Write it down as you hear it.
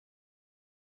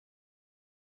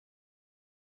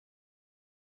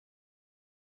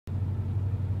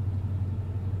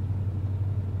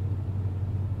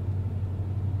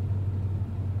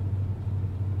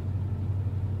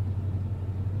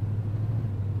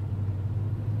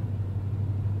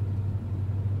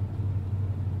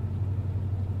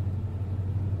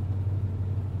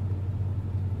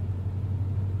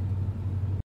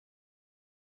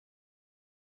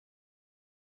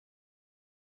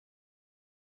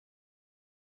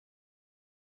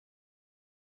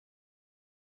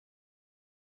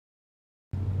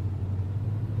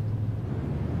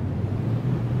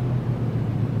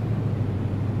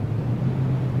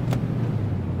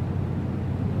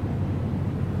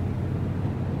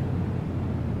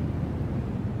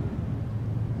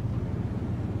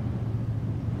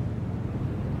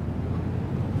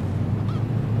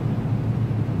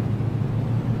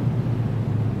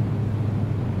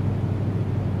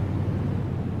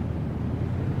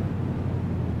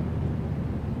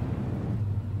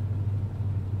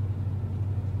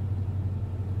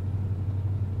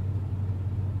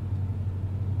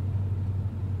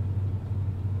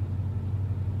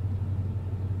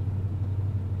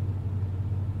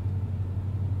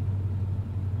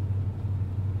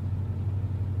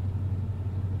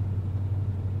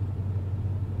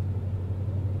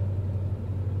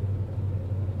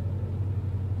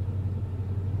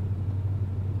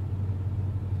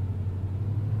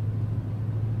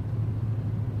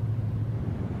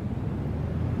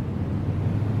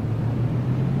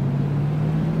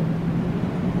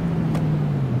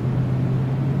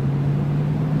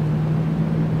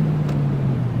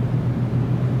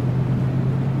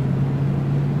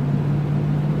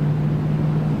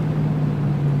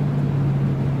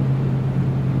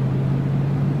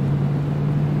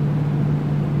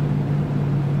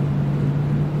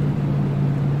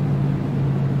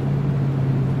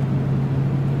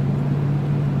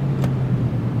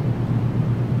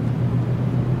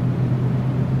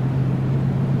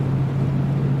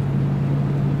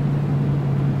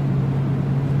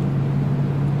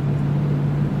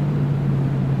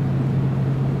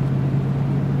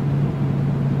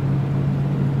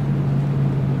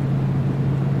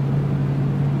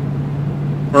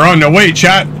We're on the way,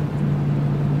 chat.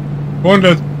 Going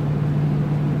to...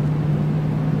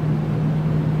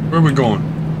 Where are we going?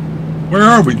 Where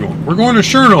are we going? We're going to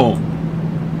Chernow.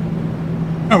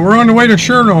 Yeah, we're on the way to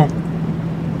Chernow.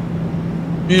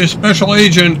 Need a special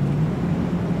agent.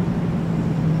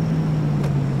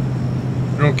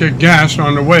 We don't get gassed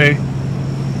on the way.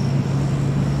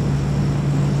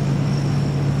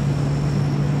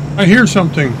 I hear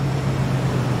something.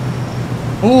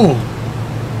 Oh.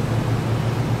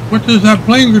 What is that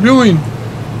plane doing?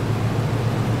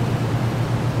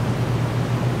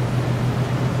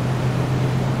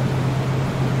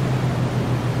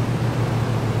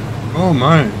 Oh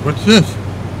my, what's this?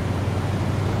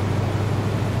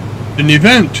 An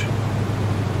event.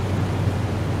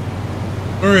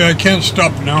 Sorry, I can't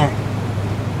stop now.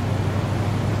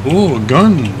 Oh,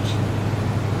 guns.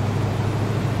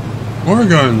 More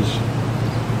guns.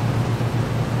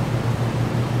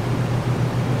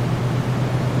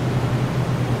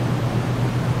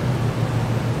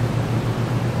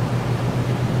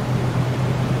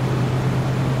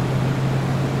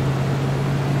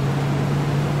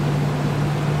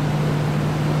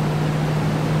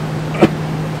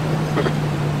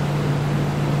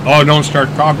 Oh, don't start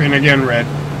copying again, Red.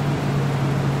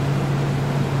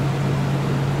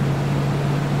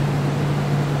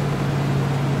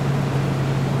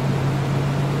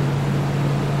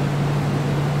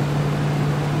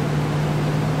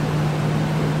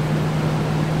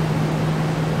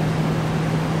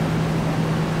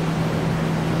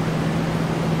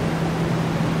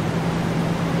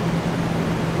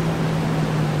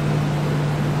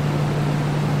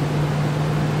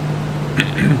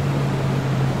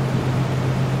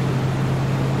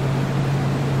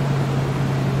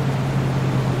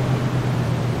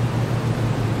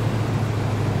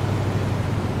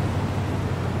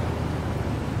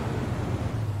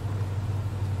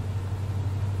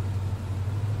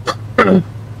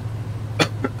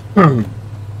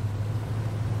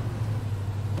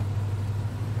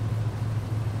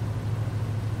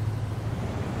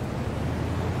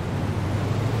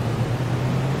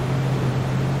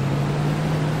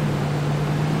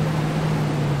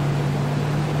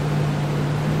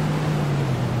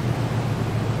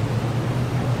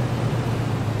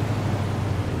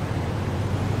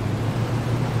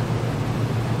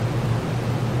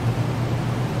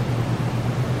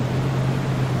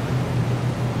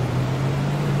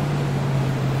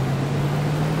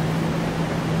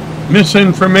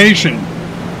 Misinformation.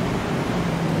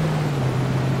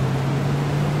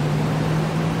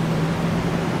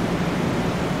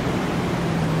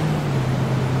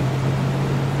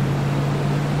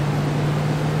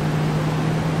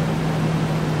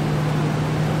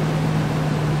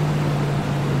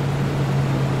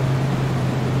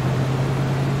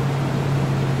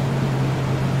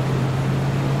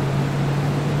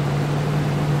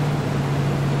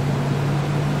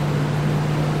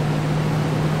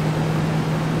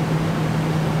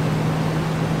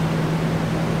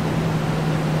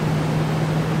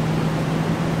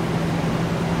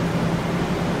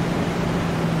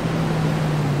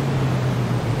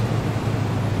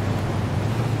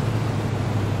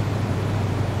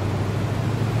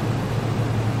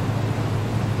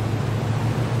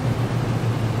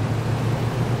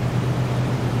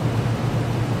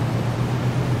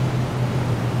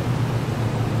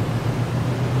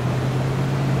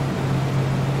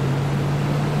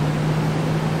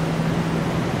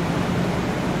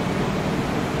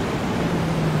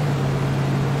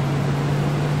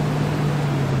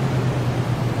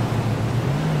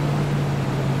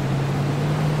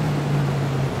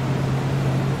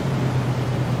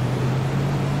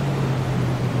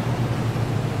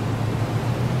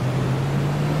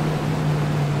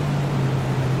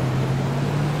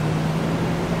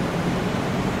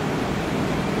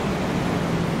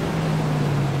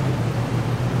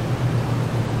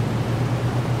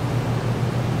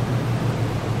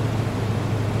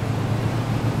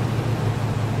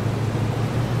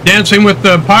 Dancing with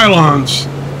the pylons.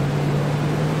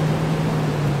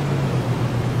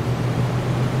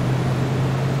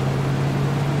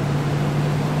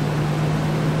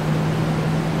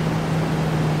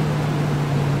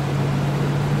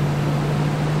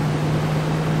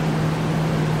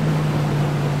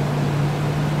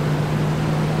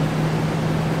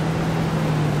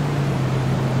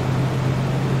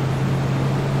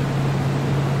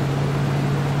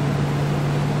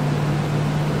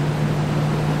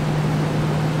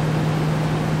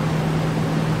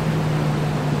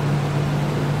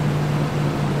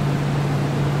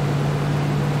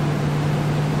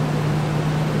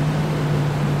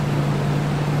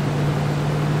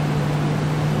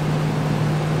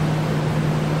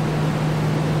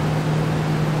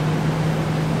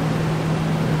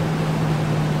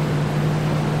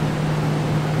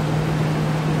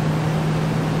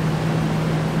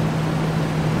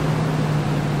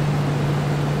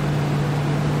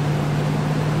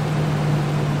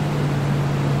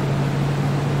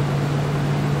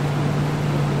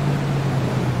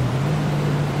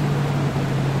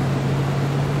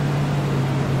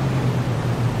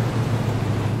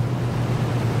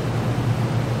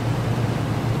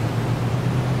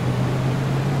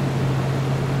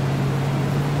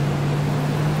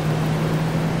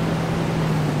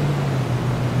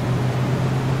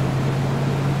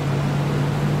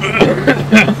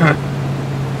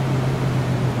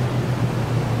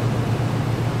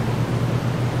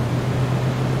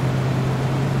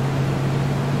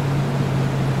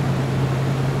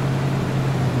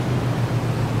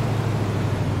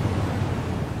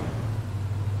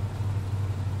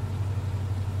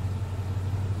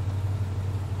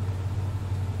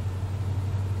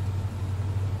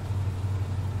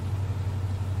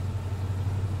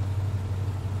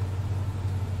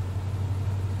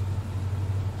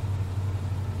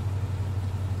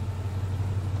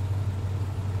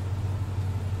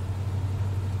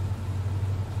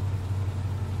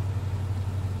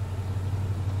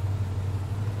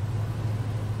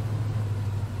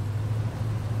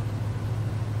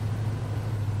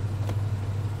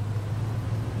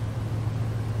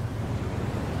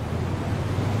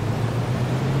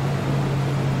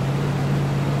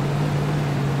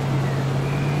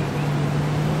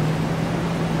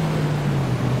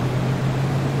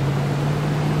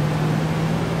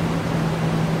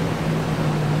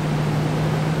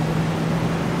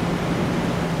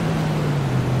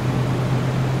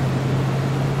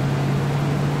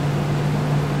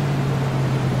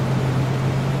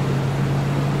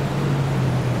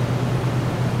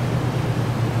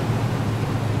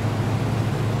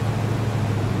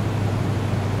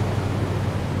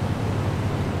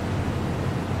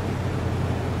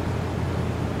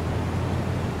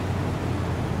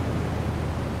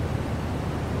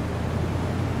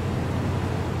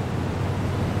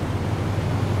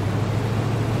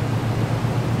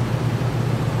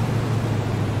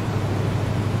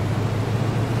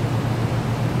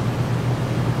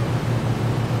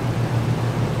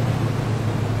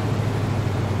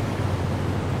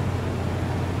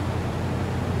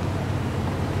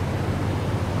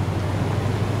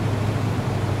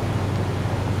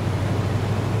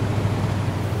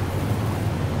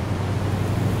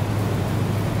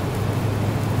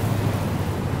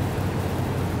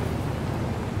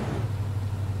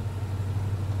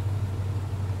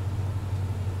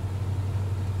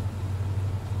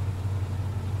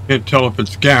 Can't tell if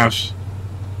it's gas.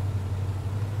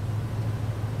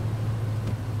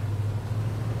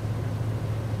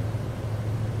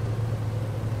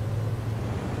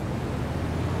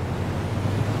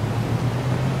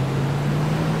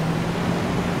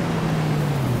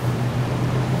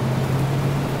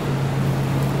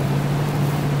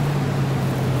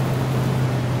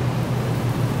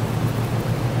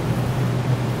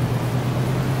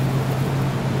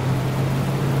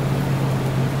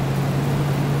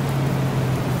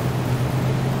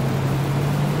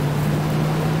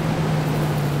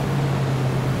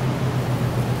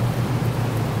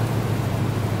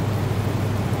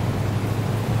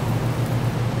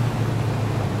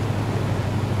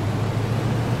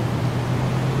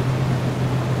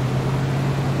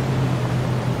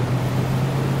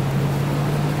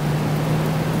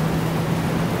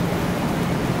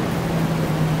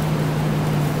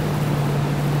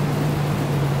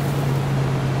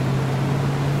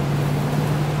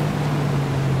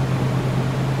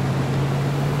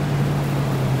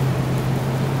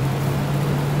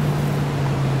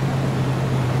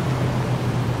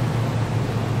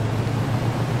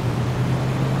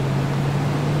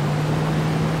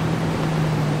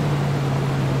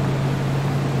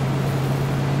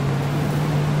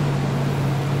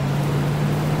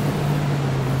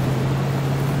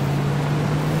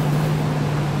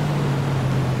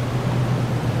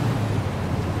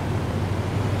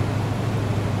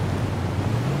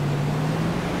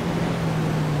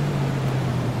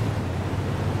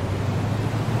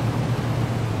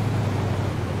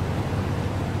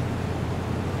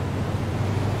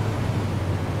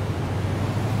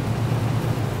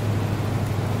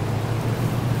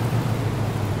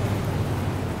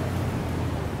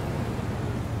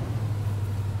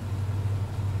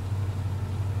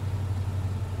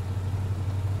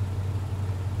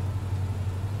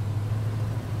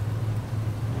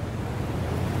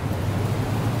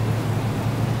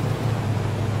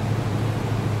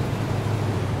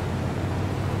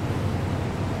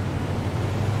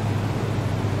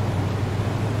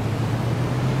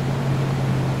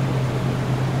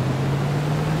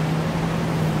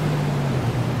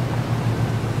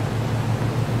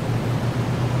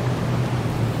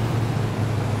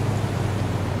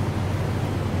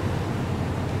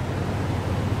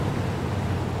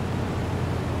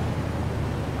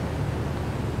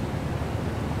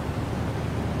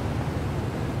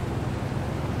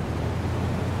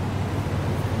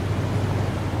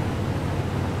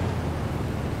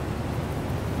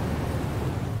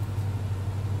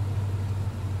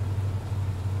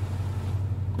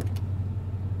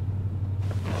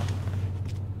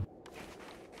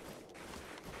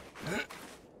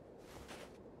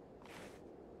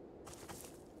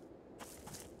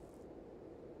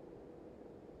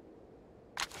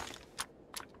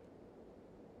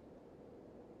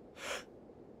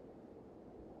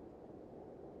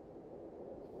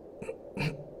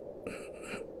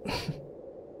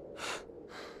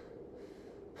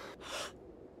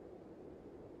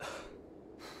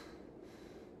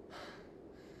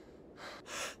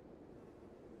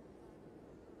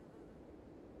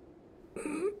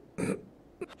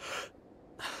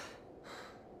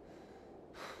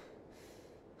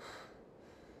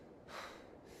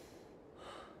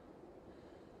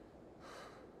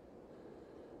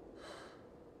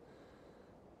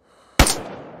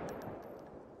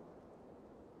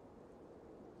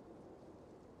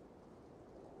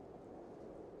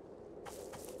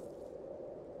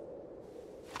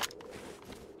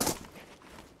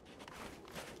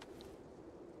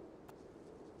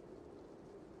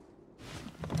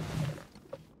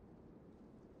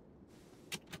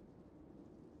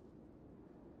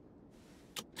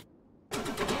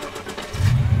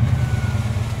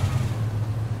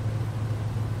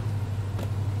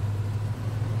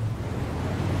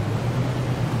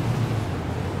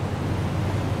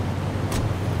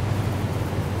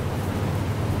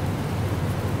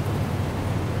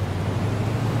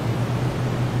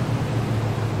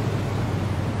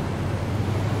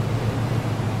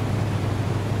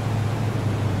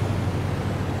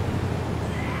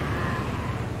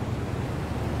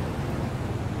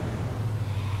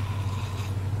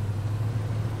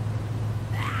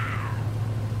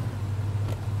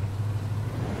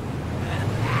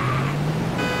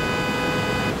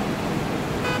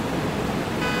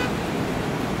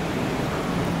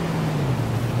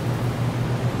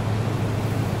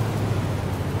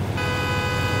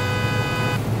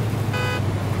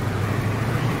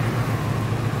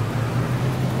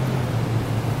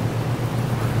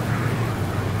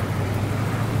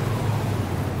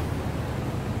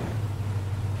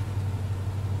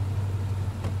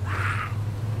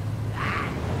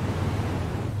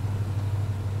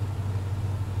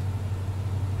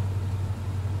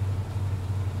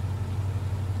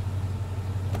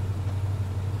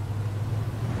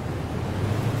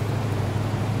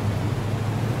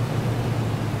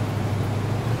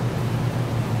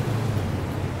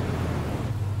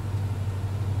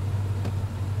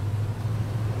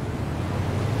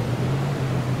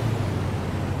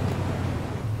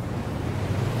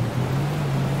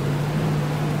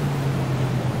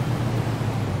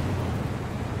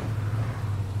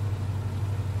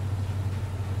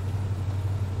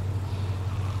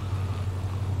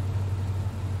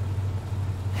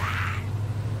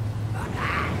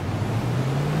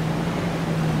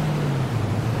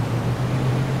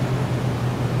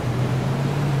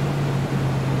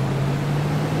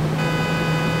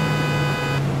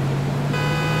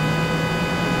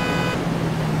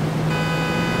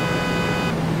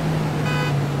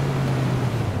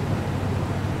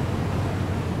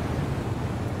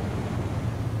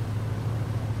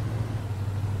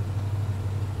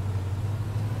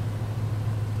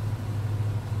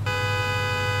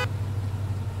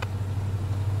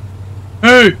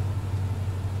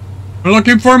 I'm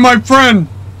looking for my friend.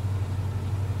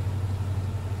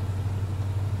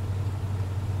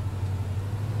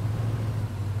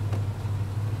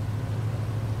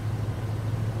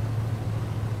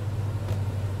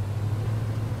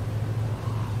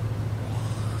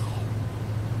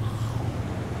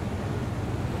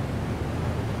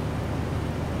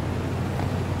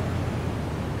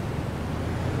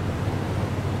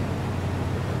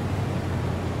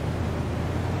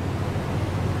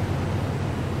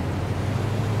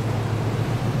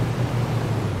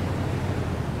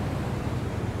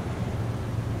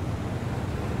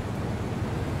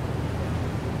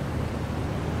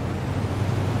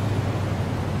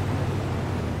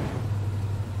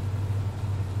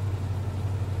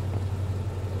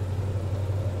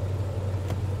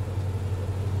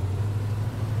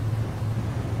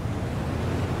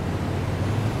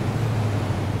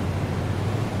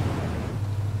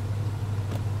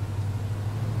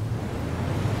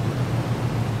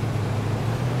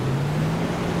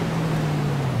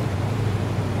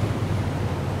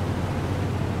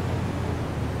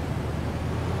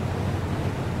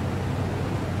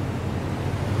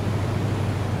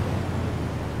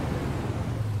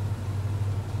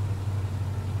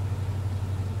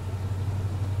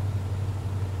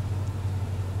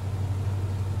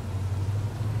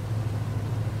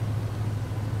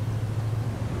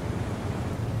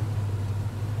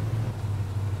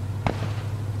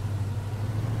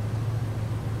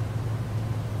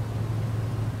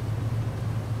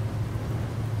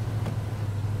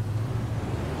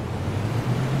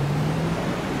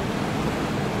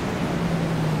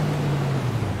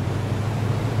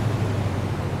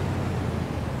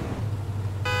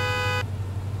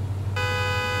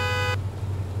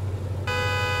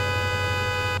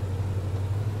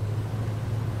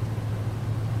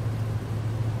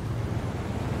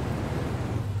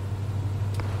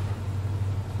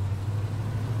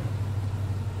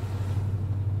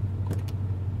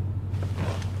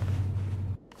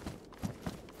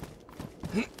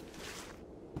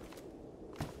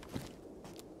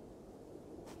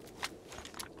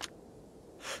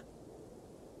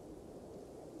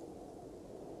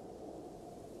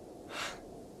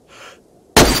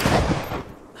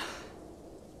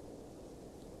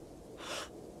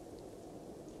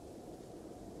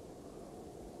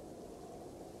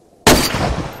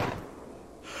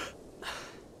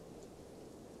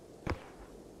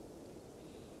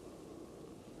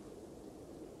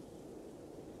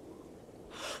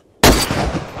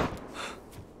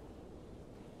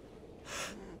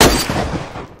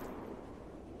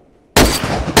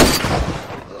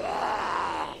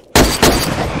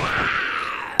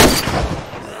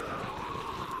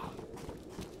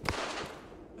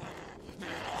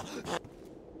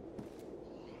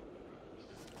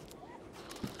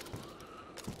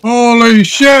 Holy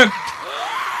shit!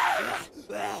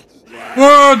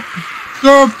 What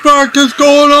the fuck is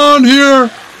going on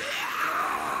here?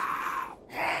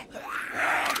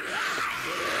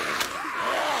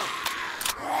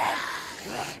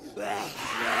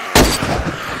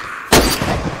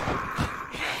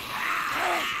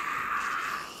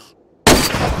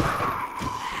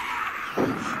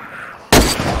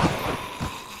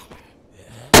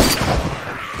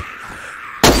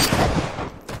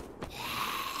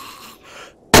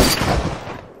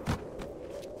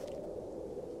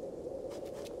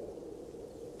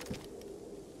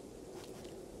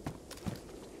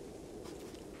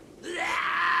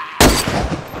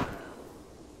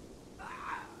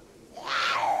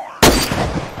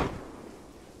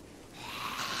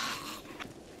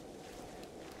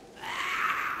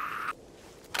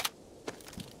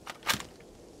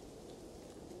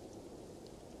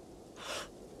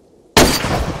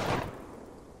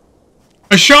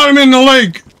 I shot him in the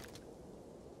leg.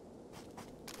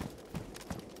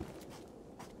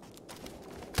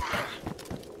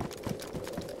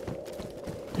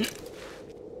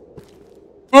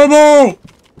 Bobo!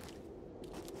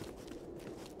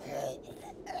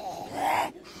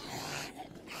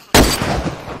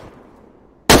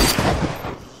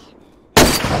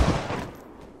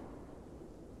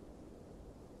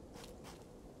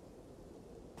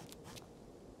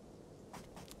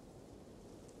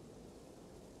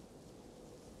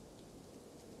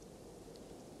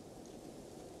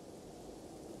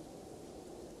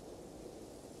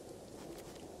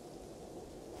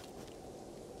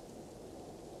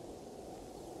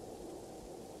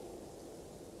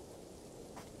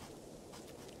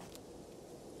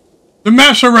 The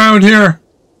mess around here.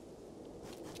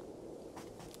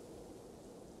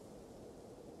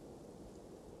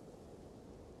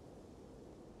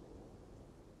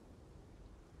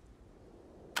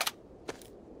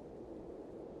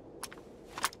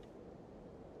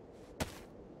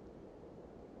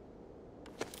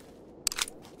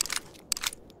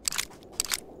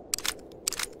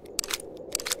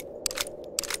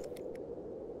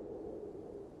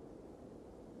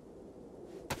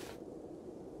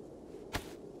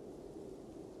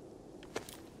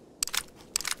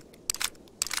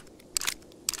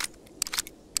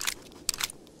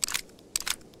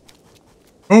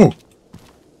 Oh,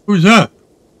 who's that?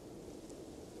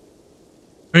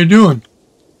 How you doing?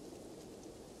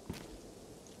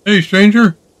 Hey,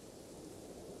 stranger.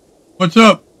 What's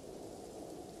up?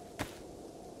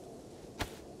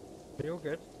 You're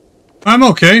good. I'm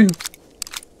okay.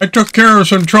 I took care of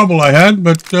some trouble I had,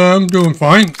 but I'm doing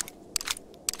fine.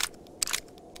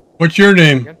 What's your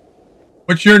name? Again?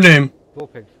 What's your name?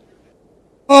 Warpig.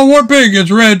 Oh, Warpig, it's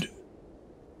red.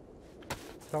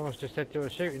 Someone's just said you were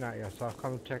shooting at you, so I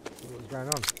come check what was going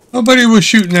on. Nobody was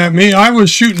shooting at me. I was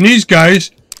shooting these guys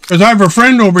because I have a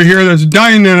friend over here that's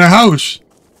dying in a house.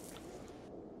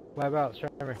 Whereabouts? Show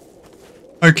me.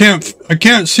 I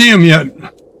can't see him yet.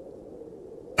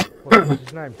 What's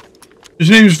his name? His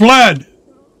name's Vlad.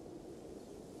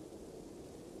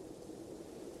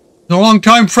 He's a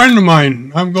long-time friend of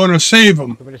mine. I'm going to save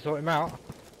him. Do you want me to sort him out?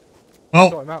 Well,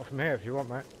 Sort him out from here if you want,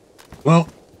 mate. well,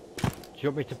 Do you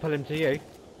want me to pull him to you?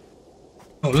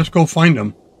 oh, let's go find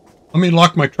him. Let me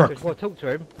lock my truck. Just want to talk to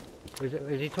him.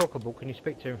 Is he talkable? Can you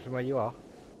speak to him from where you are?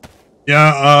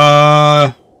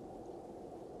 Yeah,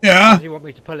 yeah. Do you want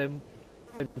me to pull him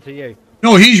to you?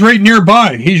 No, he's right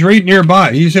nearby. He's right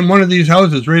nearby. He's in one of these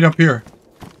houses right up here.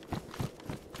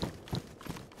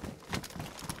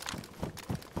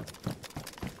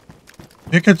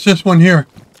 I think it's this one here.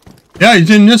 Yeah,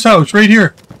 he's in this house right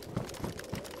here.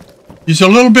 He's a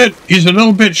little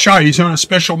bit shy. He's on a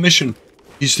special mission.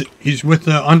 He's with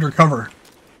the undercover.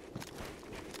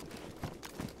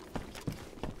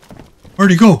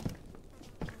 Where'd he go?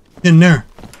 In there.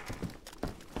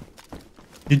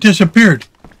 He disappeared.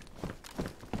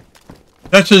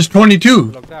 That's his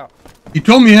 22. Logged out. He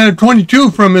told me he had a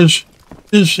 22 from his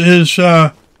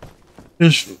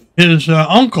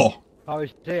uncle. Oh,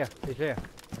 he's here. He's here.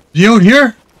 Is he out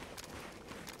here?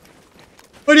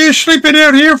 What are you sleeping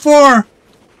out here for?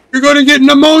 You're going to get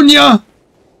pneumonia.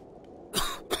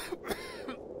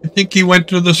 I think he went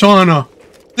to the sauna.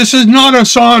 This is not a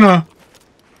sauna.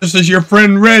 This is your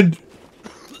friend Red.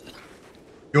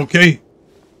 You okay?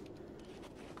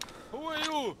 Who are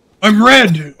you? I'm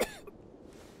Red.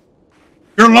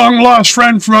 Your long-lost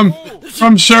friend from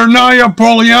Cernaya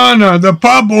Poliana, the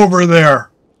pub over there.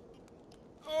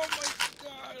 Oh my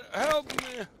god, help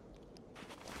me!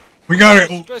 We got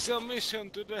it. Special mission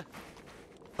today.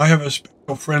 I have a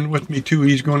special friend with me too.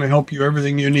 He's going to help you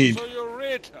everything you need. So you're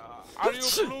red. Are you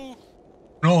blue?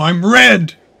 No, I'm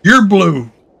red. You're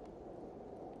blue.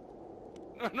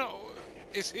 No.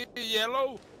 Is he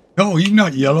yellow? No, he's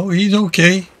not yellow. He's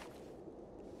okay.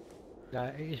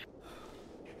 Yeah, he's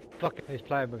fucking. He's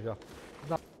playing with you.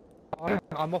 No,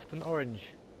 I'm often orange.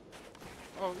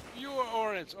 Oh, you are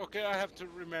orange. Okay, I have to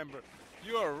remember.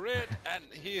 You are red and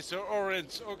he's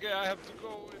orange. Okay, I have to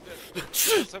go with it.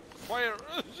 There's a fire.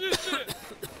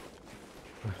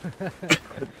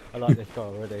 I like this guy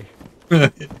already.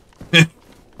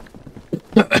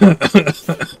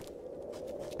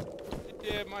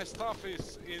 Yeah, my stuff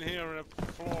is in here on the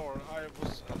floor. I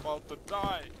was about to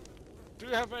die. Do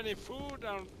you have any food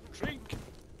and drink?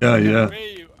 Yeah, yeah.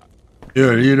 Pay you.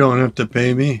 Here, you don't have to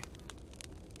pay me.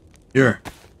 Here.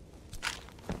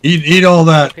 Eat all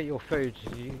that. Look at your food.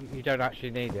 You don't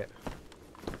actually need it.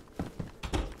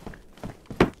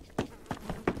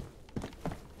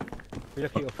 If you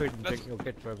look at your food and drink, you're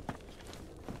good for him.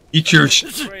 Eat your...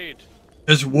 Trade.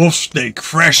 This wolf steak.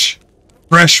 Fresh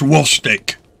wolf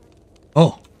steak.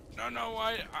 Oh. No,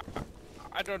 I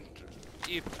don't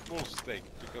eat full steak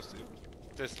because it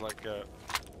tastes like a...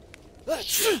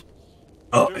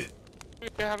 Oh. Do you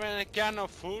have any kind of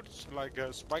foods like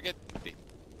spaghetti?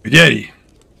 Spaghetti.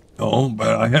 No, but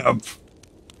I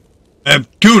have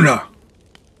tuna.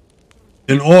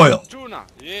 In oil. Tuna.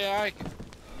 Yeah,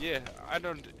 I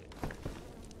don't...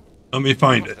 Let me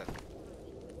find it.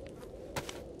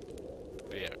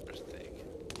 Bear steak.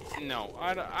 No,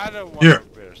 I don't want Here. a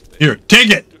bear steak. Here, take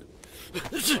it.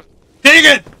 Take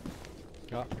it.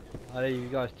 Yeah, I'll leave you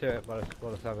guys to it, but by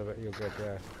the sound of it, you're good,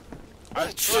 yeah.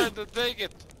 I'm trying to take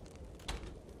it.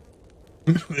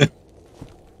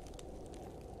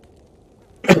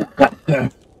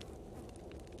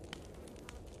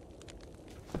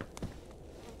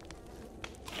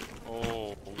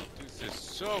 Oh, this is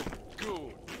so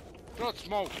good. Don't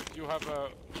smoke. You have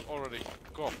already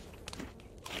cough.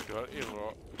 You are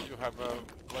ill. You have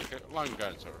like a lung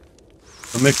cancer.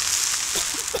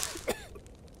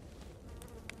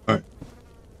 Alright.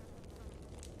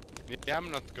 Yeah,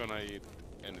 I'm not gonna eat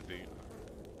anything.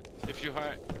 If you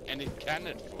have any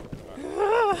canned food,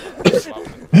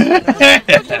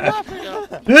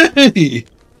 Hey!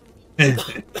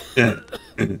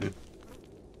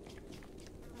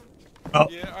 Oh.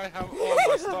 Yeah, I have all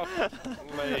my stuff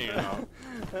laying out.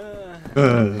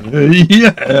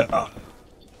 Yeah.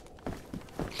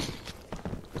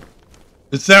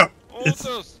 It's that. All It's.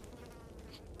 those.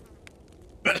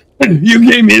 You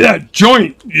gave me that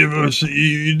joint.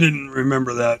 You didn't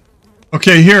remember that.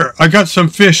 Okay, here. I got some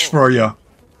fish for you.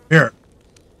 Here.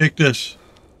 Take this.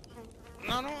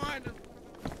 No, I don't.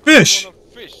 Fish. Want to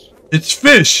fish. It's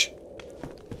fish.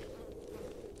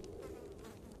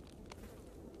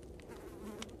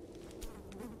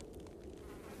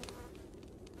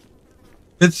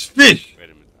 It's fish. Wait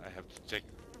a minute. I have to check.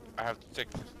 I have to check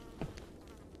this.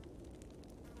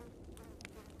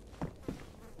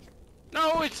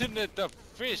 No, it's in the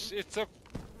fish. It's a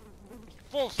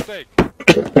full steak.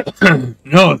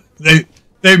 No,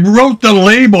 they wrote the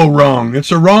label wrong.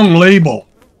 It's a wrong label.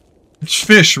 It's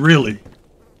fish, really.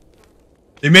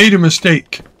 They made a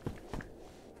mistake.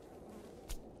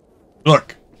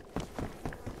 Look.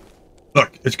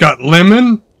 Look, it's got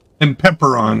lemon and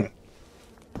pepper on it.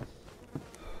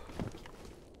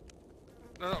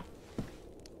 No.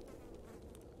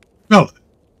 Smell it.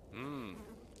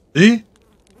 See?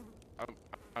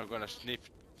 I'm gonna sniff.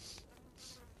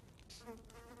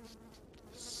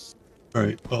 All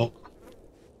right, well,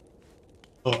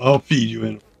 I'll feed you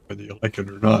in whether you like it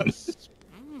or not.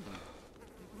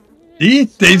 See?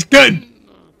 Tastes good.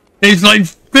 Tastes like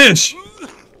fish.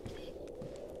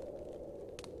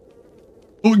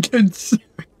 Oh, get sick.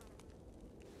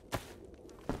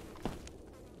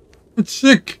 It's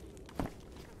sick.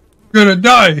 You're gonna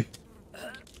die.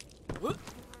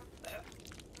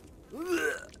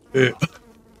 Yeah.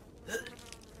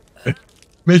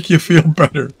 Make you feel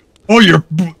better. Oh, you're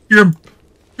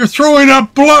throwing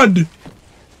up blood.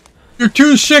 You're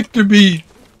too sick to be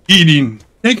eating.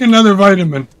 Take another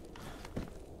vitamin.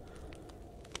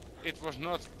 It was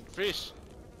not fish.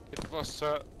 It was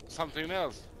something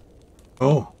else.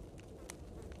 Oh.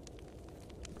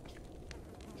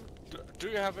 Do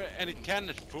you have any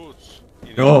canned foods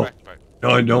in No. your backpack? No,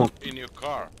 I don't. In your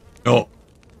car? No.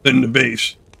 It's in the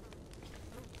base.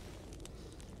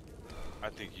 I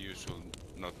think you should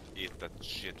not eat that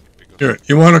shit because. Here,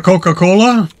 you want a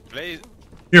Coca-Cola? Please.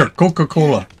 Here,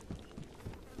 Coca-Cola.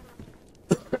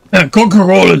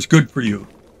 Coca-Cola is good for you.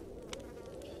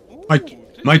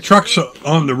 My truck's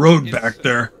on the road back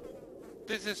there.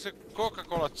 This is a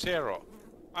Coca-Cola Zero.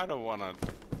 I don't wanna.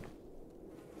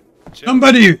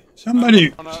 Somebody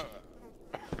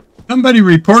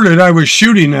reported I was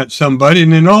shooting at somebody,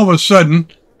 and then all of a sudden,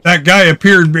 that guy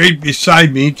appeared right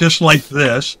beside me, just like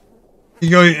this. He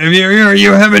goes, "Are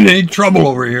you having any trouble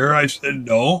over here?" I said,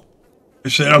 "No." I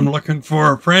said, "I'm looking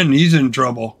for a friend. He's in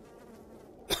trouble."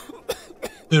 I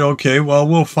said, "Okay, well,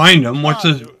 we'll find him. What's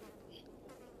his?"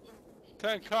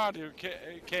 Thank God you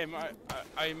came.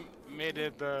 I made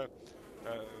it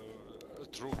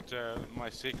through my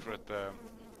secret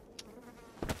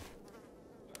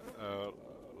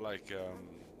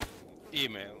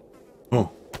email.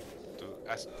 Oh. To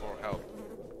ask for help.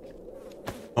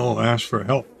 Oh, ask for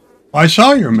help. I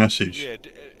saw your message.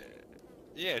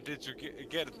 Yeah, did you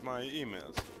get my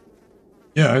emails?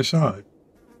 Yeah, I saw it.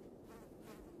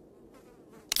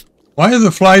 Why are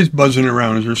the flies buzzing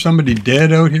around? Is there somebody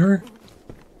dead out here?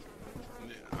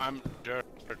 I'm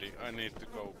dirty. I need to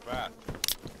go bath.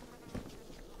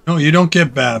 No, you don't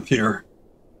get bath here.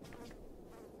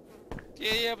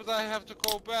 Yeah, but I have to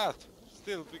go bath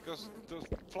still because there's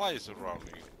flies around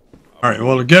me. All right,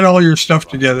 well, get all your stuff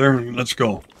together and let's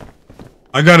go.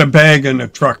 I got a bag in the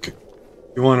truck.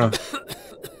 You want to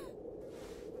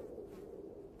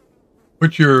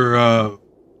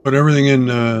put everything in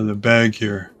the bag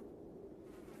here.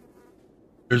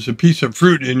 There's a piece of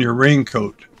fruit in your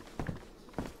raincoat.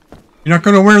 You're not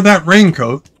going to wear that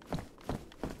raincoat.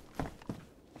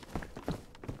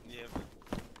 Yeah.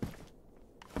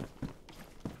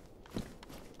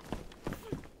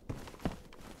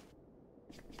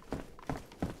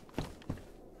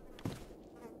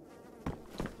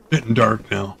 Getting dark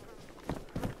now.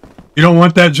 You don't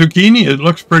want that zucchini? It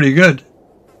looks pretty good.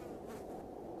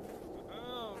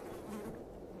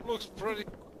 Looks pretty.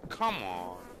 Come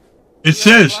on. It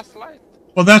says.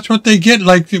 Well, that's what they get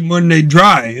like when they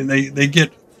dry, and they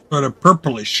get sort of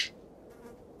purplish.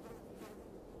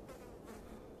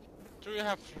 Do you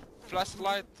have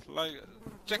flashlight? Like,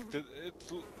 check it.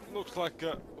 It looks like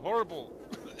horrible.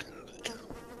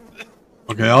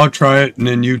 Okay, I'll try it, and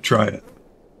then you try it.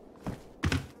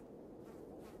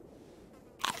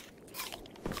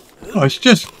 Oh, it's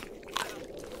just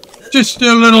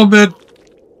a little bit.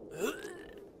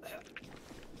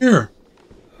 Here.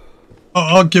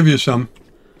 I'll give you some.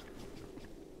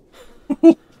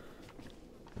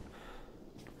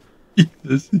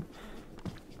 Jesus.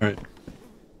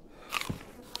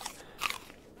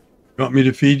 Want me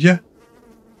to feed you?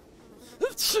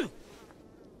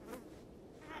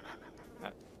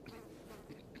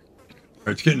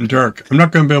 It's getting dark. I'm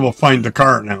not going to be able to find the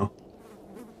car now.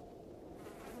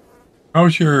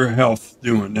 How's your health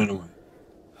doing anyway?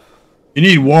 You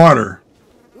need water.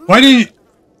 Why do you...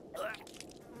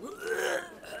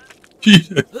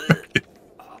 Jesus.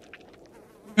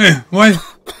 Hey, why?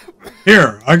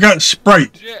 Here, I got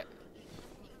Sprite. Yeah.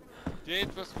 Yeah,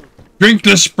 it was good. Drink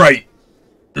the Sprite.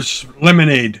 This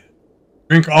lemonade.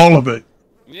 Drink all of it.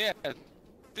 Yeah,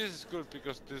 this is good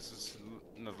because this is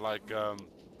not like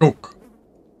Coke.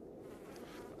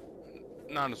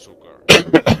 non-sugar.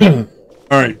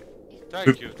 Alright.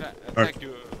 Thank you, thank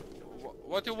you.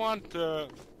 What do you want?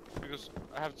 Because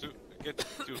I have to get to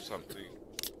do something.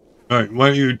 Alright, why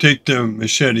don't you take the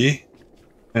machete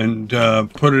and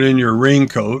put it in your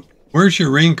raincoat. Where's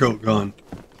your raincoat gone?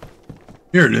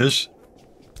 Here it is.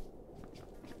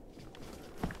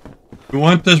 You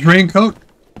want this raincoat?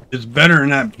 It's better than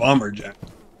that bomber jacket.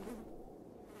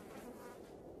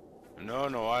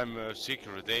 No, I'm a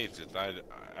secret agent. I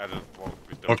don't work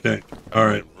with the Okay,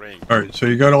 alright. ring. Alright, so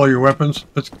you got all your weapons?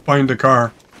 Let's find the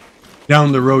car.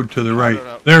 Down the road to the right.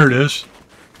 There it is.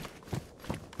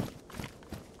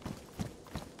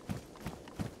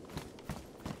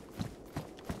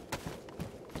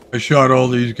 I shot all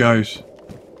these guys. Do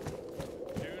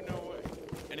you know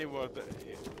anywhere that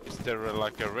is there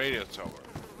like a radio tower?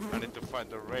 I need to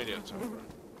find a radio tower.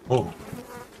 Oh.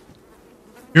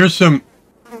 Here's some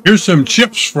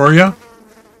chips for you.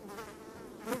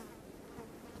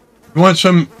 You want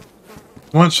some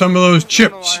of those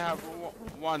chips? No, I have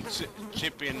one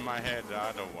chip in my head.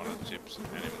 I don't want chips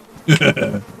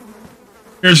anymore.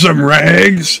 Here's some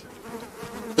rags.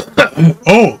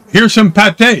 Oh, here's some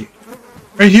pate.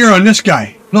 Right here on this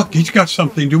guy. Look, he's got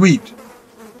something to eat.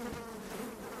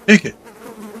 Take it.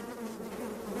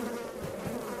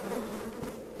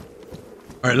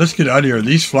 Alright, let's get out of here.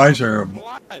 These flies are...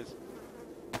 Flies.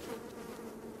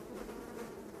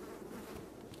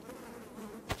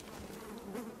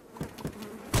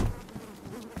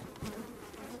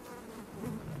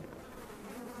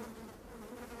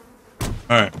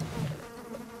 Alright.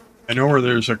 I know where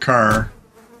there's a car.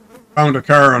 Found a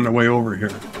car on the way over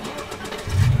here.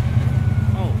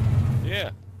 Oh,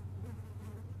 yeah.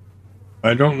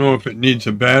 I don't know if it needs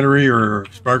a battery or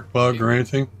a spark plug or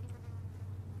anything.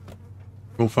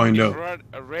 We'll find out.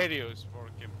 A radio is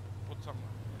working. Put some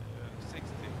 60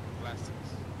 plastics.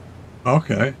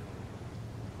 Okay.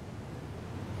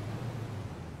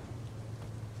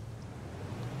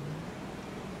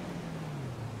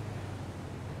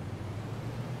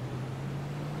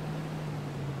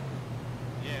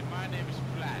 Yeah, my name is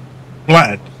Vlad.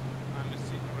 Vlad. I'm a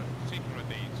secret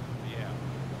agent, yeah.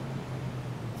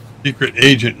 Secret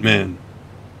agent man.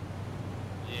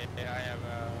 Yeah, I have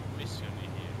a mission here.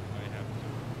 I have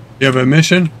to You have a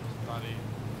mission? study.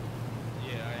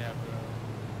 Yeah, I have to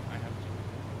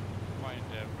find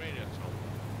a radio tower.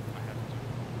 I have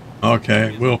to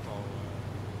Okay, we'll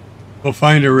install,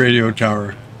 find a radio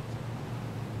tower.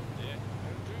 yeah.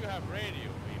 Do you have radio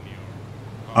in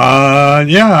your car?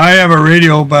 Yeah, I have a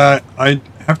radio, but I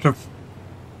have to...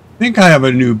 I think I have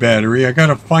a new battery. I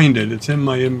gotta find it. It's in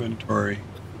my inventory.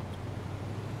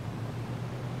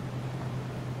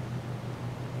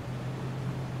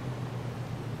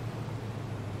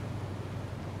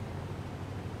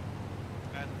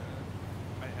 And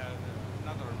I had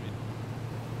another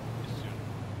mission.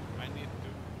 I need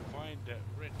to find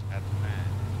a red hat man.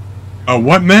 A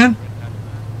what man? Red hat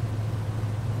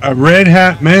man. A red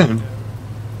hat man.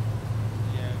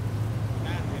 Yeah,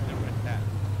 man with the red hat.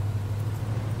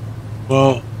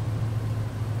 Well,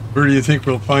 where do you think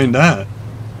we'll find that?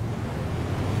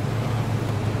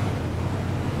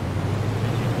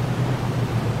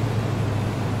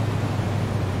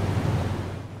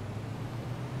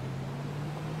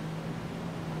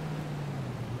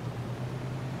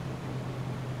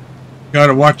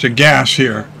 Gotta watch the gas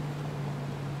here.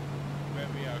 Where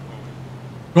we are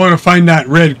going. Going to find that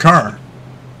red car.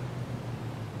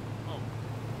 Oh,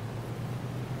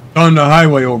 It's on the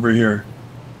highway over here.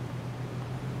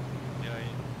 yeah,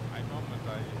 I moment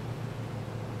I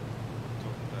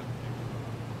thought that you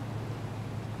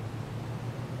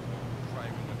were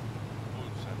driving the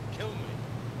woods and kill me.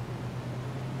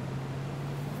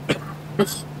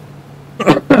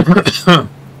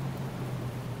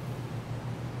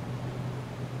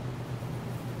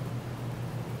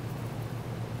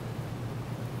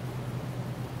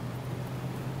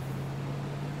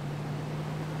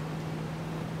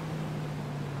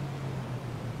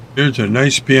 Here's a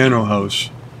nice piano house.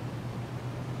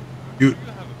 Do You- you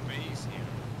have a base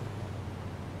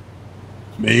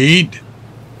here? Maid?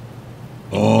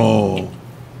 Oh.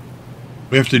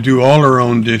 We have to do all our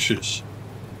own dishes.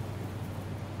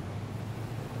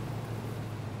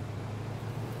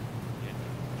 Yeah.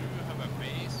 Do you have a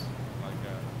base? Like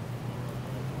a...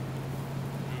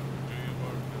 Do you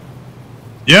work...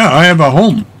 Yeah, I have a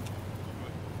home. With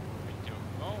your...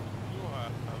 Oh, you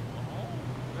have a home?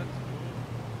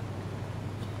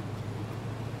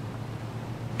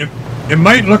 That's good. It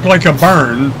might look like a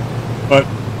barn, but...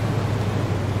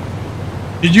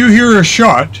 Did you hear a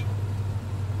shot?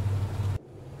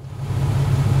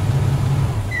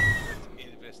 Let's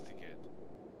investigate.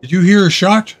 Did you hear a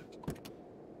shot?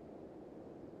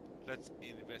 Let's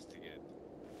investigate.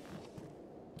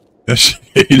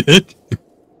 Investigate it.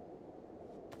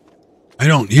 I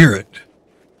don't hear it.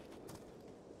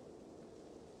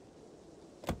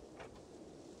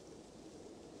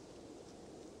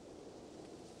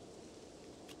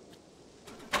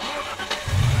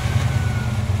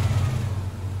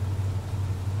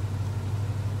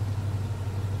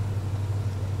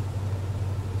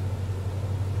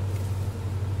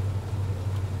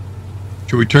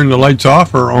 Should we turn the lights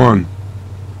off or on?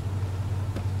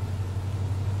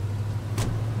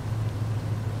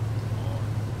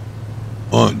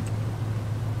 On.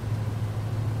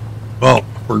 Well,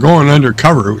 if we're going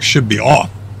undercover, it should be off.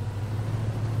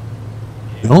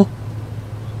 No?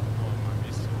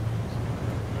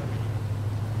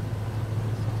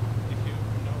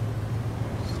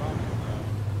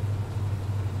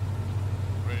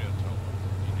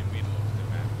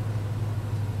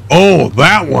 Oh,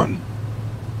 that one.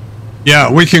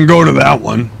 Yeah, we can go to that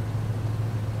one.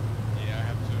 Yeah, I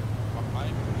have to. I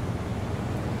have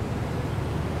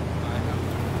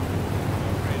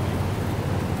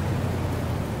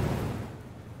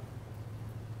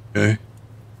to. Okay.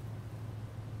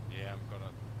 Yeah, I'm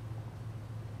gonna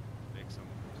make some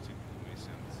simple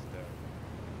missions there.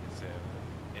 It's a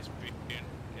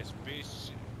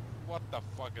especially. What the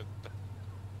fuck is that?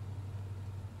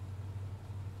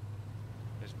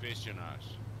 Espionage.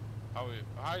 How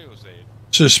you say it?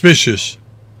 Suspicious.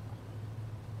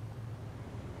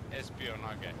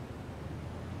 Espionage.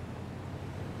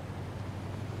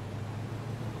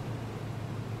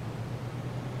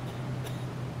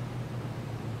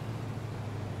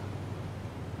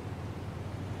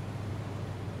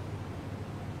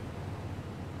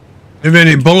 Have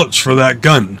any bullets for that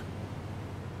gun?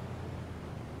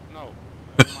 No,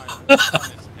 my gun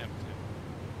is empty.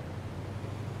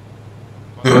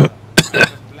 But, there's a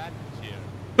flat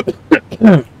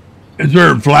here. Is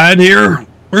there a Vlad here?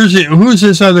 Where's he? Who's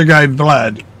this other guy,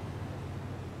 Vlad?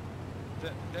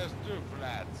 There's two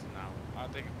flats now. I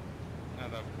think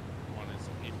another one is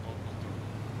equal to.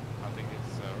 I think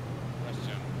it's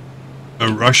Russian.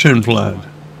 A Russian Vlad.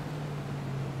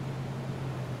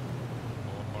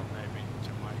 Or maybe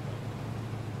Jamaica.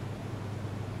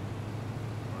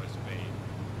 Or Spain.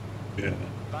 Yeah.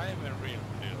 But I am a real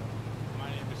deal. My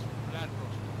name is Vlad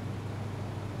Roscoe.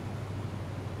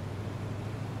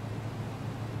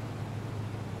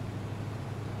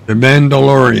 The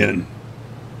Mandalorian.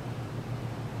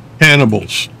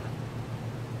 Cannibals.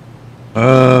 I'm not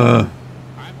a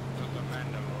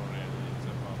Mandalorian. It's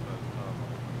about that.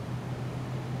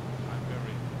 I'm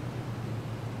very.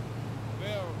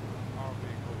 Where are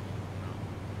we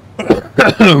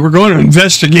going now? We're going to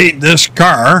investigate this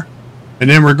car, and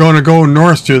then we're going to go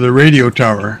north to the radio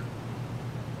tower.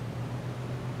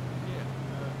 Yeah.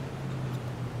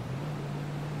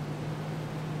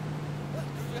 Do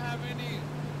you have any?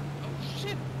 Oh shit!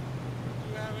 Do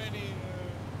you have any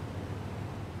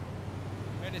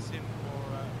medicine for?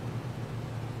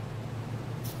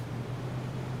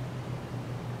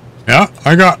 Yeah,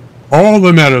 I got all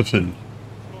the medicine.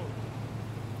 Flu?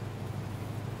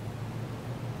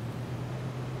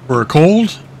 For a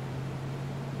cold?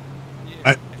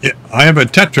 Yeah. I have a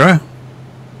Tetra.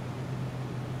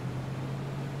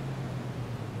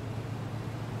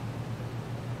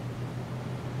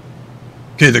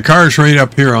 Okay, the car's right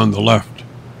up here on the left.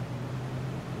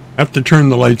 I have to turn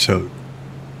the lights out. Do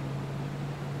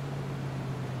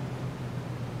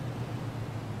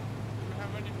you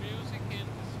have any music in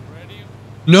this radio?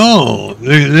 No,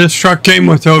 this truck came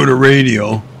without a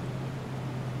radio. Oh,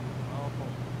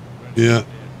 radio Yeah. there.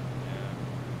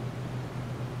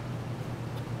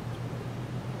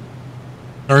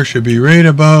 Car should be right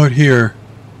about here.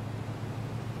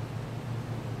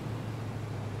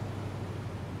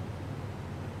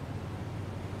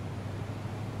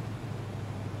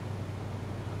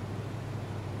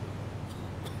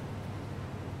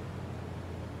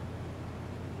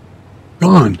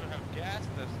 Gone. You have gas?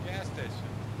 There's gas station.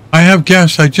 I have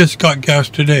gas. I just got gas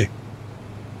today.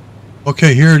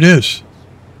 Okay, here it is.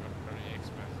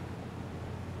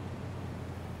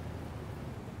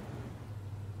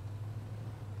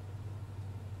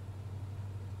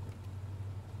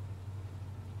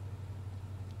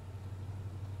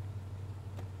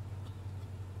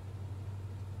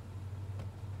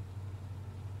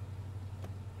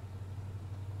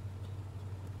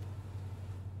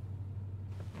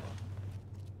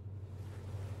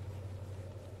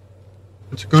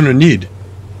 What's it going to need?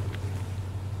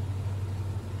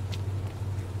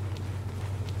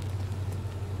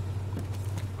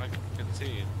 I can see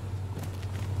it.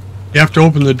 You have to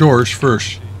open the doors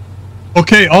first.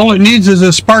 Okay, all it needs is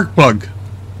a spark plug.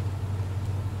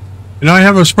 And I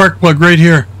have a spark plug right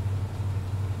here.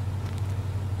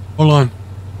 Hold on.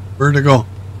 Where'd it go?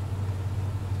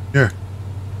 Here.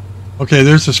 Okay,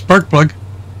 there's a spark plug.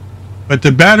 But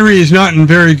the battery is not in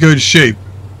very good shape.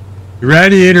 The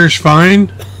radiator's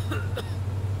fine.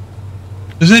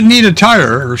 Does it need a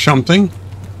tire or something? Is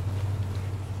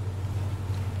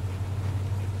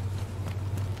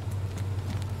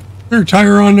there a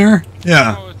tire on there?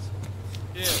 Yeah. No,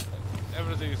 yeah,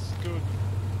 everything is good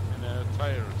in the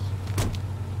tires.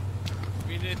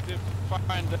 We need to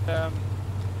find the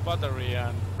battery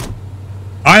and...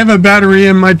 I have a battery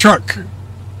in my truck.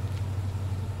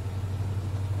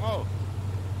 Oh,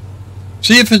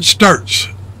 See if it starts.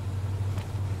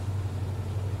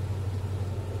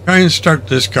 Try and start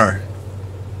this car.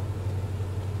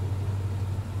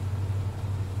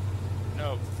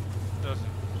 no, it doesn't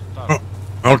stop.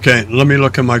 Oh, okay, let me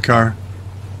look at my car.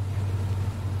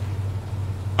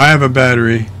 I have a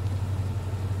battery.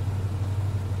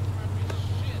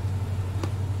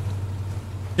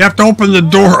 You have to open the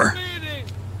door.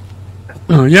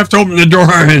 You have to open the door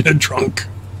in the trunk.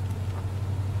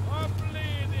 I'm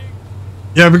bleeding.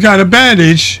 Yeah, we got a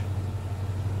bandage.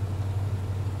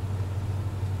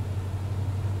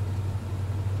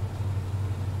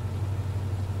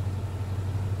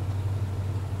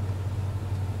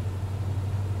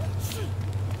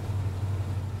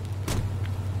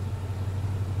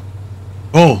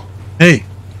 Oh, hey.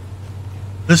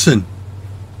 Listen.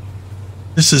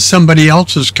 This is somebody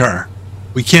else's car.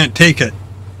 We can't take it.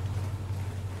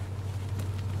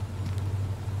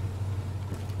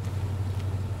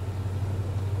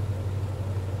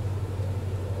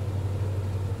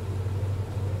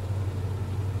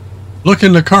 Look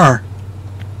in the car.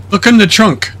 Look in the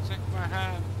trunk. Check my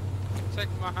hand. Check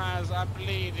my hands. I'm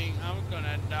bleeding. I'm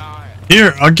gonna die.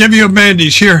 Here, I'll give you a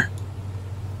bandage. Here.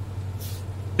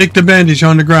 Take the bandage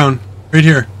on the ground. Right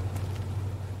here.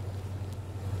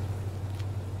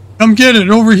 Come get it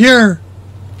over here.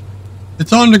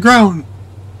 It's on the ground.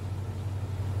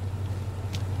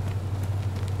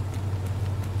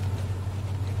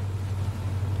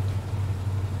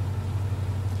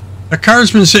 The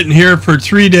car's been sitting here for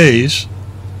 3 days.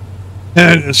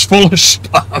 And it's full of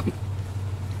stuff.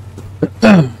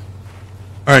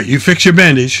 Alright, you fix your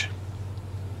bandage.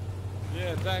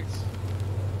 Yeah, thanks.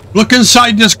 Look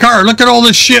inside this car. Look at all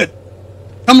this shit.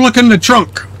 Come look in the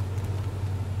trunk.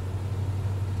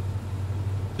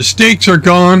 The stakes are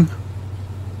gone.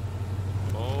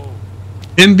 Oh,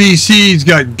 NBC's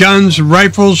got guns,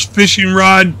 rifles, fishing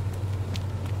rod.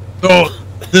 So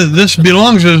this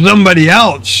belongs to somebody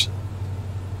else.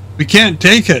 We can't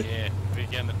take it. yeah, we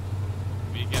can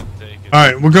take it. All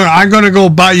right, I'm gonna go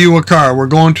buy you a car. We're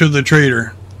going to the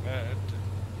trader.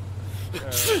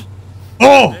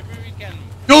 Oh, Maybe we can.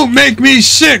 don't make me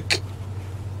sick.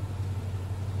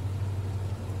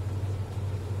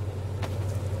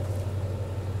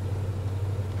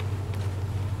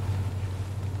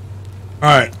 All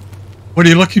right, what are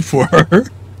you looking for?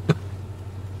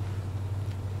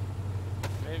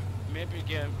 Maybe we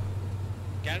can.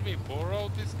 Can we borrow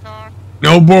this car?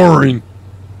 No boring.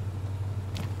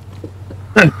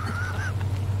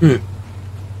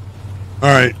 All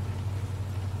right.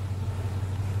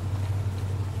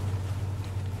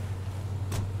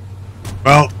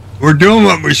 Well, we're doing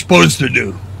what we're supposed to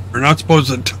do. We're not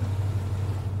supposed to.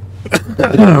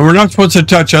 We're not supposed to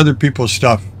touch other people's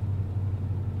stuff.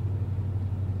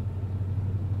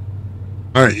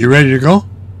 All right, you ready to go?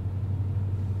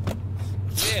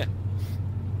 Yeah.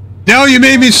 Now you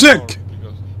made me sick.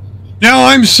 Now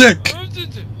I'm sick.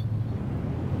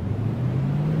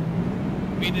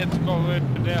 We need to go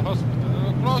to the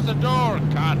hospital. Close the door.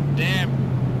 God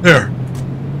damn. There.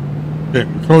 Okay,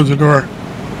 close the door.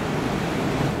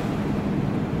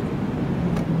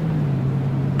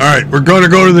 All right, we're going to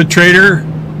go to the trader.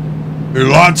 There's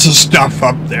lots of stuff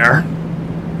up there.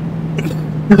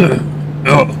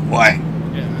 Oh, why?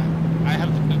 Yeah, I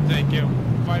have to take a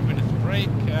 5 minutes break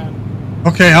and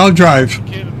Okay, I'll drive.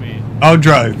 kill me. I'll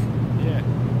drive. Yeah,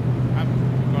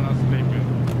 I'm gonna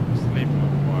sleep a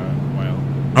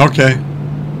while. Okay.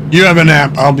 You have a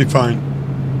nap. I'll be fine.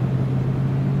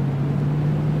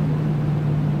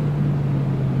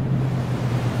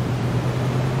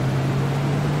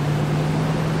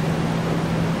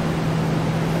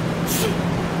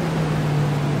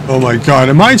 Oh my God,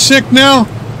 am I sick now?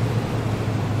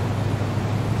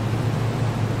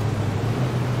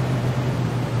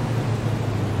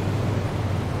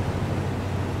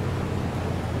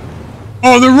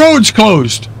 Oh, the road's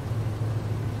closed.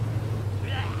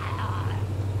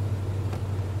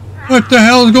 What the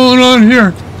hell's going on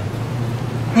here?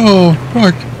 Oh,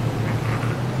 fuck.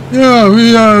 Yo,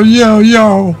 yo, yo,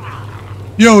 yo.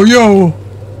 Yo, yo.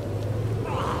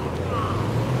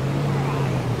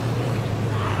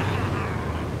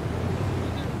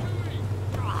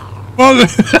 Well,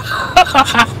 it's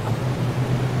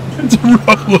a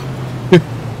road.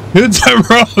 It's a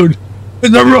road.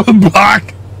 It's a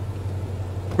roadblock.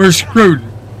 We're screwed.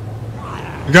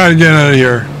 We gotta get out of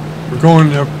here.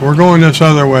 We're going this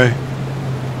other way.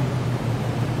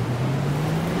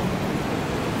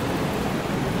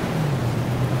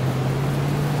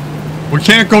 We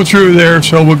can't go through there,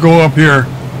 so we'll go up here.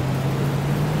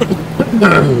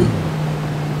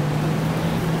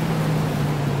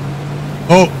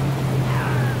 Oh.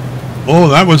 Oh,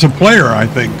 that was a player, I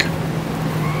think.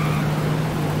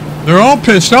 They're all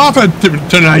pissed off at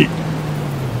tonight.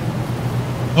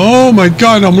 Oh my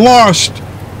God, I'm lost.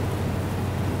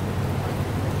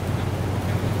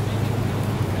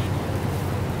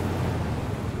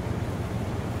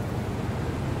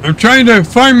 I'm trying to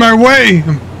find my way,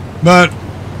 but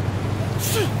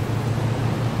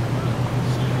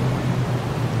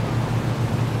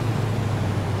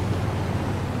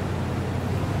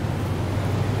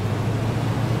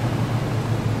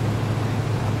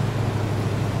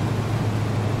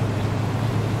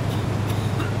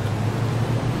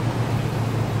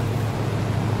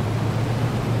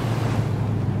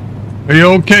are you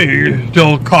okay? You're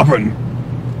still coughing.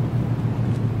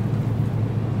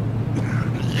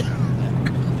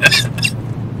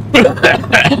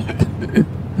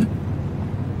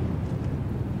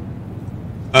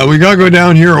 We gotta go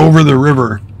down here over the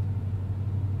river.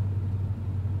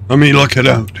 Let me look it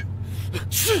out.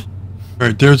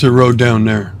 Alright, there's a road down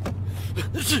there.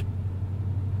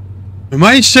 Am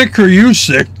I sick or you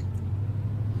sick?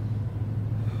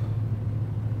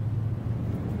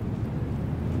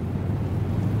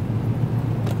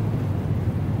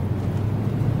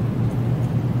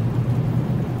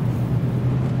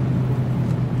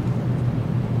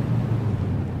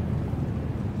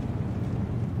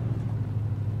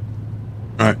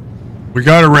 We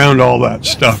got around all that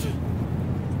stuff.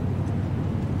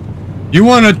 You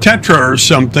want a Tetra or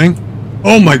something?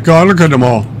 Oh my God, look at them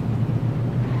all.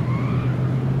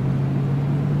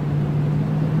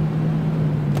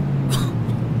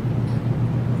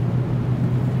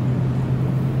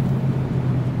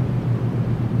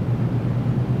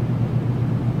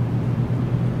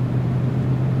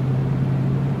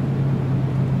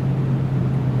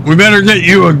 We better get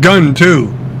you a gun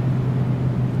too.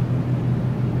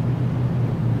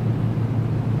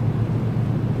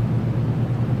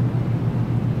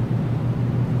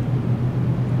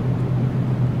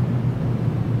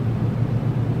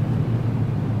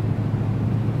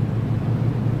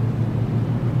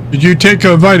 Did you take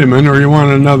a vitamin or you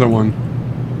want another one?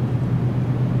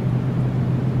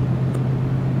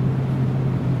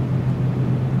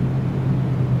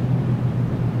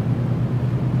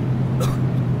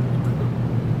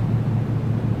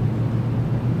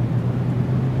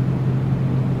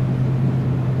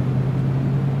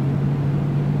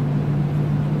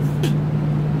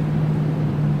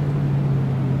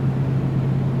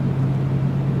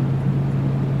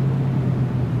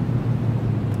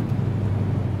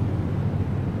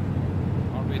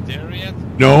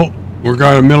 No, we've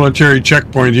got a military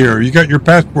checkpoint here. You got your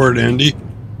passport, Andy?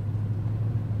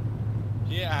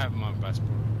 Yeah, I have my passport.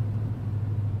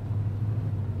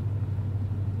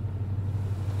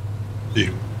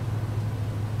 Yeah.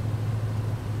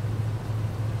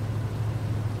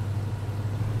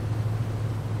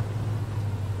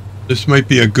 This might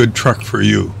be a good truck for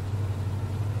you.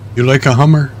 You like a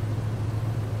Hummer?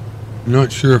 I'm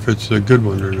not sure if it's a good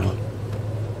one or not.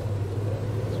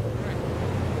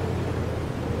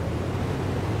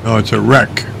 No, it's a wreck.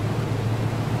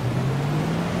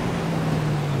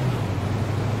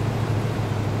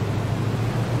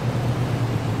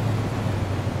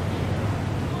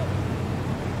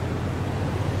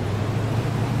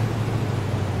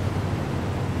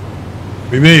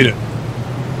 We made it.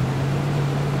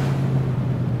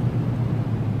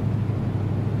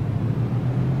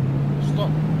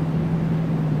 Stop.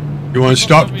 You want to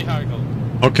stop?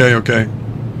 Okay, okay.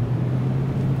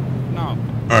 No.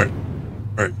 Alright.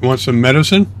 Alright, you want some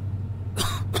medicine? No,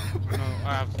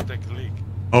 I have to take a leak.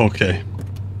 Okay.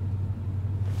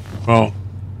 Well,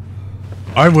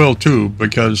 I will too,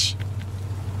 because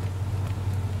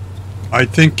I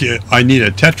think I need a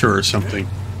Tetra or something.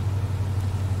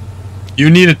 You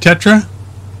need a Tetra?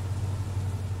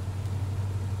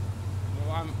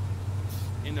 No, I'm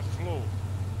in the flow.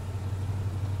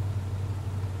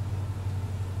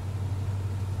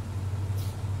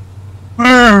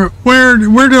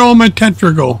 where did all my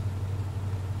Tetra go?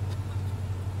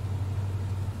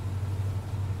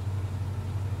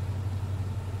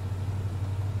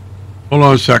 Hold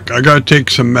on a sec. I gotta take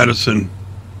some medicine.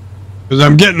 Because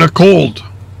I'm getting a cold.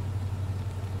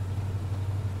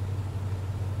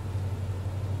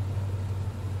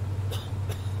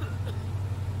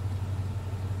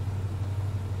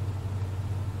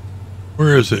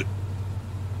 Where is it?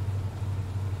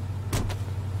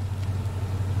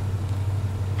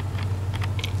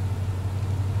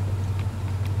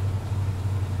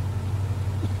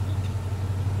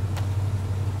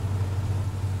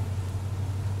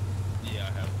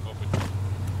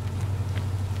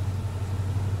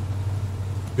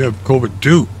 You have COVID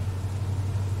too.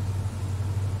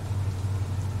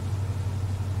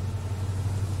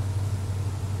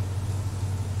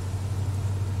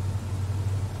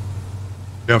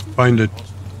 You have to find it.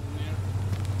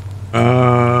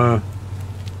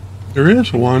 There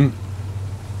is one.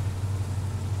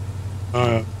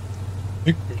 I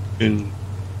think in.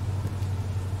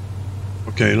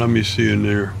 Okay, let me see in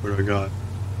there what I got.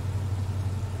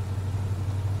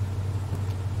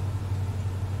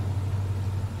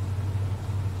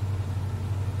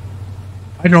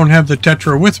 I don't have the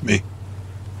Tetra with me.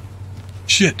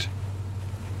 Shit.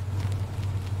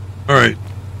 All right.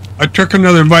 I took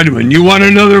another vitamin. You want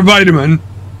another vitamin?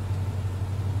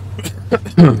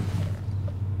 You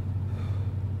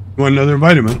want another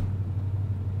vitamin?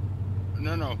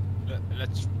 No.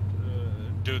 Let's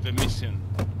do the mission.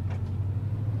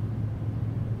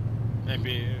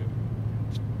 Maybe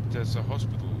there's a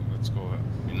hospital. Let's go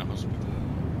in a hospital.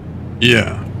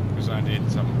 Yeah. Because I need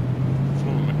some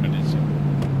flu medicine.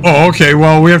 Oh, okay.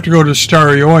 Well, we have to go to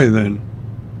Starioi then.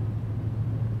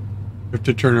 We have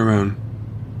to turn around.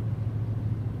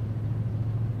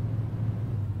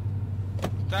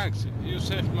 Thanks. You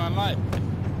saved my life.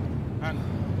 And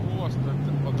who was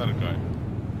that other guy?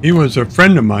 He was a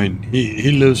friend of mine.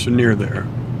 He lives near there.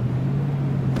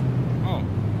 Oh.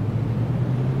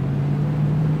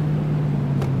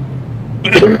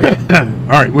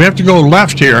 All right. We have to go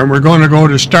left here, and we're going to go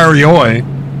to Starioi.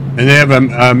 And they have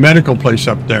a medical place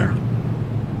up there.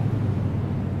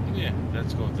 Yeah,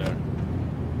 let's go there.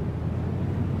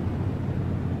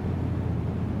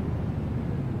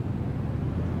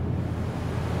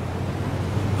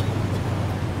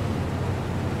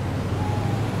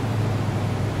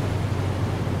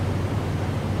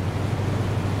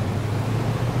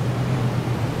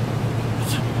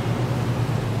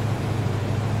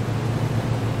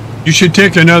 You should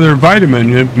take another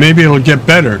vitamin. Maybe it'll get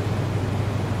better.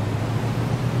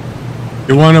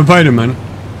 You want a vitamin? Yeah.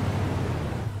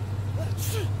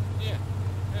 If you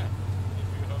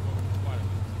have a vitamin.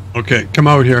 Okay, come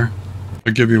out here.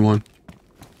 I'll give you one.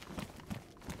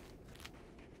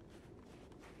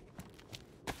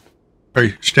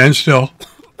 Hey, stand still.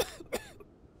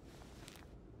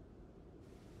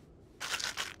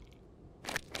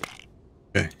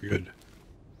 Okay, good.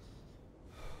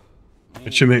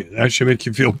 That should make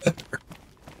you feel better.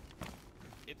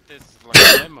 It is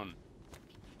like lemon.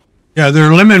 Yeah,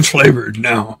 they're lemon flavored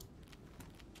now.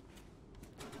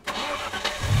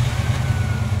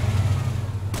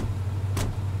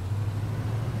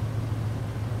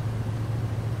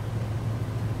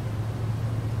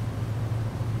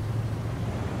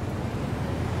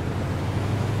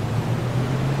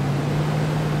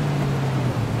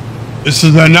 This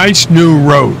is a nice new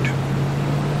road.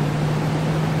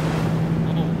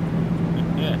 Oh,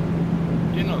 yeah.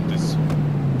 You know this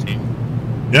thing.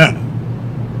 Yeah.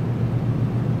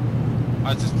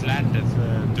 I just landed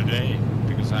today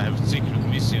because I have a secret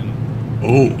mission.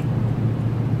 Oh.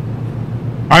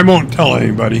 I won't tell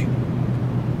anybody.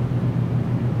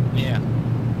 Yeah.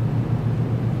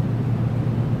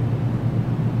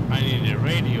 I need a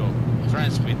radio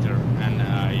transmitter and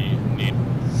I need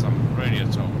some radio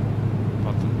tower.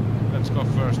 But let's go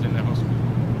first in the hospital.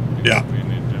 Yeah. We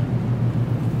need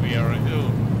we are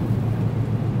ill.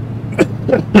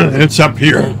 It's up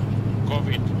here.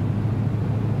 COVID.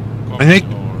 I think.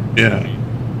 Or Yeah.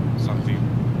 something.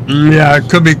 Yeah, it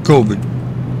could be COVID.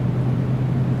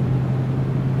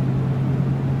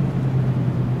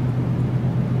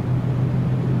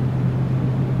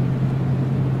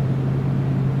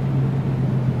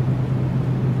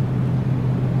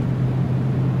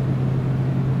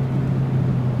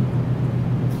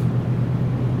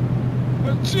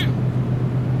 Let's see.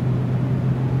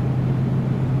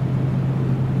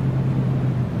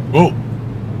 Whoa.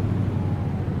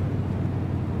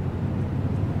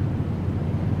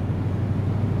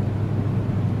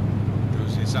 Do you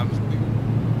see something?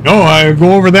 No, I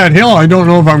go over that hill. I don't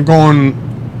know if I'm going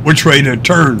which way to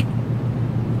turn.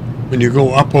 when you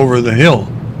go up over the hill.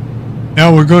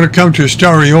 Now we're going to come to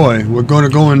Starioi. We're going to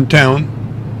go in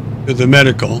town to the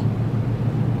medical.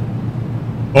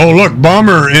 Oh, look,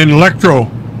 Bomber and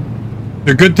Electro.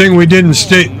 The good thing we didn't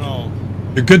stay. No.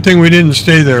 The good thing we didn't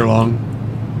stay there long.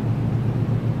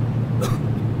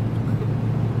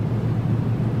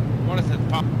 What is that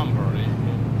bomber?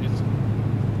 It's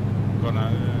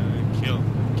gonna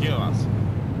kill us.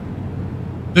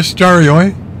 This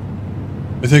Starioi?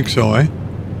 I think so, eh?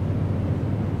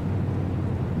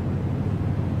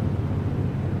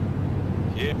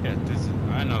 Yeah,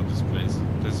 I know this place.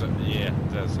 There's a.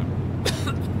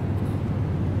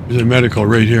 There's a medical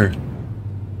right here.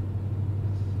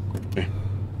 Okay.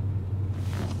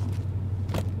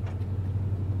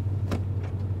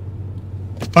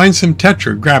 Find some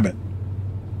Tetra, grab it.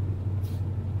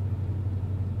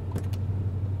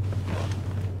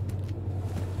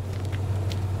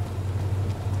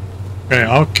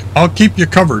 Okay, I'll keep you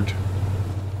covered.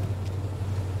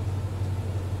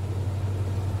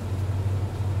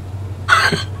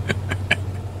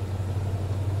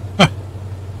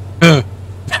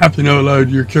 Laughing out loud,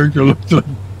 your character looks like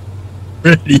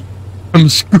Freddy from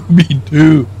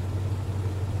Scooby-Doo.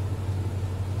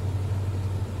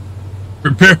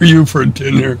 Prepare you for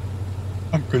dinner.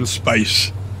 Pumpkin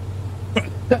spice.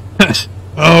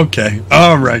 Okay,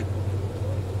 alright.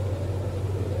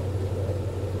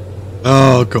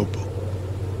 Oh, Copo.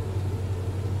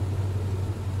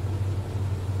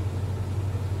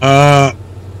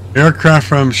 Aircraft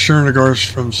from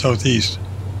Chernigorsk from southeast.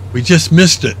 We just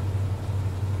missed it.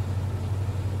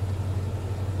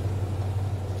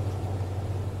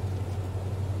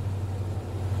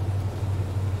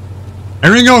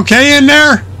 Everything okay in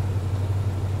there?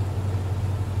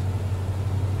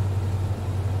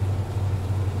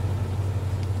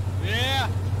 Yeah.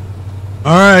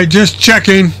 All right, just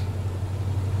checking.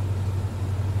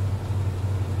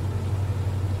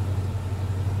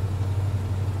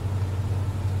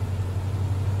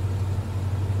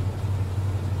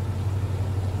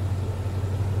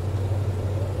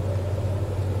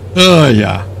 Oh,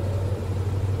 yeah.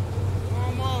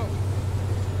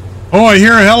 Oh, I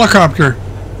hear a helicopter.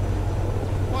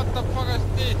 What the fuck is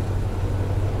this?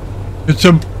 It's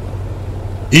a...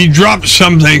 He dropped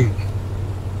something.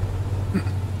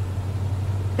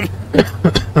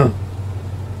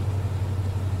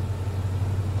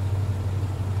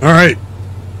 All right.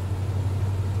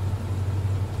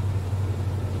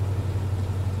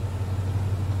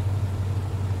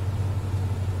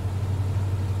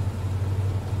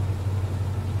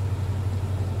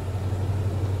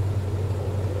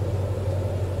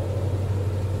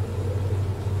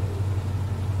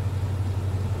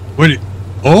 What?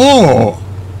 Oh,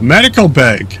 medical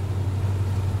bag.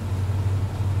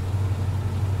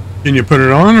 Can you put it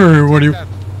on, or what do you?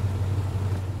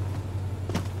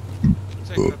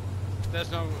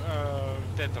 There's no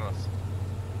tetras.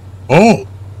 Oh,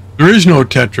 there is no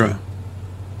Tetra.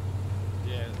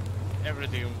 Yeah,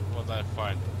 everything what I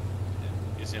find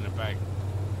is in a bag.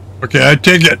 Okay, I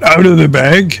take it out of the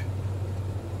bag,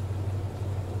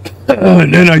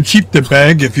 and then I keep the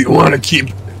bag if you want to keep.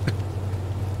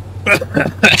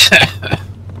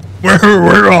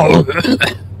 we're all.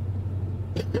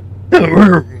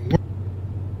 we're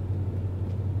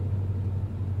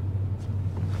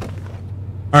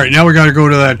all right, now we got to go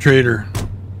to that trader.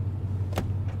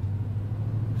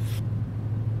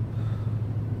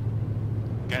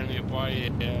 Can you buy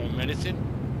medicine?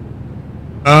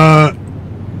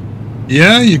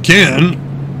 Yeah, you can.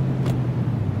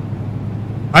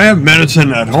 I have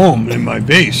medicine at home in my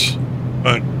base,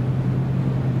 but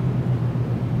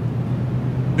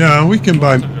yeah, we can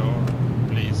buy.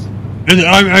 Please.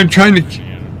 I'm trying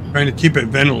to keep it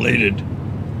ventilated.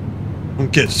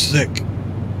 Don't get sick.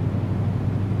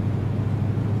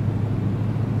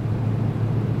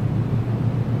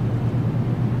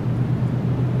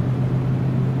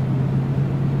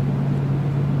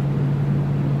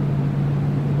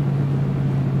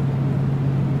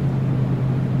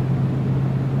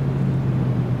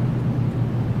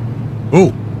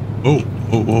 Oh, oh,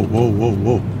 oh, whoa, whoa, whoa,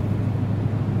 whoa.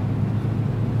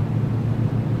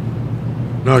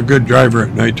 Not a good driver at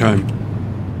nighttime.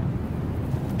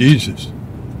 Jesus.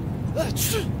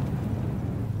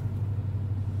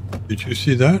 Did you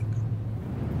see that?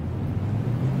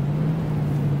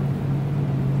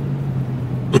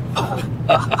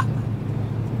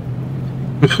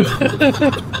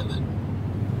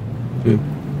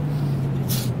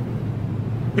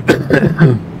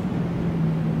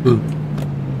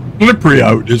 Slippery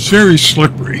out. It's very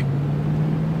slippery.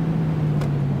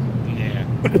 Yeah.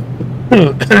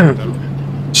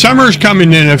 Summer's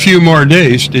coming in a few more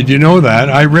days. Did you know that?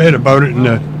 I read about it in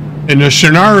the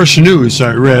Sonaris News.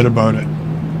 I read about it.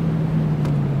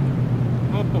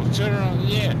 Oh, sure,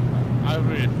 yeah. I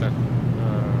read that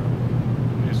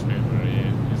newspaper.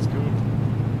 Yeah, it's good.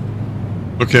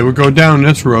 Okay, we'll go down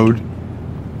this road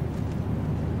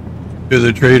to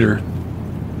the trader.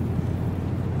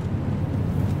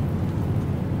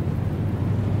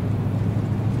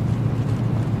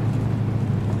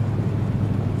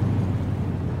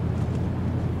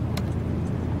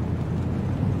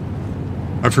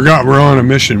 I forgot we're on a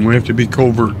mission. We have to be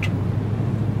covert.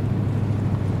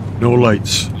 No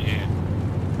lights. Yeah.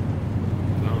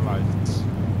 No lights.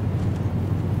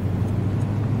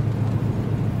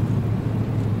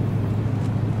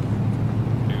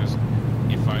 Because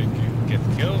if I get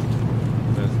killed,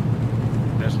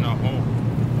 there's no hope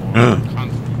for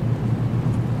country.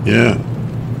 Yeah.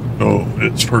 So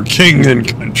it's for king and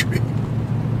country.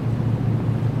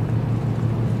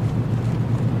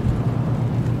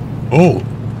 Oh,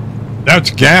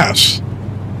 that's gas.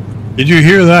 Did you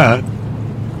hear that?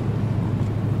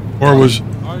 Or was...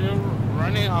 Are you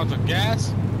running out of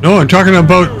gas? No, I'm talking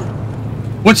about...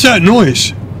 What's that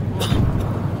noise?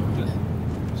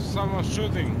 Someone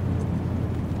shooting.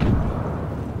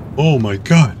 Oh my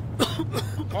god.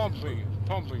 Pumping it.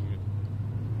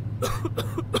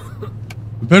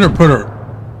 We better put her...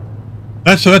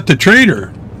 That's at the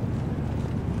trader.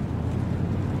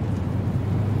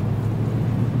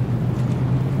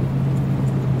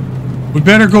 We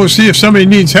better go see if somebody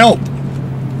needs help.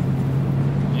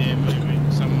 Yeah, maybe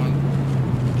someone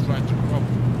tried to rob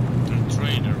the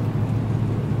trader.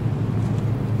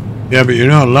 Yeah, but you're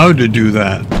not allowed to do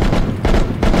that.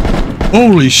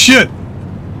 Holy shit!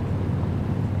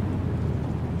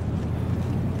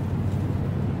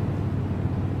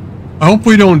 I hope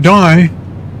we don't die.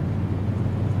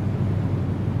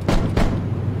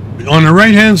 On the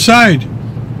right-hand side.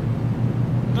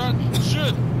 Don't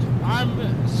shoot! I'm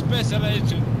a special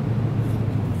agent.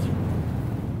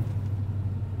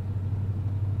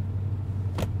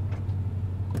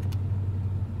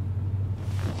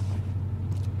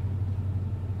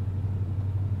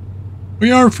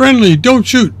 We are friendly. Don't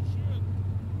shoot.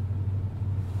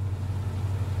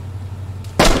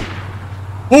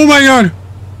 Oh my god!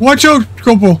 Watch out,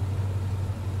 Scopo.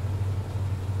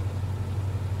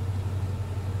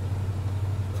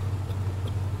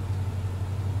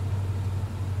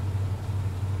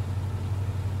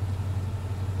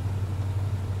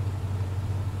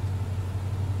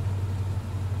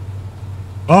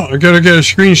 Oh, I gotta get a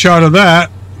screenshot of that.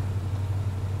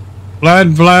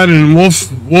 Vlad, and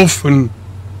Wolf, and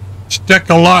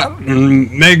Steck-a-Lot,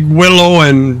 and Meg Willow,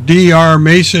 and D.R.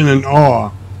 Mason, and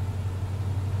Awe.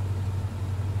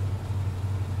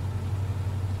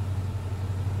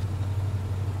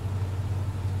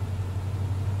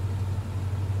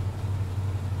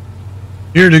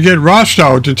 Here to get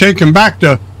Rostov to take him back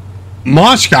to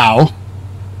Moscow.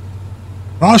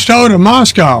 Rostov to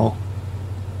Moscow.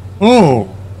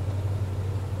 Oh.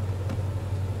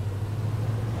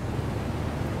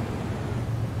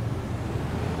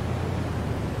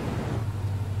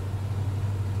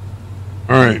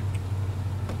 All right.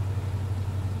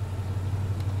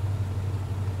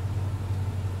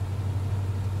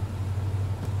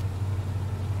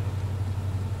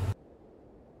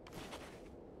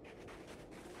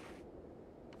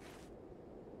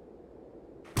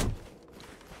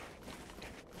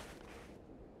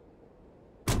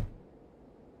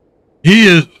 He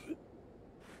is...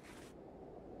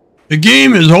 The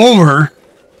game is over.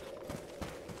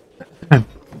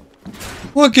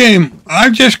 What game?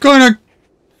 I'm just gonna...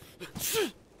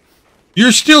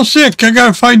 You're still sick. I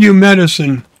gotta find you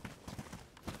medicine.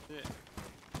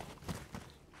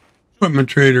 Equipment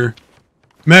trader.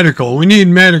 Medical. We need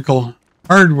medical.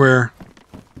 Hardware.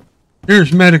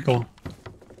 Here's medical.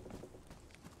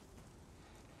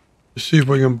 Let's see if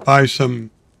we can buy some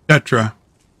Tetra.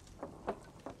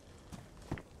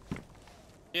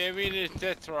 Yeah, we need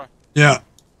Tetra. Yeah.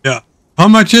 How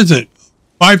much is it?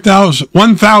 5,000.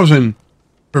 1,000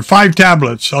 for 5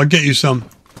 tablets. I'll get you some.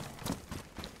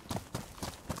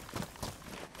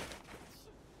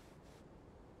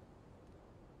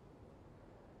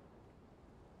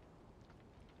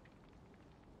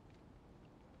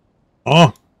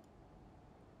 Oh.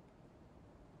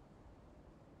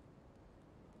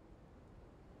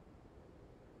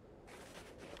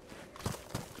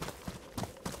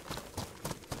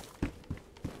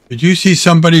 Did you see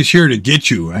somebody's here to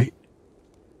get you, right?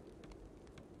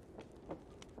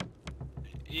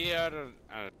 Yeah, I don't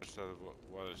understand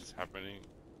what is happening.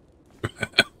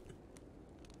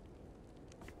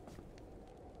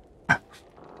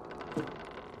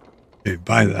 could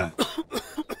buy that.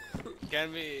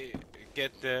 Can we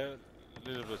get a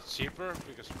little bit cheaper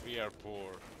because we are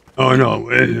poor? Oh no,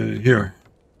 here.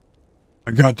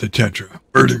 I got the Tetra.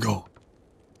 Vertigo.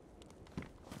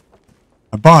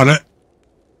 I bought it.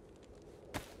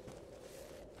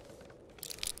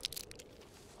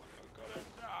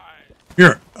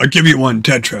 Here, I'll give you one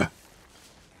Tetra.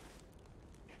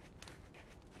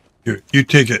 Here, you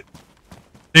take it.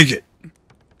 Take it.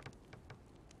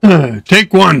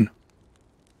 Take one.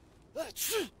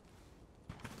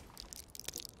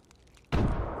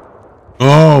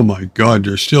 Oh my God,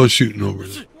 they're still shooting over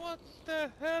there. What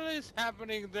the hell is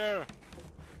happening there?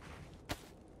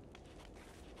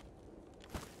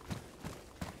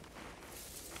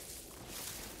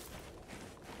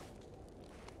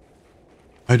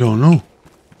 I don't know.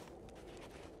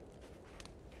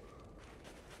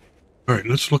 All right,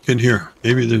 let's look in here.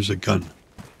 Maybe there's a gun.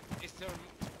 Is there...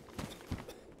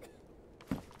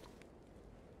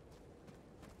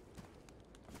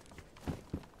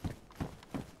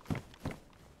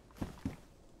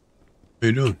 How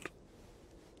you doing?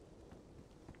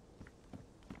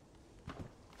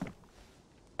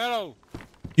 Hello.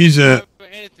 He's Do you a... have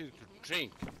anything to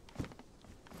drink?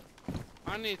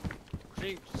 I need to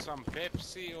drink some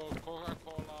Pepsi or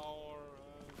Coca-Cola or...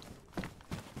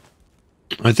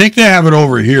 I think they have it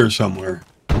over here somewhere.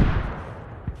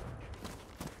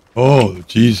 Oh,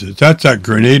 Jesus. That's that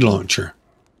grenade launcher.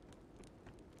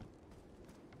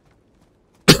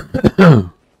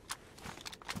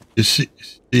 You see,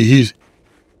 he's...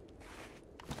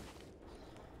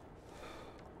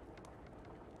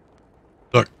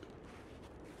 Look.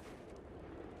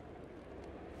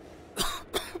 Oh,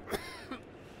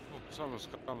 someone's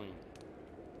coming.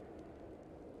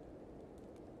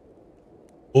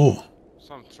 Oh,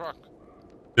 Some truck.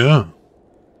 yeah.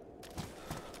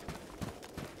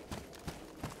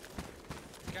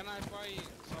 Can I buy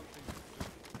something?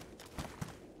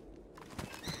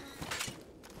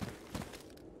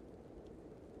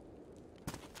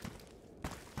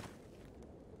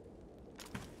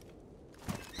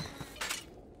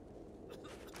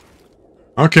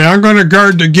 Okay, I'm going to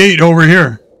guard the gate over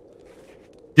here.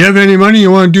 You have any money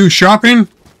you want to do shopping?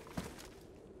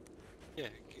 Yeah,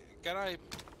 can I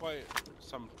buy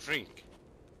some drink?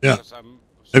 Yeah. Because I'm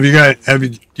Have you got,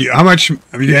 how much,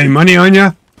 have you got any money on you?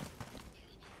 You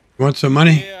want some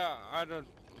money? Yeah, I don't...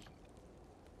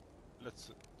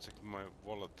 Let's check my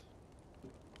wallet.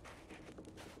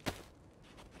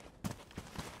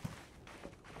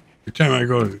 Every time I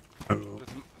go to...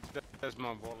 That's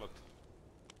my wallet.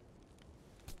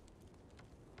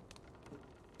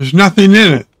 There's nothing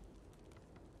in it.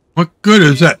 What good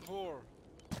is that? Poor.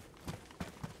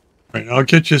 Right, I'll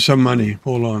get you some money.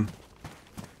 Hold on.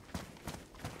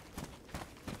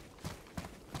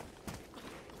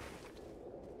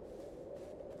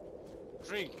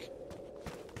 Drink.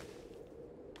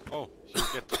 Oh, you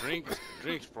get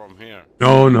drinks from here.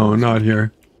 No, no, not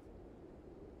here.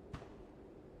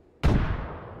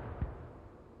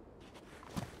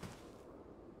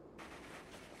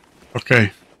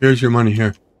 Okay, here's your money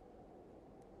here.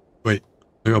 Wait,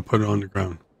 I gotta put it on the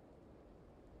ground.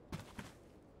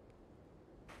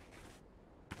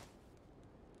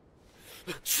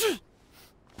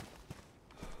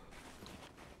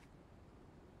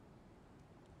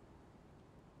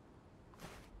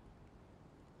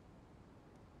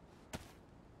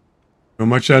 How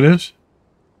much that is?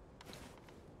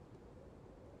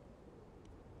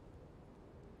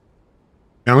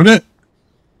 Count it.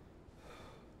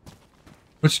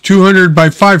 What's 200 by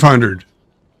 500?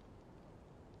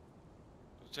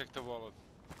 Check the wallet.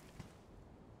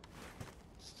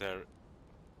 It's there.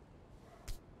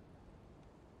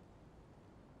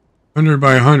 100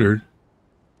 by 100.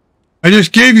 I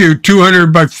just gave you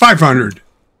 200 by 500.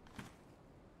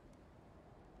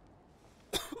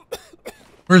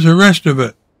 Where's the rest of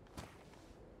it?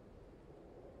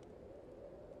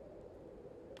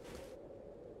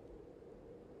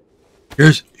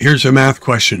 Here's a math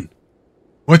question.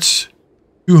 What's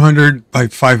 200 by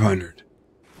 500?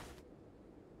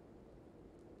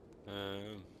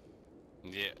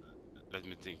 Yeah, let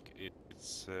me think.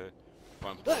 It's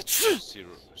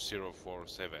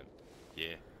 1.047.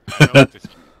 Yeah, I know this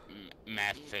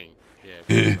math thing. Yeah,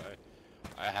 because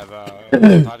I have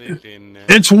studied in.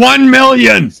 It's 1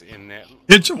 million.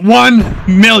 It's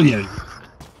 1 million.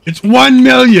 It's 1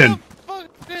 million.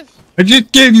 I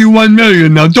just gave you 1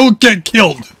 million. Now don't get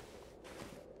killed.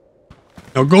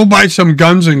 Now go buy some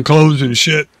guns and clothes and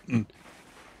shit and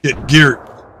get geared.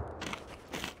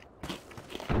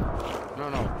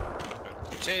 No.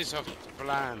 Change of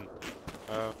plan.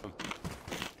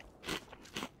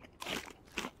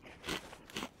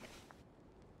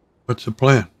 What's the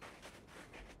plan?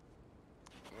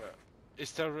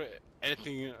 Is there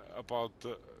anything about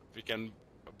we can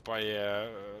buy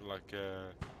like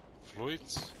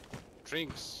fluids,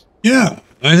 drinks? Yeah,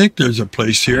 I think there's a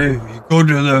place here. You go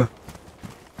to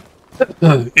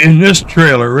the in this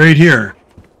trailer right here.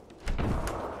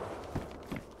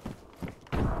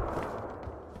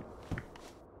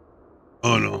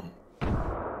 Oh no.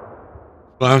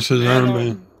 Glasses,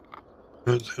 armband.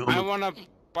 I wanna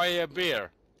buy a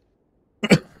beer.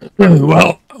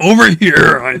 Well, over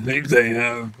here, I think they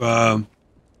have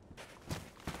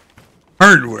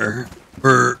hardware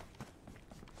for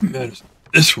medicine.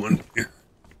 This one here.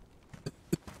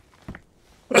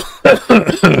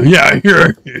 Yeah,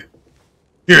 here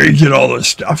you get all this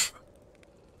stuff.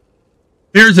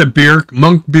 Here's a beer,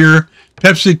 Monk beer,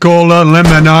 Pepsi Cola,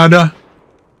 Limonada.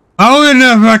 How in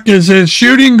the fuck is this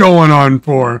shooting going on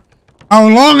for? How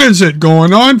long is it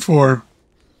going on for?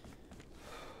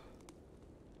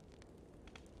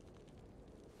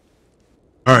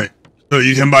 All right, so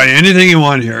you can buy anything you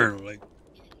want here. Like,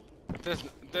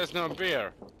 there's no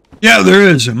beer. yeah, there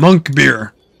is a Monk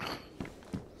beer.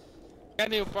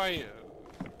 Can you buy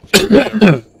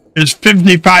beer? It's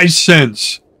 55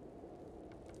 cents.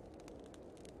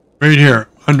 Right here,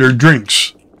 under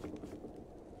drinks.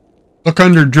 Look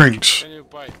under drinks. Can you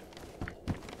buy?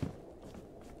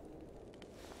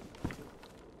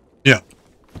 Yeah.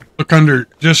 Look under,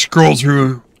 just scroll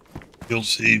through. You'll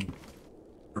see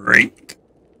drink.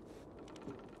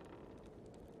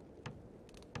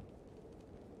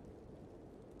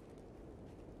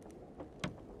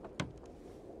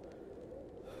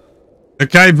 The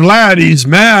guy Vlad, he's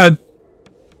mad.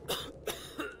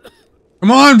 Come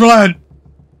on, Vlad.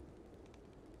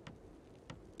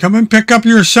 Come and pick up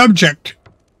your subject.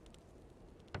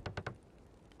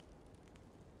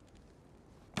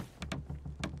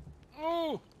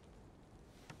 Oh.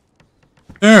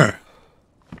 There.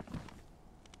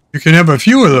 You can have a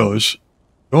few of those.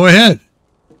 Go ahead.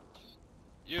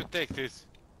 You take this.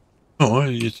 Oh,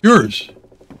 it's yours.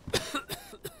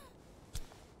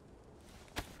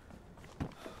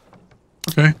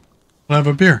 Okay. I'll have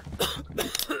a beer.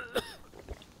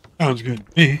 Sounds good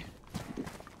to me.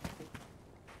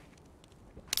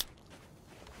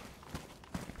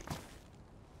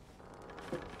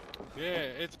 Yeah,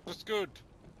 it was good.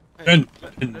 And,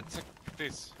 Let's check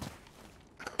this.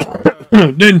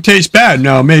 didn't taste bad.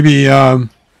 Now, maybe, I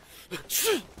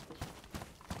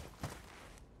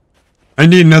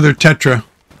need another Tetra.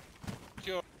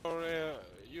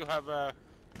 You have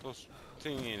those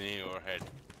thing in your head.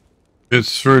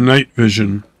 It's for night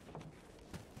vision.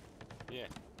 Yeah.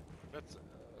 Let's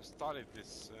study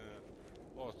this.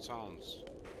 What sounds.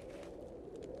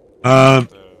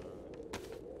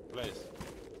 Place.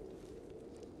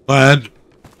 Vlad.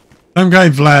 Some guy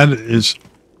Vlad is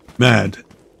mad.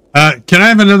 Can I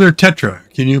have another Tetra?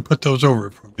 Can you put those over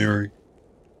for me or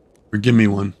give me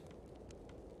one?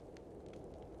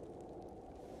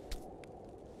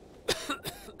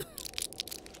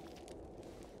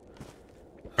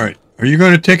 All right. Are you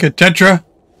going to take a Tetra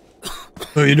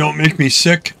so you don't make me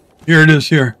sick? Here it is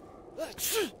here.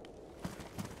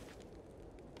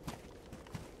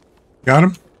 Got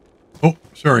him? Oh,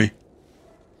 sorry.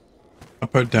 I'll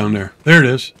put it down there. There it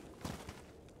is.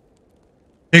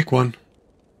 Take one.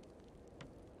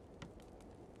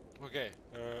 Okay,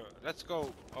 let's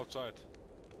go outside.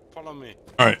 Follow me.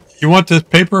 All right. You want this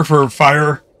paper for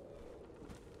fire?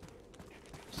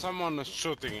 Someone is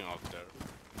shooting out there.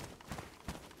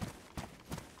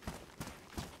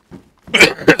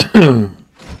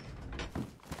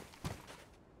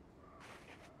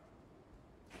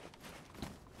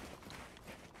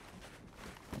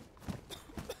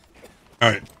 All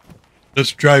right.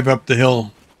 Let's drive up the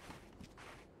hill.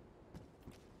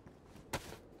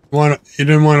 You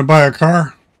didn't want to buy a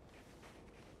car?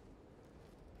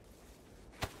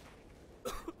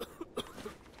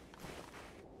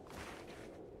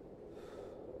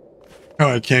 Oh,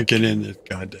 I can't get in this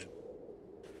goddamn.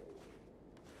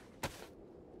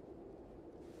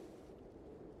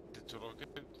 Did you look at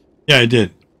it? Yeah, I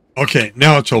did. Okay,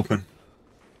 now it's open.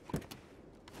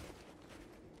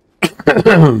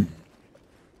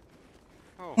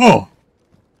 Oh,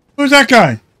 who's that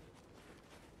guy?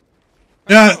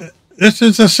 Yeah, this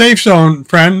is a safe zone,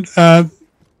 friend.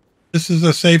 This is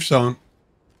a safe zone.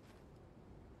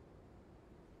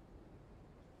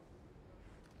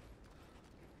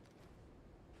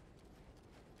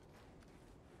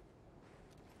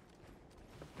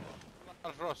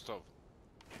 Rostov.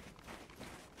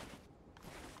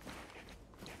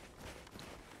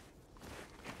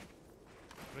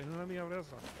 Prende una mia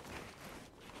presa.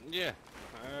 Yeah.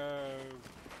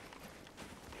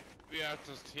 we are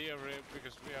just here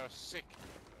because we are sick.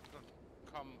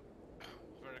 Don't come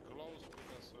very close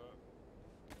because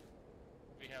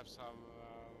we have some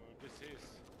disease.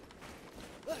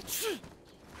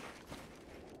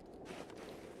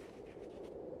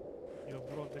 You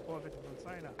brought the COVID from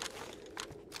China.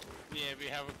 Yeah, we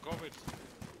have a COVID.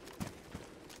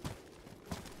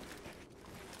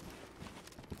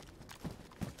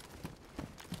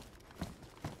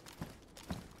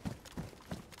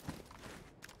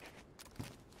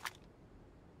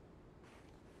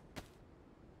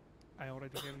 I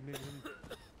already have medicine.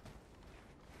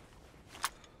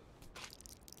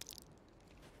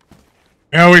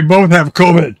 Yeah, we both have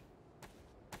COVID.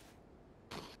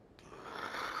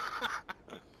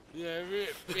 Yeah,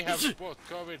 we have both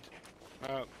COVID.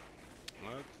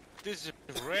 This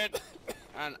is Red,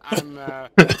 and I'm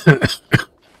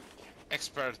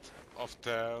expert of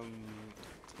the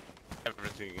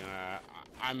everything.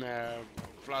 I'm a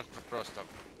blood prostock.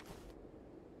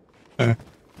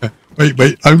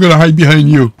 Wait, I'm gonna hide behind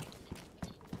you.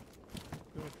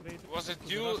 You're afraid Was it to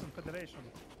the you? Russian Federation.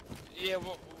 Yeah,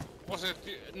 was it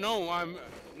you? No, I'm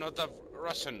not a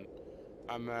Russian.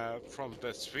 I'm from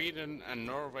the Sweden and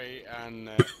Norway and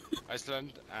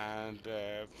Iceland and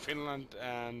Finland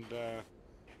and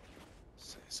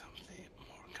say something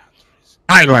more countries.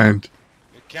 Thailand.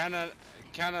 Canada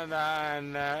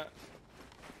and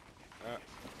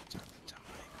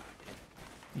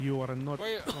You are not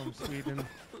Wait. from Sweden.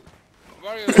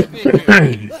 where are you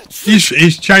speaking?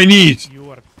 He's Chinese.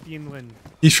 You are Finland.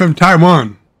 He's from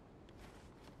Taiwan.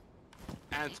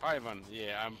 And Taiwan.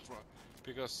 Yeah, I'm from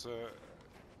because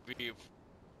we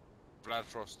blood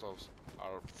frostos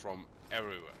are from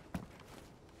everywhere.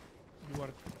 You are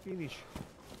Finnish.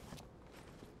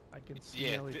 I can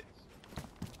Yeah, smell it.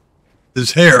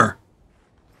 His hair.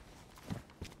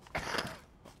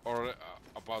 Or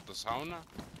about the sauna.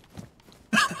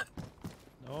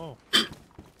 No.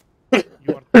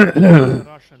 You are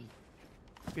Russian.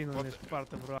 Finland is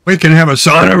part of Russia. We can have a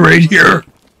sauna right here.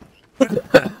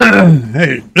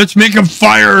 Hey, let's make a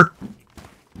fire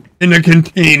in a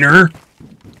container.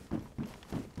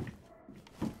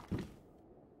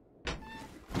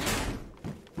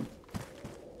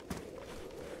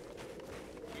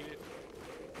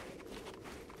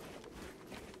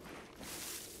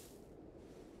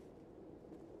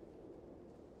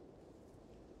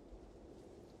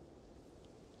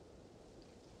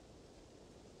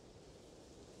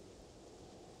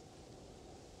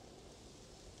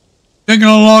 Taking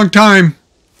a long time.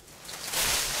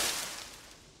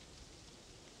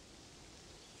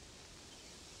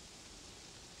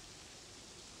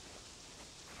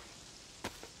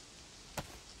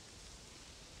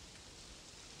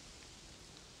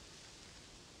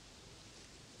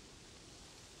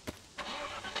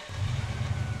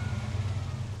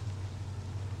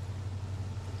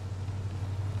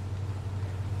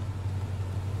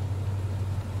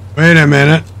 Wait a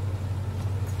minute.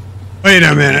 Wait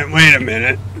a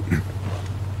minute.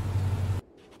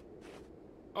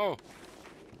 Oh,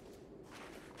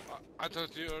 I thought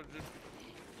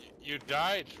you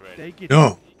died, Red. Take it.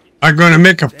 No, I'm going to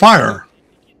make a fire.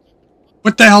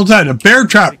 What the hell's that? A bear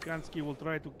trap? Sikansky will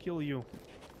try to kill you.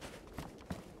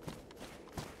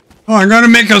 Oh, I'm going to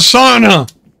make a sauna.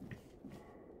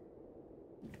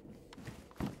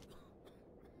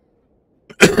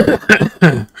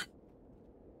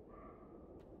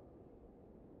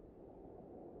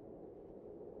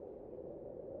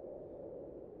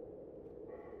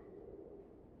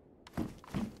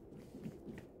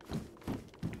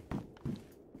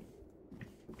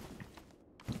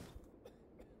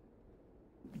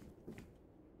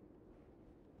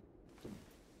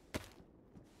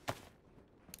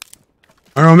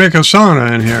 I'm going to make a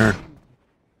sauna in here.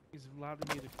 Is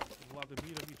Vladimirovich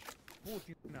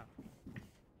Putin now?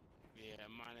 Yeah,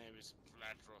 my name is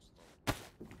Vlad Rostov.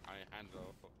 I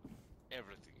handle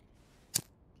everything,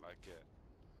 like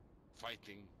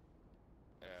fighting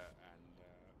and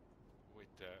with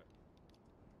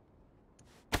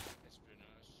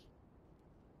espionage.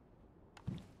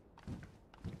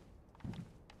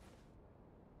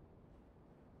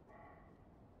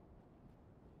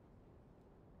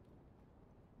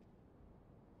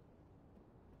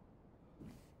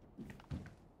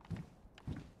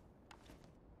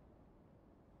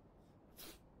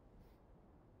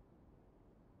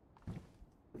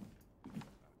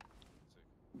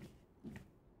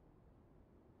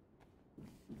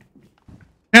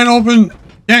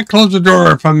 Can't close the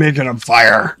door if I'm making a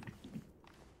fire.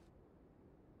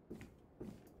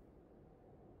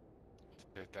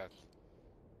 Take that.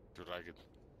 Do you like it?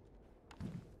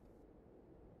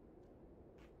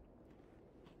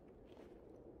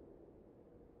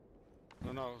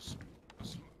 No, no.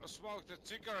 Smoke the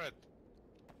cigarette.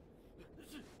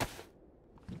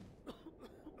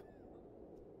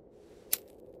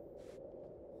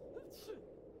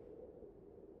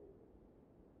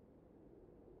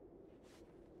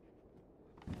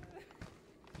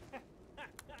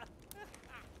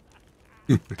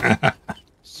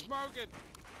 Smoke it.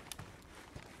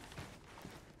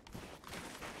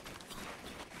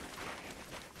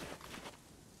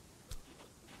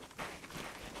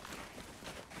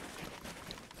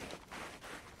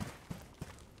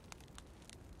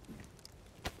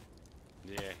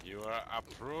 Yeah, you are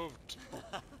approved.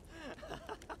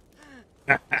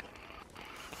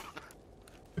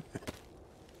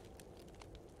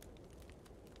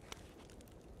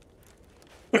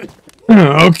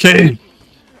 Okay.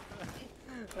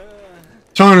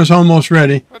 Sauna's almost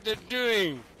ready. What are you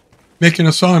doing? Making a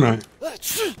sauna.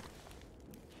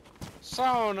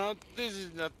 Sauna? This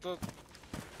is not the...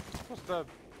 What's that?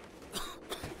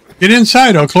 Get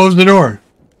inside. I'll close the door.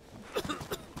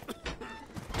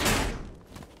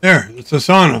 There. It's a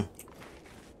sauna.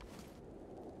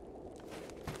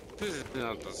 This is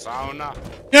not the sauna.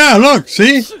 Yeah, look.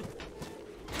 See?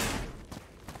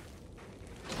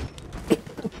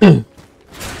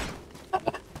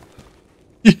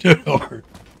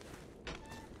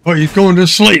 Oh, he's going to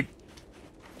sleep.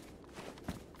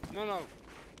 No, no.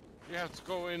 You have to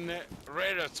go in the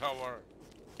radar tower.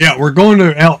 Yeah, we're going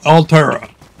to Altera.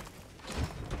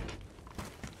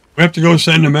 We have to go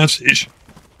send a message.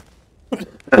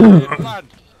 Blood.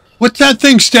 What's that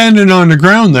thing standing on the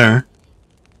ground there?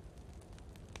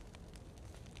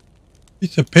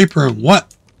 Piece of paper and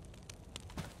what?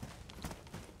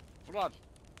 Blood.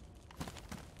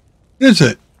 Is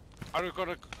it? Are you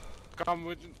gonna come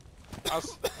with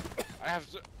us? I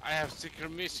have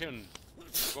secret mission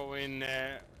to go in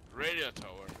radio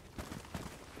tower.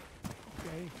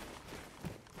 Okay.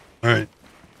 All right.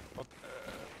 But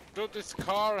do this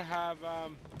car have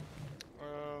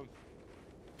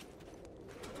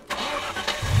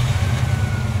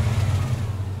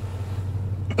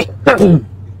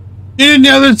Get in the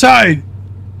other side.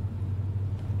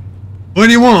 What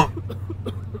do you want?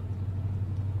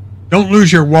 Don't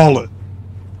lose your wallet.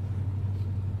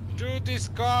 do this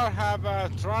car have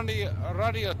a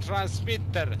radio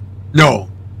transmitter? No.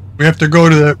 We have to go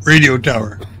to the radio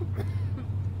tower.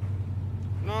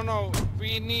 No, no,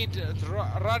 we need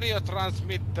a radio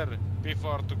transmitter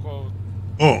before to go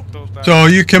Oh. to the... So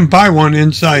you can buy one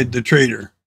inside the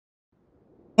trader.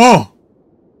 Oh.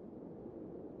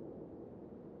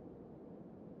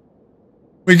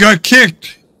 We got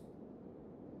kicked.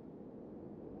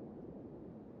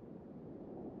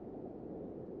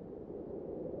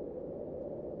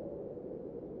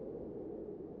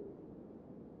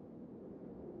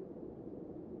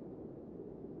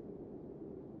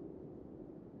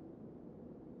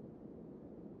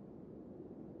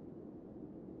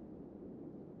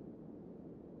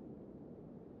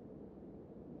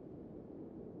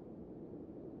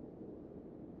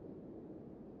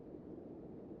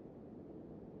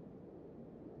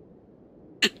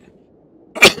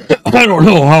 I don't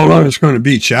know how long it's going to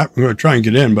be, chap. I'm going to try and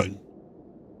get in, but...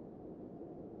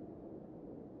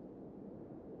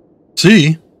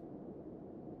 See?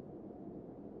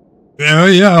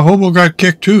 Yeah, Hobo got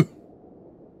kicked too.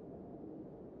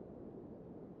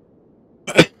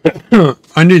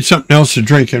 I need something else to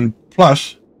drink, and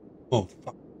plus... Oh,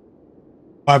 fuck.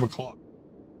 5 o'clock.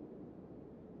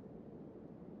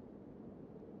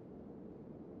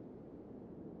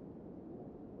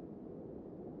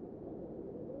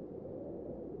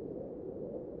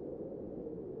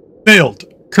 Failed.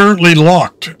 Currently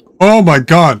locked. Oh my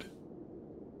god.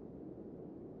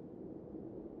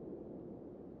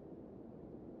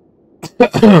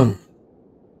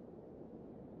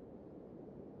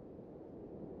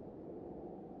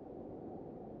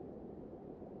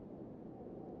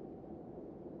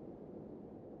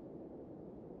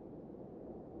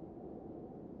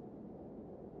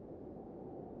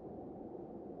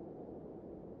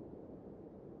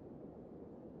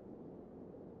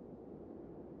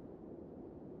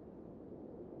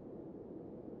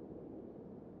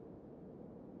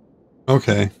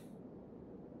 Okay.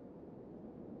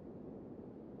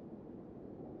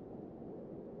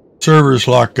 Server's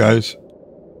locked, guys.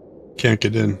 Can't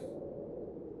get in.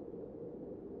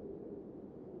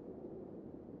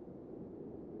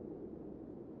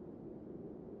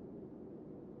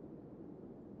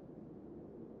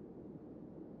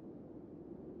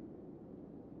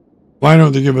 Why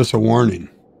don't they give us a warning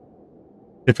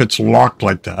if it's locked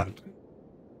like that?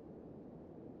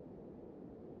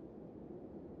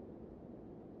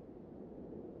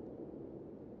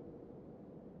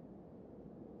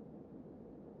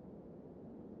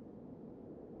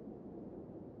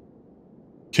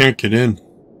 Can't get in.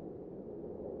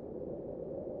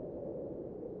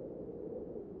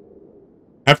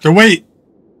 Have to wait.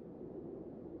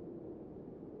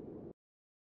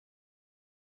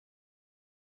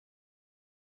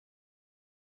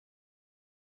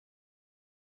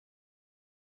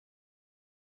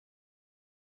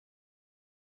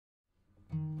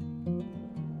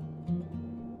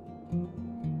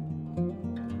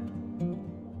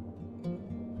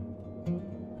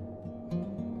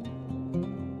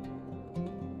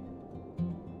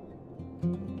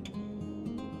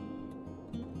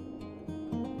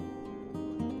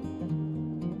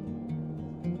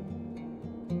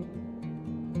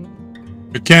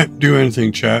 I can't do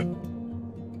anything, chat.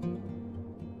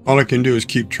 All I can do is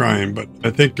keep trying, but I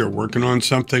think they're working on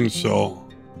something, so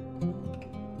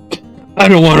I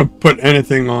don't want to put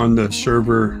anything on the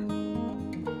server.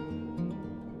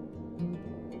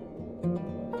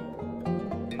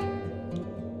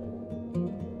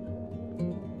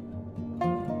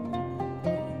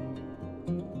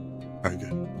 Alright,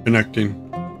 good. Connecting.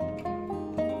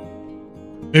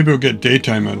 Maybe we'll get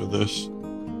daytime out of this.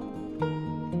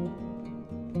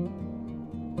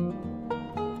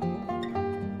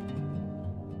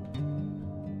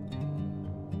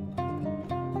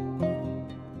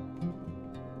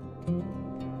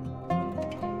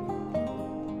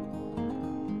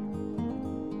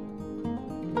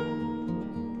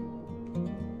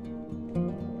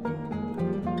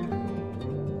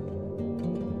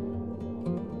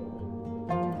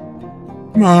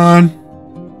 Come on.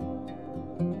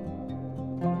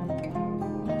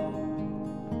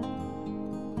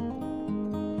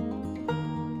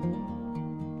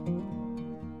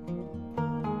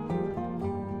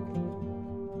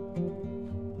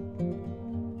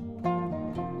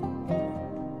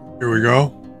 Here we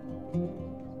go.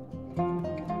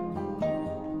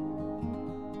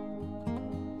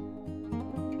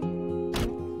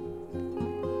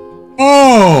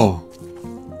 Oh!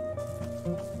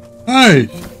 Nice.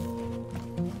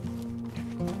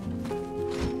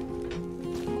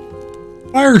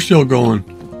 Fire's still going.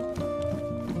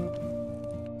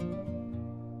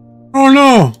 Oh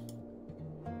no!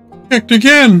 Kicked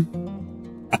again.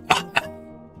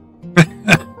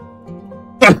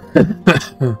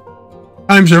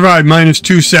 Time survived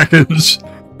 -2 seconds.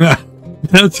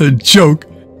 That's a joke.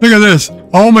 Look at this.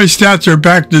 All my stats are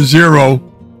back to 0.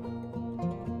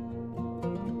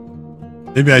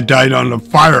 Maybe I died on the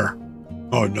fire.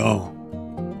 Oh no.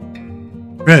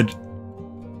 Red.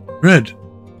 Red.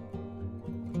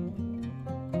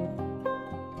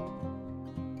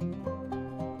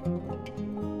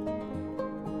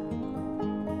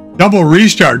 Double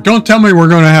restart. Don't tell me we're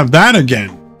going to have that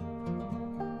again.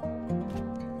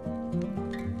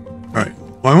 Alright.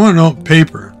 Well, I want to know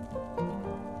paper.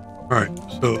 Alright,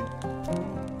 so...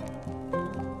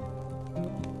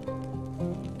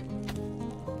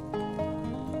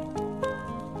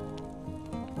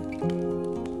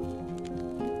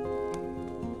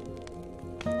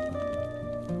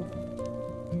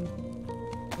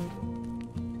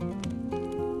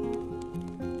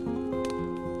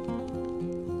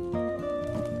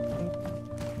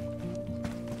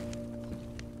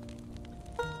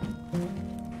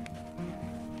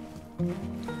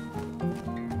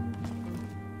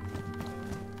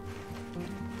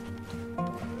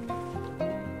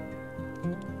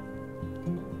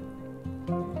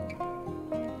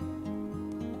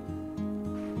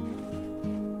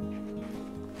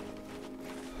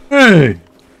 Hey,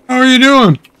 how are you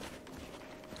doing?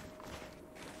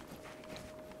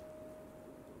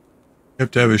 You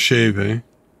have to have a shave, eh?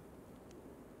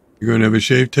 You going to have a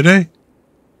shave today?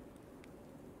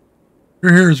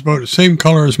 Your hair is about the same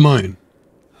color as mine.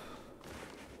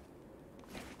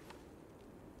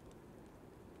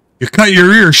 You cut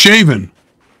your ear shaving.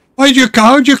 How'd you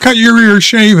cut your ear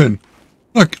shaving?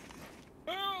 Look.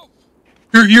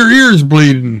 Your ear's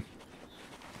bleeding.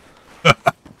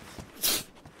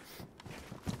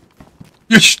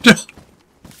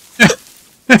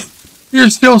 You're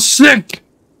still sick.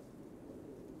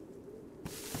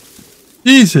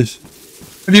 Jesus.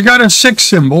 Have you got a sick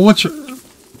symbol?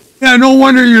 Yeah, no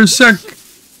wonder you're sick.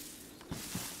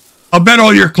 I'll bet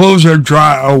all your clothes are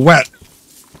dry or wet.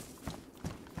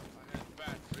 I had a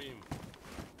bad dream.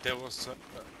 There was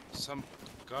some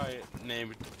guy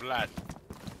named Vlad,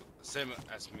 same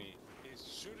as me. He's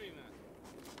shooting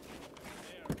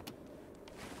at air.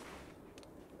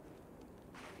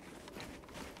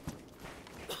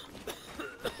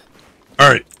 All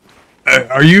right.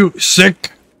 Are you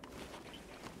sick?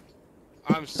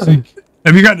 I'm sick.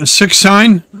 Have you gotten a sick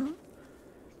sign?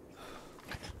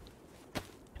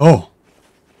 Oh.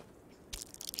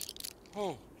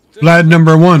 Oh, Vlad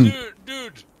number 1.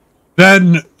 Dude.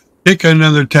 Vlad, take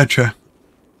another tetra.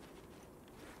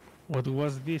 What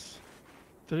was this?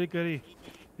 Trickery.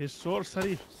 Is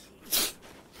sorcery.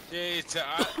 Yeah, it's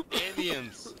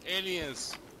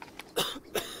aliens.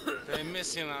 They're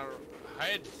messing our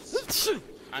heads.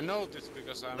 I know this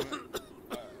because I'm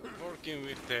working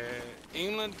with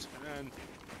England and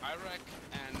Iraq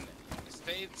and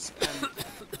States and...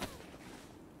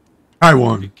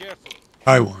 Taiwan. Be careful.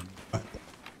 Taiwan.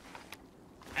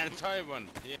 And Taiwan,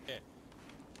 yeah.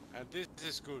 And this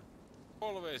is good.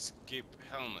 Always keep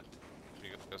helmet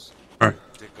because Alright.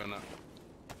 they're gonna...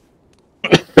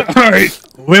 Alright.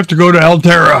 We have to go to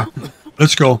Altera.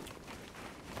 Let's go.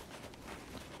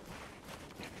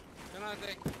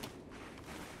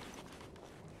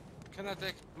 Can I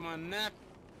take my nap?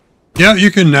 Yeah,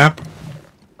 you can nap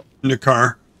in the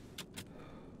car.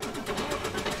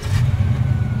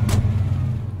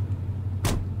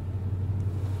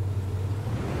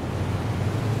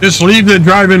 Just leave the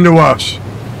driving to us.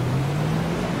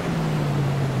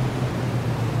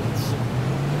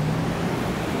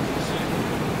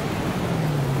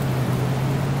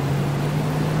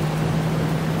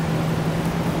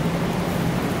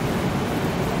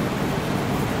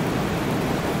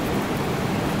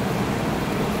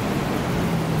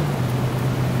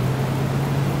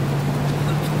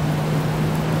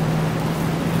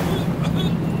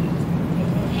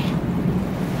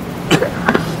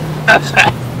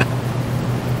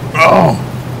 Oh,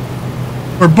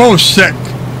 we're both sick.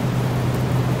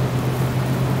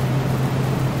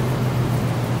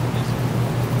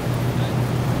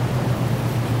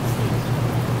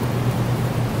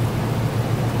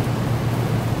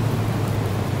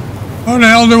 How the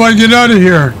hell do I get out of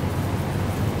here?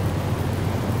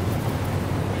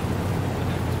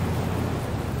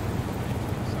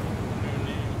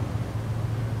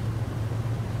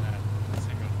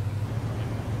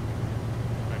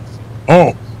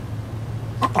 Oh,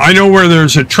 I know where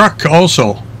there's a truck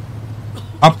also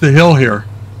up the hill here.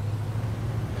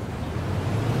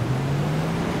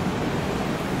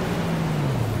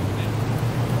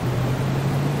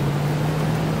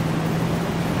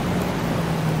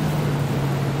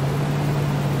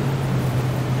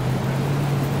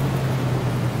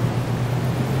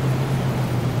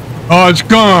 Oh, it's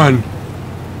gone.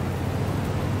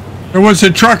 There was a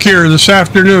truck here this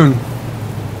afternoon.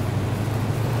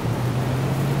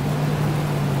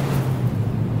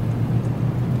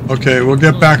 Okay, we'll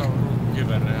get back.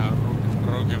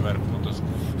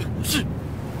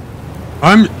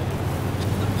 I'm...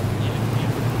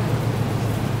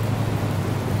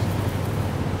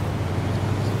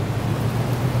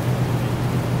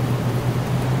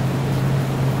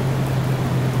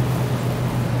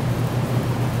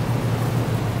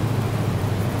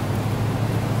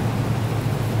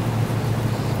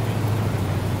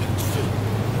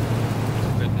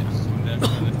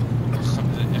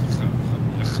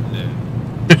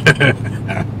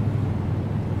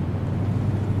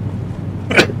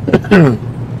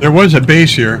 There was a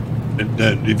base here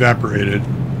that evaporated.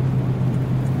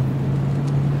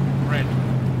 Red.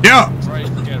 Yeah. Try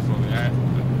it carefully.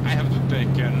 I have to take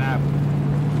a nap.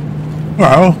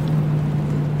 Well,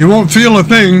 you won't feel a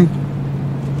thing.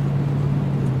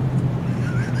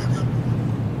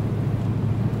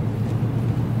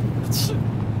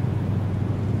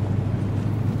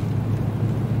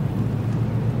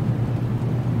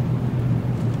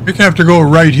 We have to go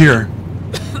right here.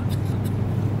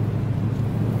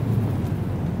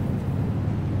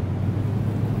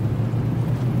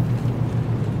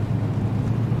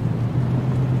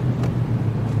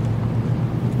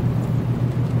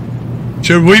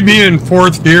 Should we be in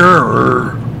fourth gear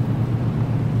or...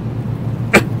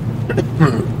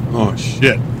 Oh,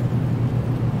 shit.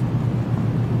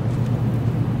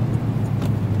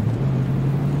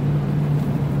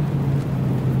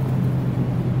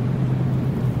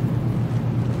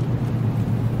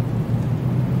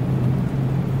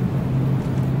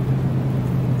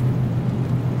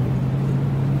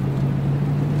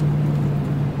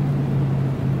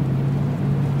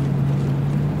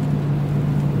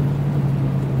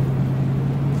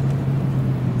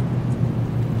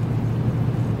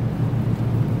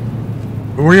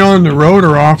 Are we on the road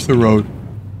or off the road?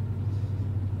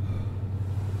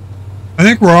 I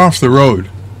think we're off the road.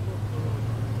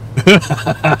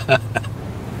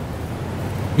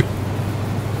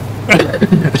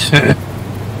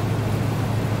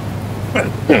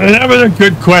 That was a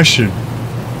good question.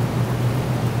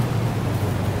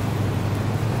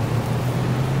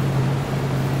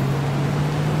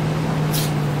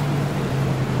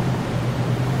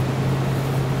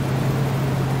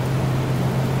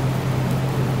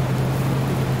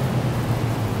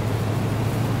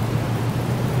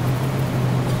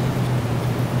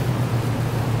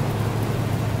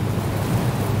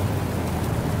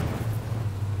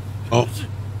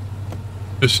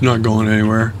 it's not going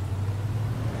anywhere.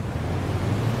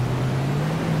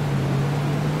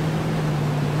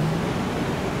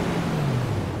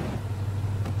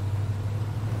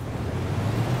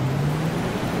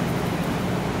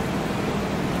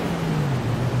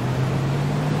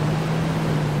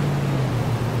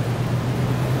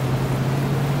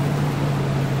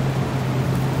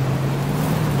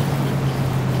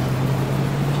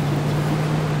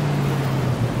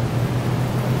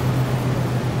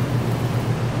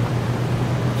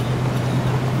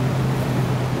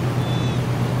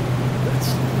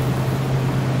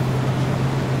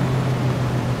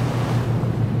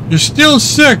 You're still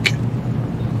sick.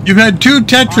 You've had 2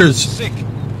 tetras. Sick.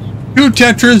 2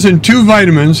 tetras and 2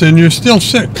 vitamins, and you're still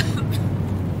sick.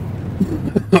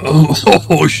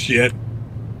 Oh shit.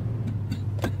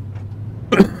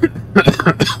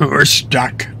 We're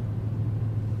stuck.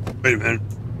 Wait a minute.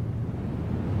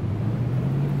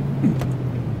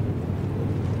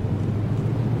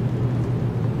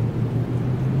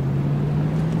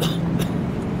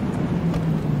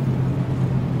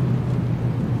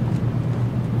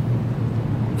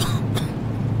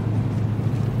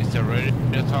 Is there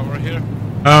radio tower here?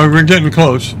 We're getting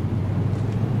close.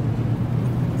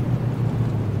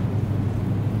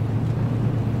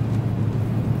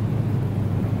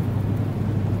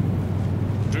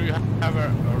 Do you have a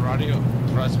radio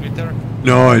transmitter?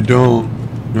 No, I don't.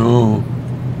 No.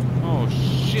 Oh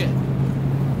shit.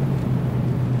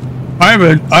 I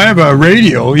have a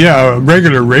radio. Yeah, a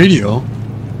regular radio.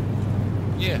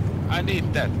 Yeah, I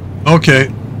need that. Okay.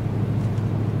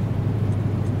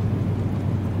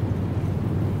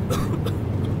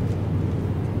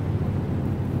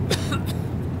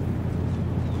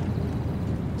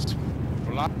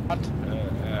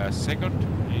 Second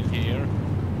in here,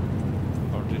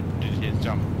 or did he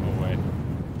jump away?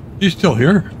 He's still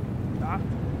here.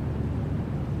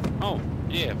 Oh,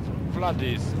 yeah, blood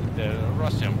is the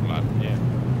Russian blood, yeah.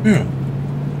 Yeah.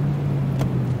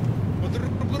 Mutta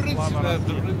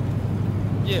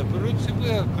yeah,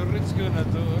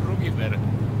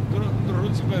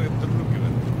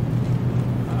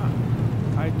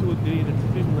 I too agree that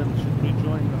Finland should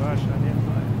rejoin the Russian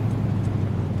Empire.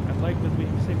 I'd like that we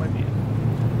have the same idea.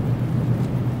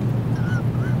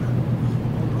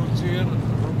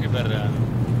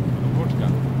 Vodka.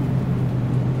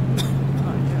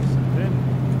 Ah, yes, and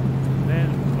then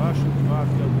Russian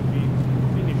vodka will be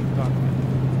Finnish vodka.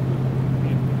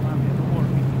 No more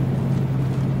meat.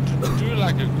 Do you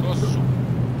like a kossu?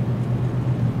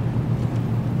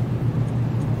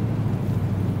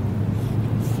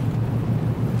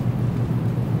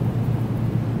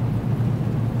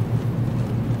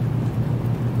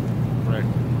 Right.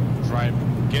 Drive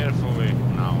carefully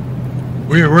now.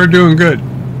 We're doing good.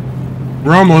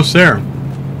 We're almost there.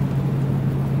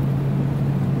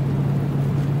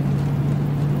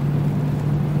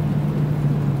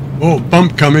 Oh,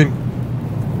 bump coming.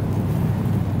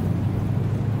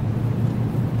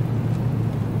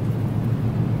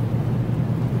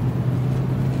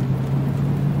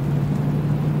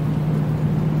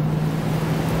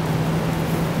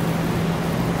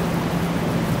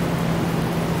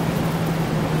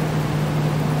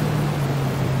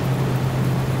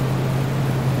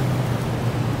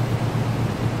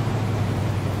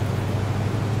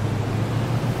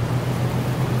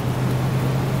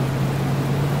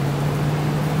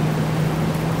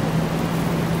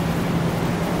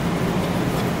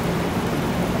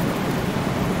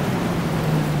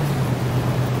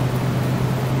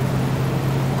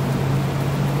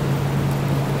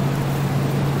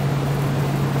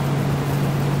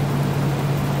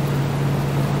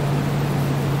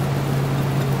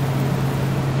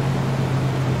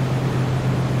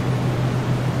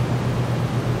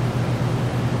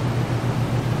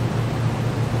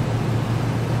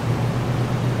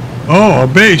 Oh, a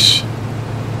base.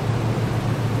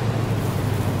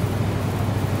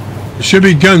 There should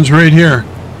be guns right here.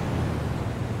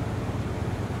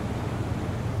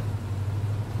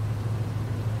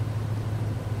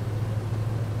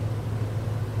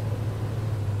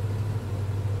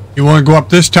 You want to go up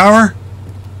this tower?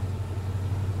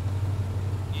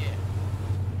 Yeah.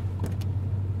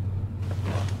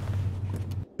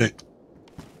 Okay.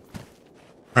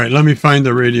 All right, let me find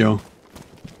the radio.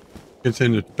 It's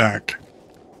in the back.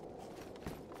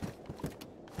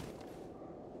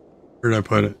 Where'd I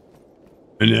put it?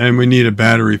 And we need a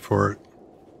battery for it.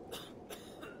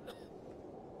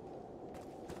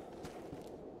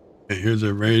 Okay, here's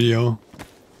a radio.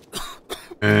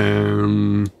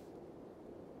 And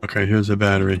okay, here's a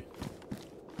battery.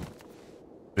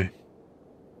 Okay.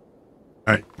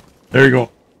 Alright. There you go.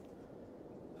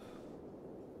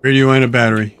 Radio and a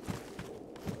battery.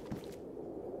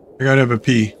 I gotta have a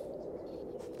pee.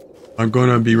 I'm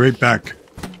gonna be right back.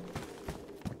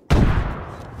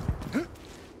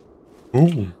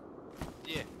 Oh.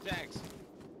 Yeah, thanks.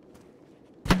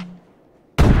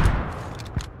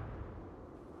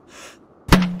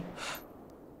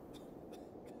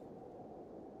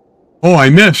 Oh, I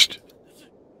missed.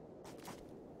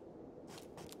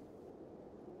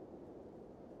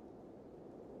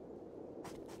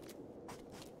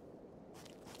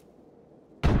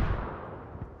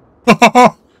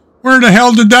 Where the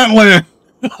hell did that land?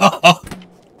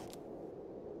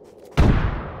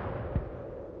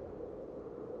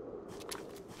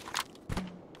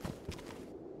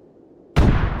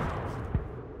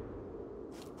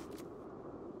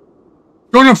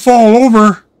 Gonna fall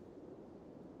over.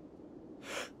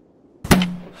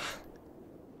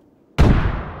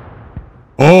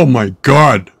 Oh my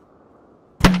God.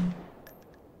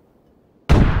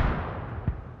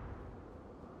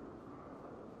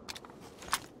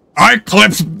 I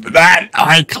clipped that.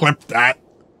 I clipped that.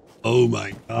 Oh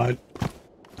my God.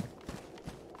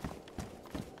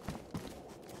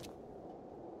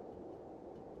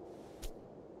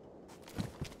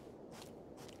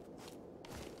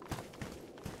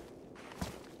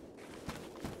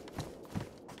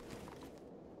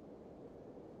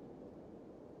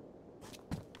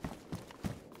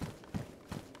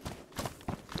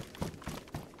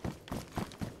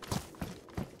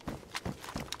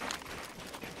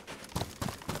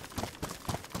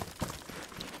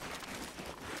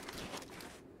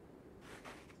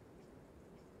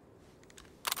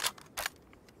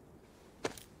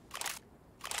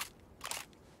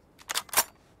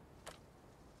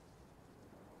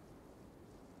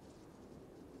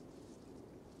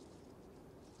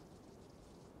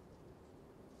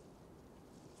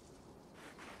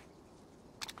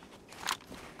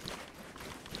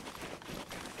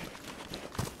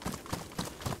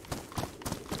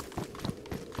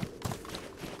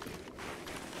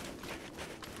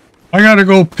 I gotta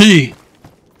go pee.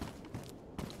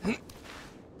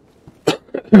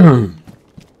 Be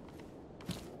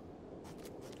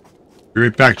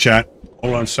right back, chat.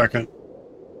 Hold on a second.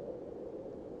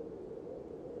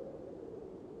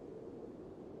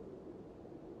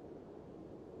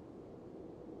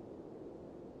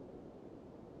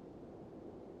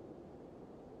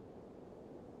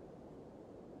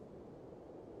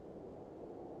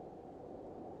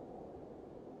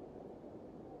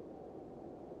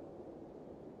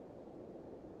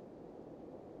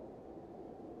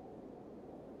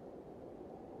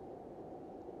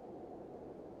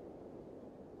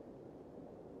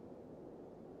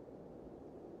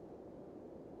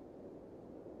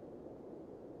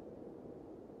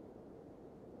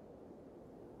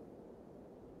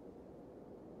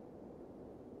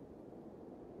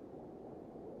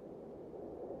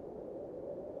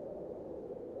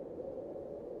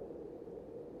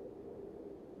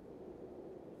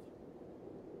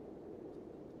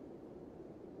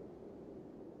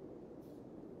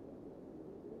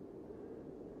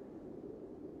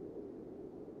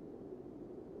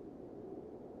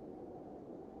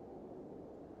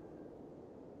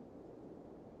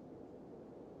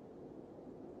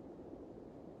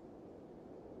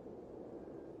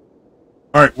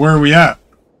 All right, where are we at?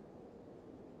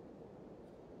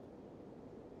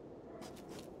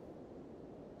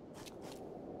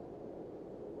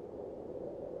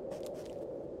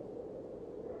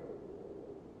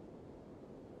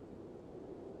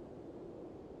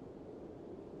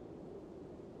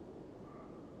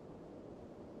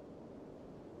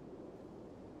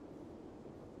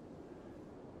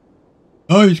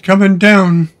 Oh, he's coming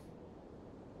down.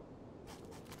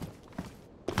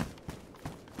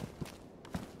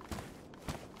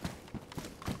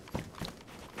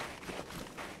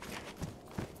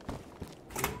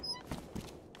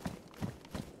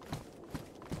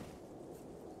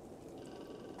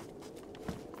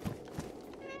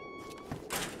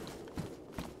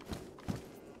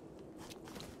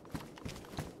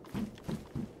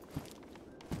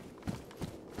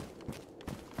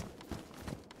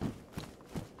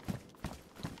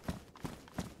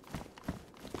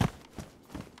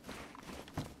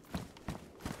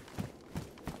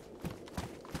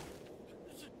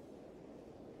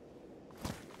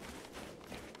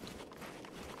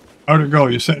 How'd it go?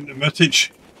 You sent a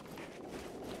message?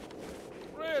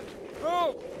 Red,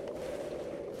 help!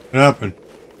 What happened?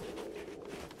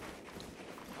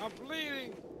 I'm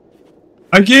bleeding.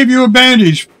 I gave you a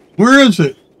bandage. Where is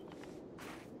it?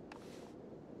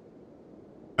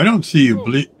 I don't see you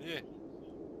bleed. Yeah.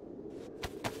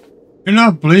 You're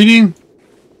not bleeding?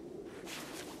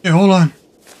 Hey, hold on.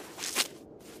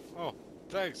 Oh,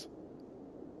 thanks.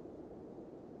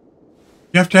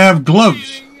 have to have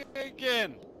gloves. Bleeding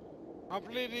again. I'm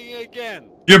bleeding again.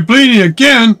 You're bleeding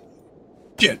again?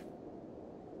 Shit.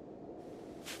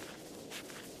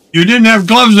 You didn't have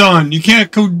gloves on. You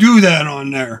can't go do that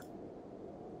on there.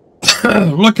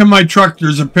 Look in my truck.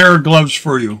 There's a pair of gloves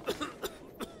for you.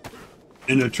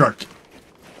 In the truck.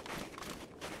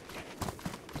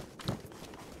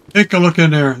 Take a look in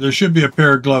there. There should be a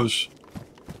pair of gloves.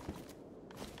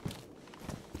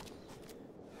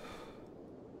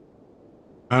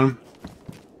 Got 'em?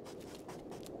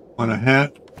 Want a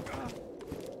hat?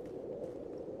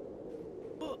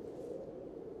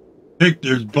 Think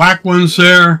there's black ones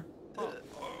there.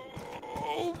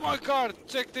 Oh my God!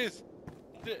 Check this.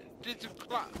 Did you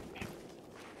clap?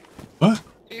 What?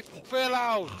 It fell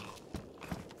out.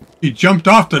 He jumped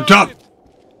off the top.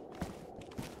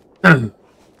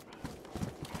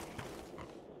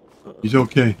 He's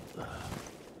okay.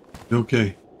 He's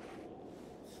okay.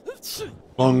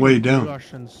 Long way down.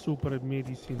 Russian super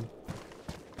medicine.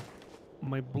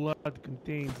 My blood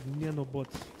contains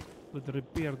nanobots that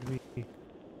repaired me.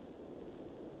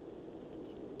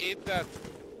 Eat that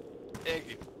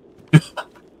egg.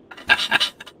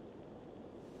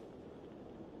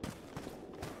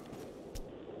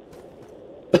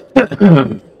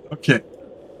 Okay.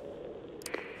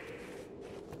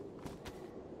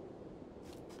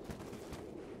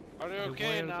 Are you I okay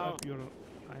wired now? up your...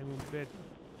 I'm in bed.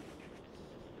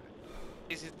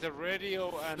 Is it the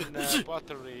radio and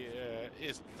battery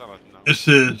installed now? This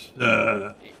is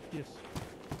Yes.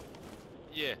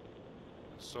 Yeah.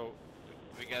 So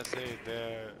we can say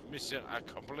the mission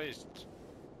accomplished.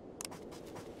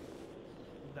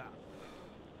 Da.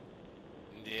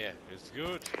 Yeah, it's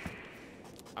good.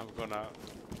 I'm gonna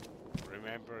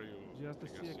remember you. Just a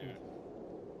because second.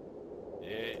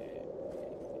 Yeah.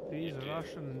 These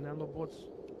Russian nanobots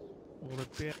will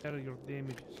repair your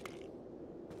damages.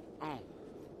 Oh,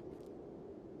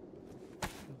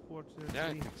 Unfortunately,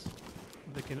 thanks.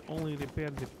 they can only repair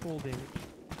the full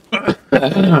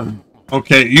damage.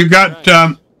 okay. You got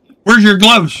where's your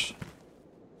gloves?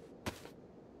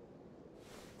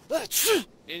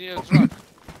 In your truck.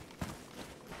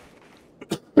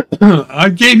 I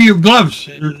gave you gloves.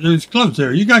 There's gloves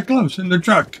there. You got gloves in the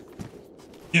truck.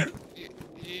 Yeah.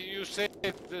 You said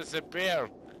there's a bear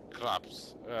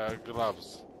gloves.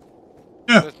 Gloves.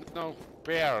 Yeah. There's no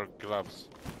bear gloves.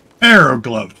 Pair of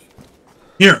gloves.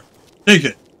 Here. Take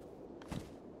it.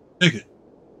 Take it.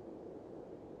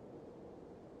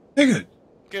 Take it.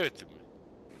 Give it to me.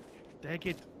 Take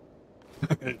it.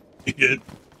 Take it.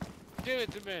 Give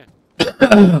it to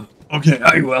me. Okay,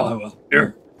 I will.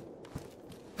 Here.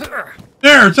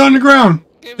 There, it's on the ground.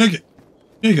 Give Take it.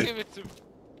 Take Give it. it to me.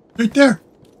 Right there.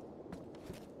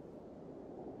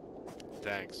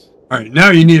 Thanks. All right,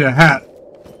 now you need a hat.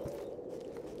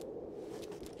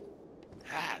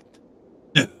 Hat.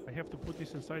 Yeah. I have to put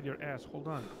this inside your ass. Hold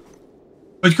on.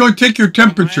 Let's go take your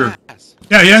temperature. My ass.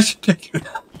 Yeah, yes. Take it.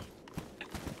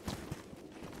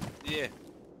 Yeah.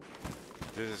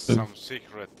 This is some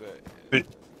secret. Wait.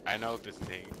 I know this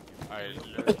thing. I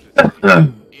learned this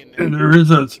thing And there is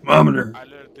a thermometer. I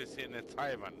learned this in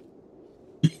Taiwan.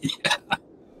 Yeah.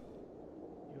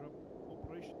 Your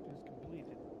operation is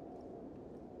completed.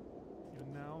 You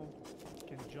now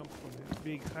can jump from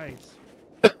big heights.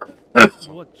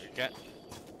 Watch. Get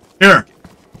Here.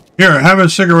 Here, have a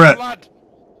cigarette. blood.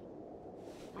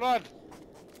 Blood.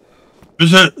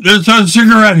 There's a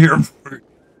cigarette here.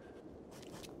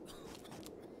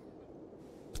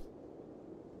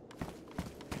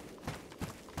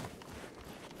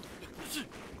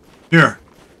 Here.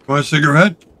 Want a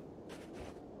cigarette?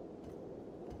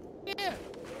 Yeah.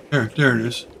 There it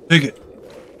is. Take it.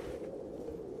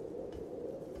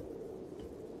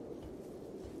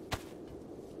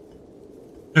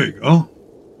 There you go.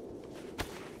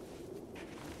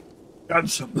 Got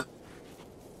some.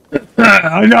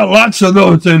 I got lots of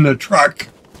those in the truck.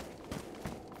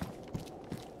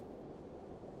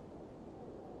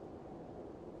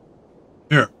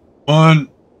 Here. 1,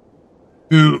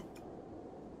 2,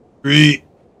 3,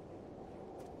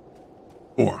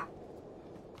 4.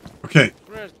 Okay.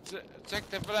 Fred, check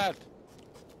the blood.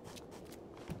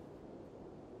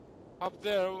 Up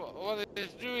there, what is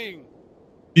it doing?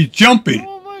 He's jumping.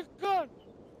 Oh my God!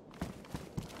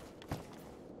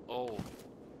 Oh,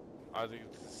 I think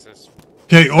this is.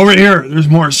 Okay, over here. There's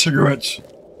more cigarettes.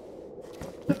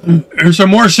 There's some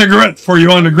more cigarettes for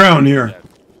you on the ground here.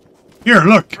 Here,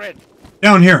 look. Fred,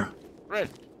 Down here. Fred,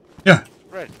 Yeah.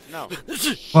 Fred, no.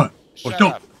 What? Shut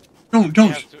don't. up. Don't. You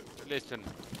have to listen.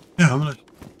 Yeah, I'm gonna.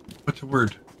 What's the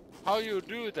word? How you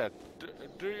do that?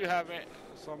 Do you have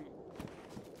some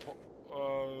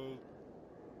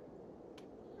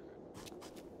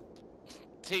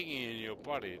thing in your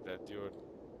body that you're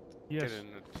Yes, getting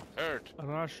hurt.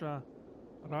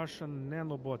 Russian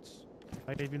nanobots.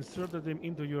 I have inserted them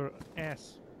into your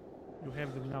ass. You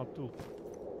have them now too.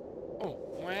 Oh,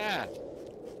 my ass.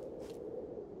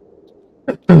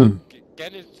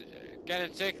 Can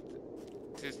it check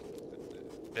this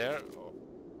there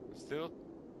still?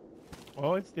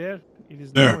 Oh, it's there. It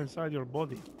is There. now inside your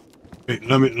body. Wait,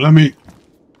 let me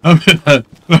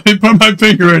put my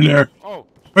finger in there. Oh,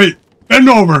 Wait, bend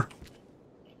over.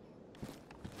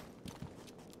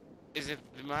 is it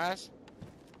the mass?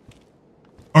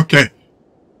 Okay,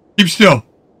 keep still.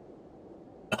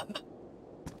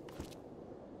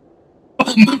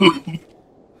 Don't move.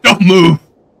 Don't move.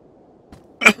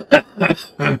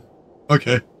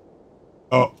 Okay.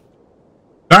 Oh,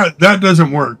 that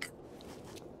doesn't work.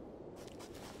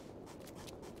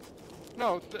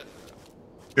 No.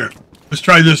 Here, let's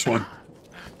try this one.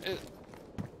 It,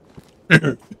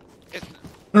 Here, it's,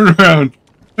 turn around,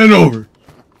 bend over.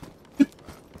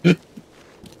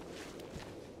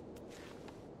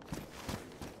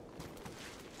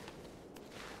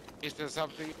 is there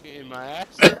something in my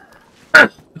ass?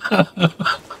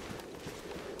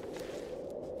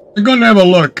 I'm gonna have a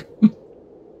look.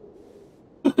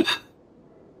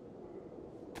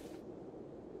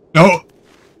 No,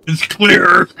 it's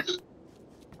clear.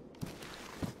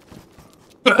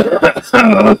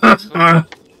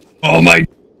 Oh my.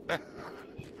 I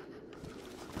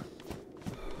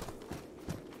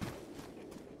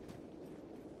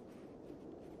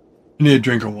need a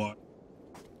drink of water.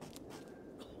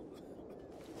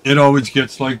 It always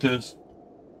gets like this.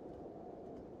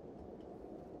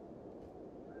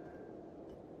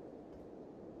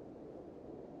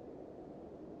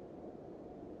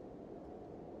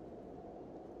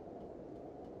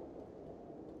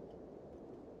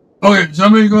 Okay,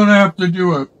 somebody's gonna have to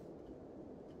do it.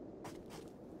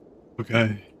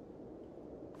 Okay.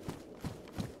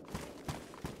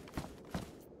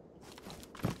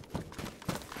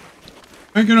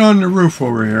 Make it on the roof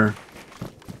over here.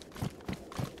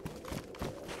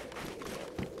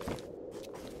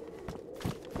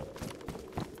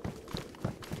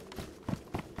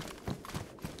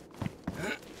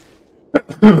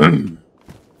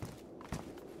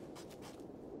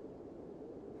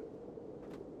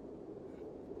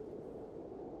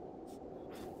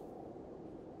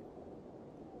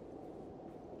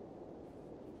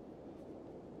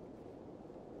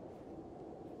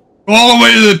 All the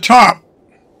way to the top.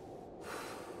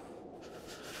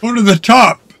 Go to the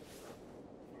top.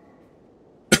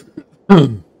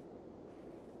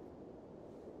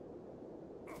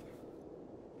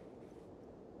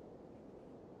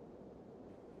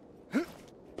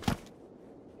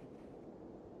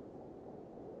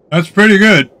 That's pretty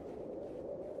good.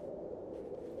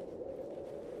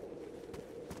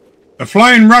 The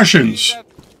Flying Russians.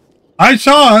 I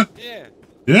saw it. Yeah.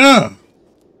 Yeah.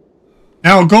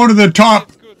 Now go to the top.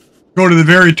 It's good. Go to the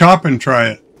very top and try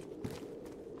it.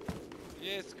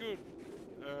 Yeah, it's good.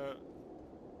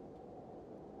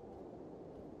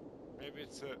 Maybe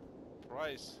it's a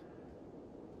price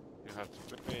you have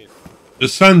to pay. The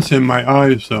sun's in my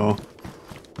eyes, though.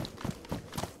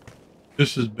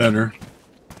 This is better.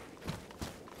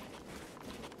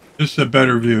 This is a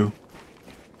better view.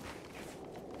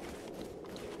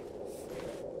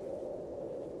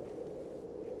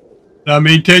 Let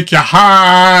me take you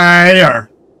higher.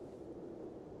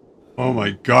 Oh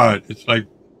my God! It's like.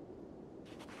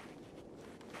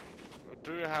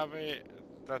 Do you have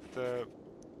that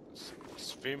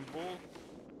swim pool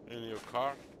in your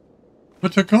car?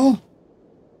 What's it called?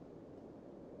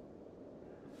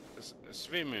 A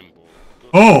swimming pool.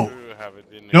 Oh. Do you have it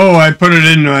in No, I put it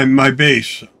in my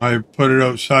base. I put it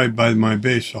outside by my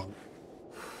base.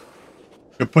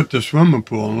 I put the swimming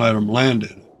pool and let them land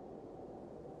in it.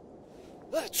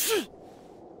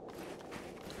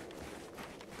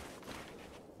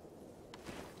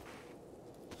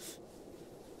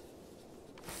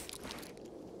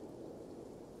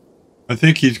 I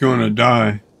think he's going to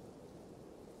die.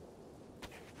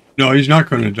 No, he's not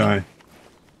going to die.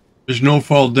 There's no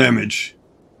fall damage.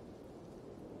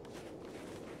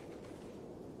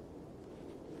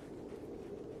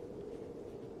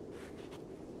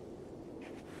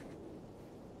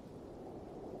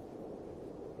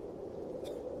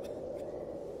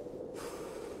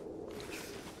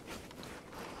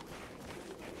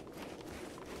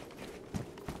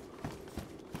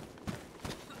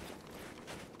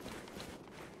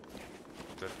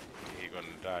 that he gonna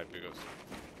die because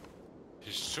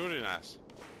he's shooting us.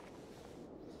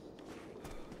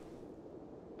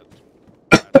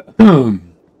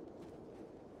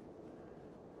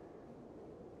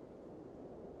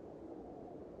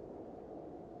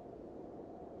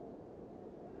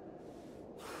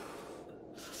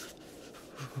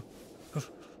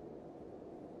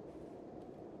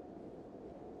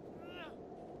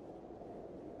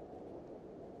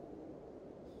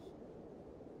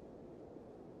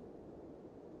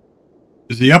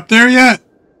 he up there yet?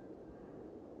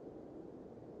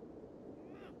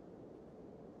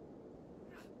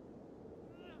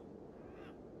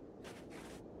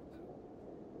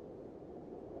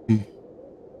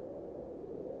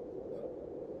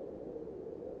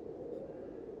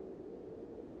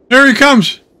 There he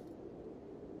comes.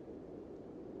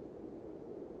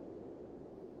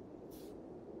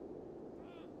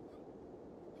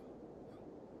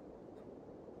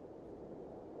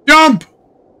 Jump!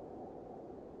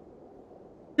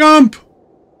 Jump!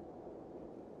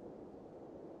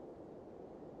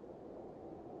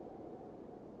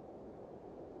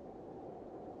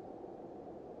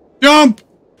 Jump!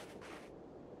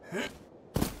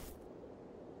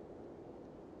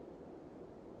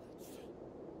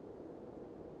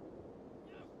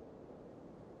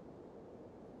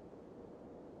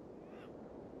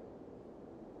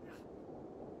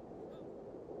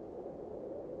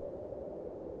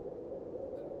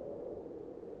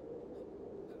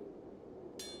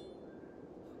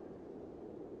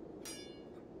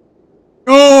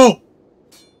 Go!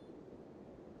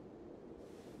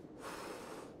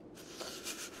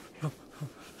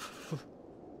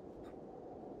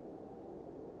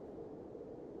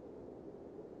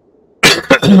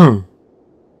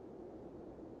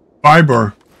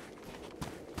 Fiber.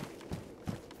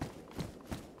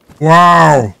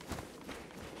 Wow.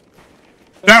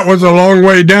 That was a long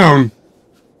way down.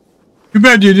 Too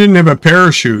bad you didn't have a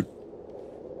parachute.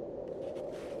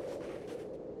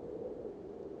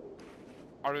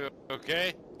 Are you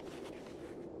okay?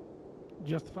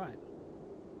 Just fine.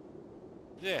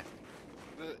 Yeah,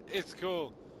 it's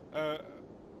cool.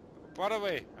 By the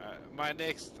way, my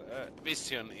next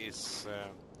mission is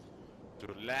to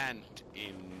land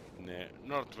in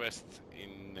northwest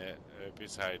in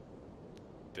beside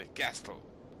the castle.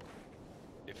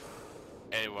 If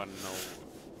anyone know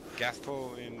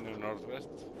castle in the northwest?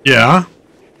 Yeah.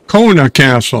 Kona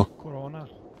Castle. Corona.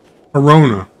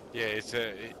 Corona. Yeah, it's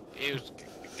a huge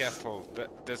castle.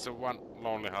 There's a one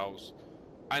lonely house.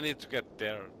 I need to get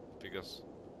there because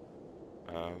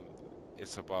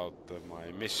it's about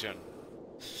my mission.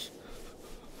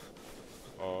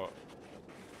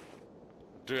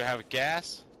 Do you have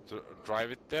gas to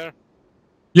drive it there?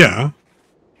 Yeah.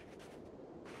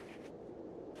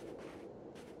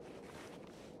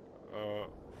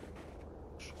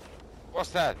 What's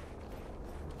that?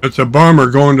 It's a bomber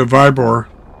going to Vibor.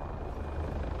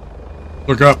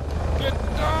 Look up. Get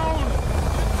down!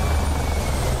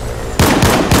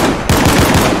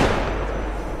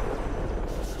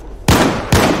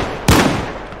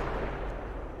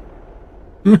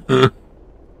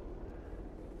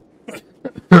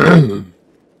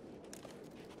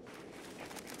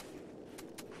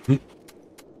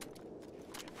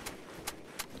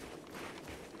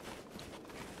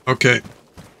 Okay.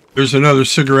 There's another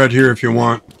cigarette here if you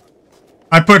want.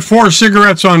 I put 4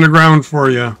 cigarettes on the ground for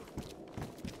you.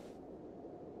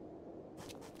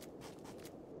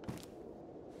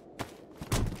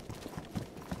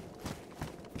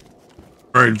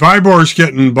 Alright, Vibor's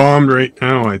getting bombed right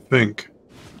now, I think.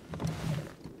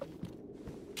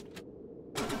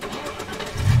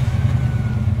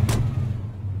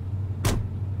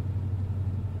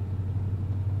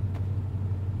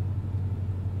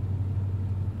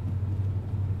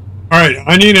 Alright,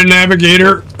 I need a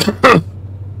navigator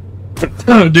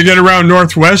to get around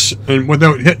northwest and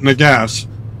without hitting the gas.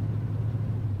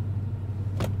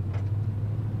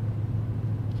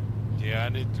 Yeah, I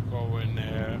need to go in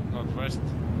northwest.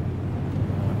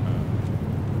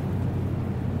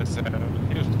 There's a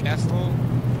huge castle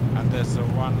and there's a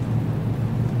one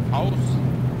house.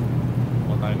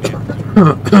 What I need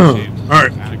to achieve.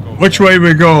 Alright, which way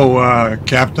we go,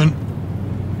 Captain?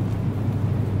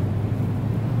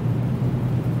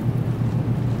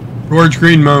 Towards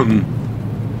Green Mountain.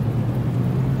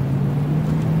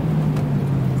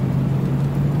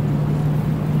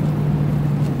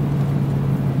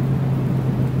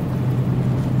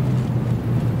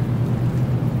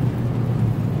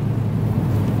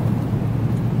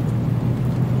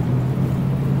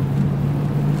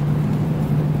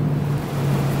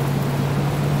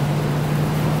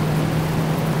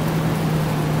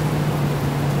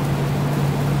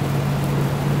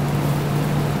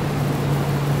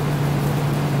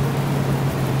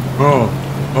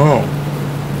 Oh.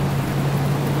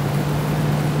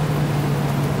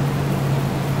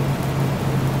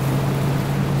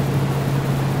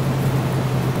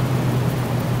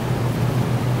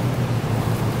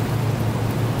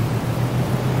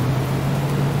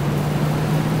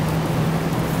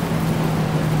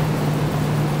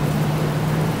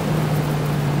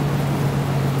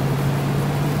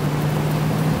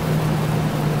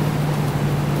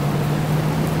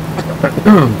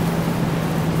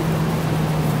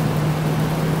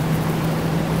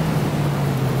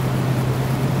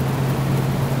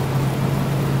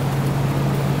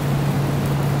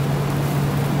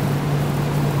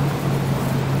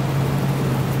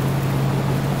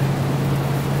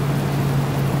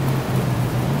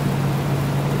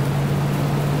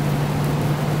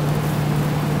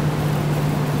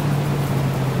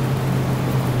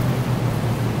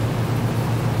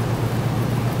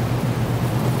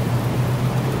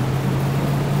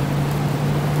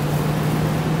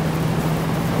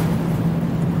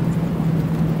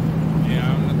 Yeah,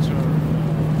 I'm not sure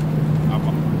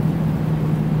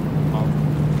about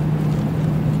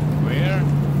where,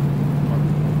 but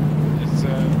it's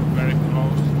very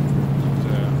close to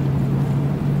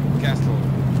the castle.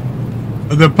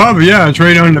 The pub, yeah, it's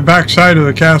right on the back side of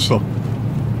the castle.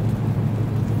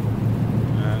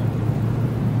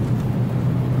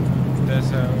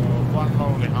 There's one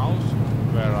lonely house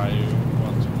where I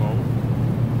want to go.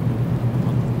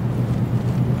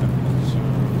 I'm not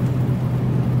sure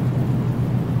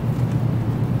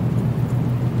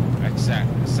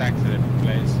exactly the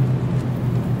place.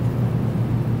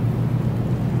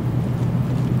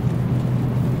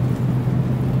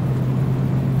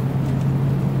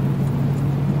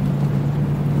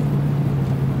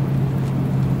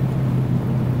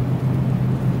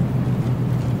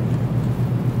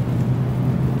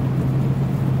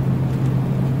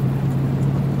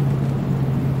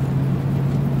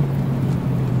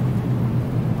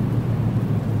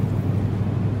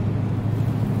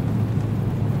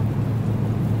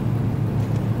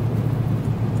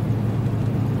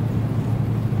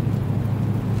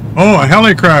 Oh, a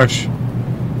heli crash.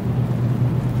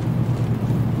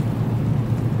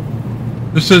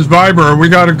 This is Viber. We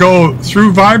got to go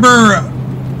through Viber.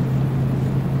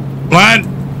 Vlad.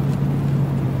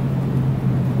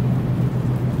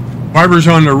 Viber's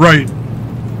on the right.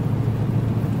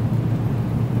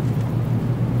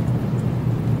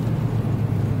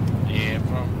 Yeah,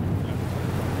 from.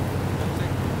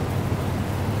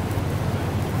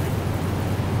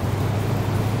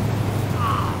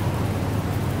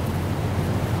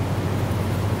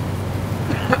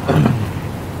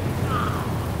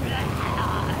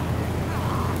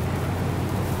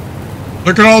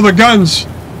 Look at all the guns.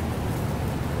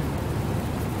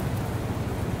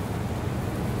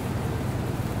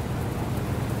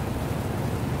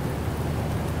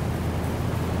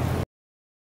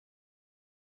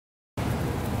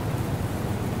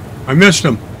 I missed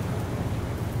him.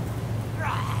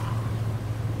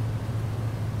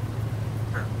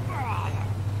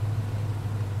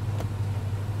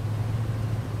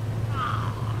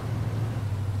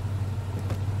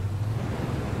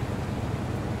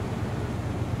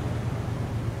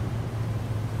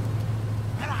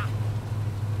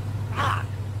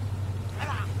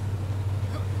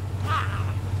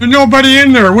 There's nobody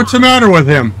in there. What's the matter with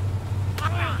him?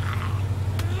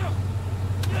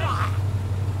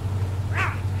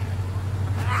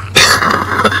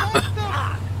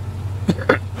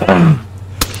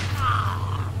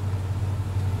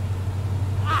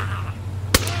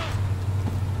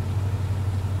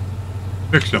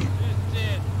 Fix him.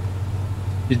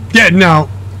 He's dead now.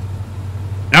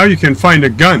 Now you can find a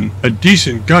gun, a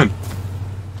decent gun.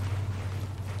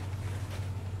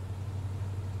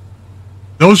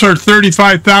 Those are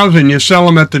 35,000. You sell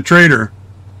them at the trader.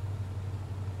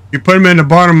 You put them in the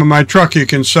bottom of my truck, you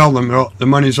can sell them. The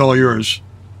money's all yours.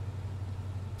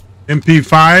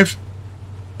 MP5.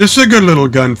 This is a good little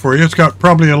gun for you. It's got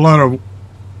probably a lot of...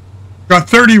 Got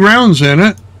 30 rounds in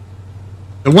it.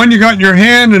 The one you got in your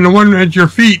hand and the one at your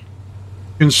feet.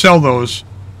 You can sell those.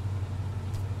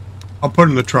 I'll put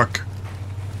in the truck.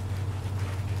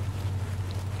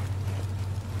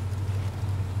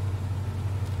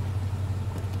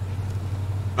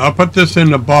 I'll put this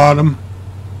in the bottom.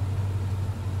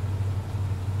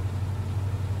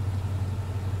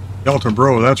 Delta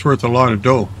Bro, that's worth a lot of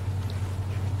dough.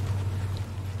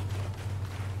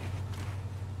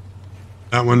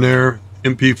 That one there,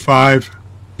 MP5.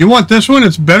 You want this one?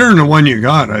 It's better than the one you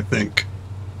got, I think.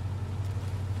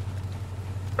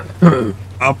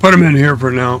 I'll put them in here for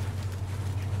now.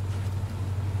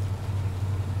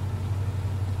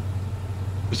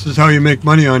 This is how you make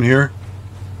money on here.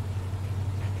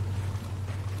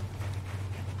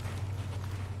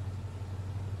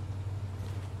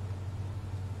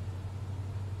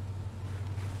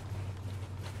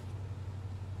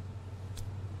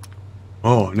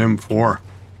 Oh, an M4.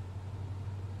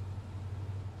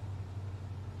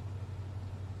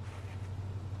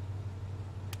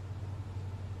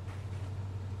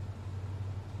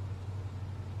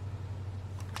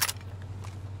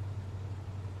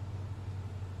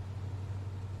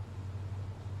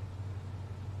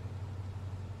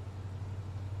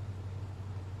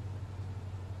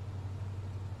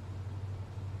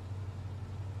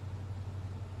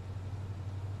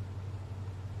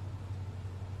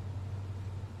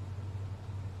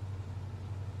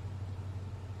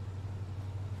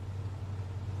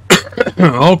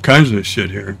 All kinds of shit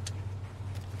here.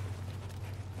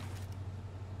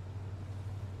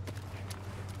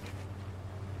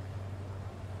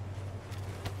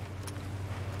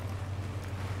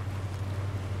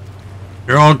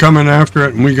 They're all coming after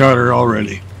it, and we got her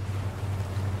already.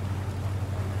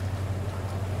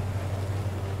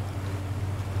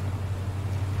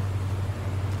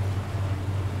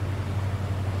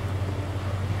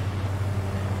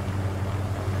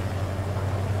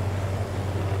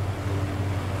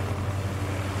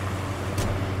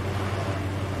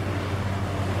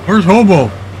 Where's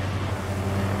Hobo?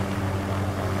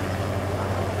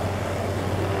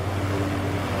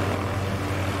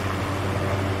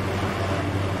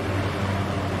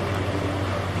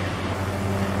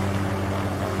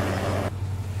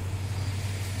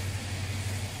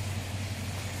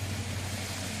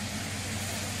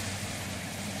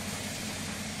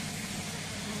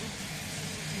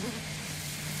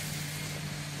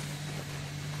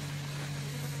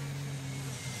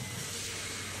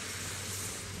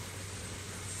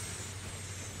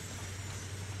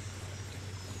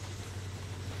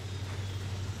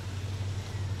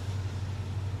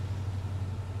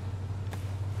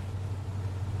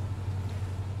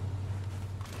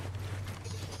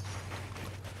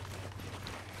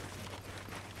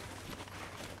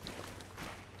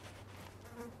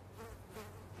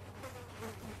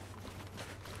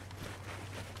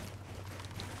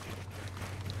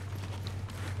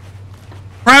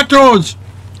 Kratos!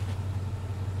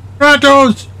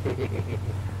 Kratos!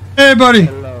 Hey, buddy.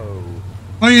 Hello.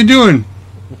 How you doing?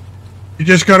 You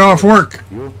just got off work.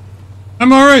 You?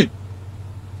 I'm all right.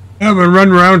 I've been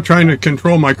running around trying to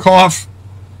control my cough.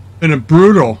 Been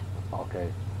brutal. Okay.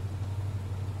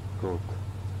 Good.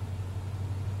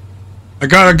 I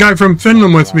got a guy from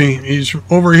Finland with me. He's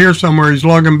over here somewhere. He's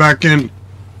logging back in.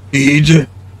 He just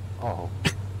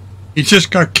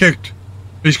got kicked.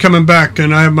 He's coming back,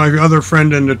 and I have my other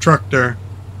friend in the truck there.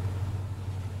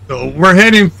 So we're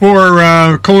heading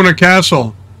for Kona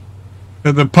Castle.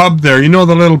 To the pub there. You know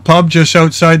the little pub just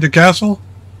outside the castle?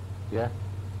 Yeah.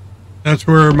 That's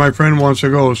where my friend wants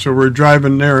to go, so we're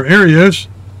driving there. Here he is.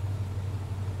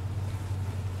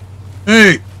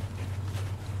 Hey.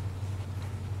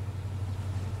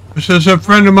 This is a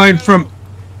friend of mine from...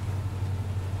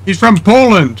 He's from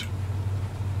Poland.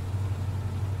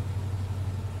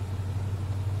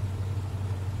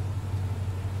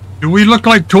 Do we look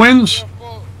like twins?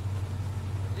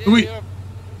 Do we...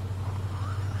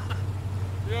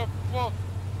 You're both.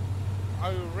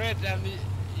 Are you red and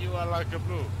you are like a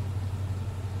blue?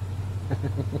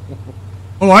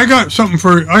 Oh, I got something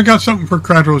for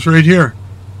Kratos right here.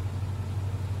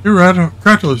 You're right,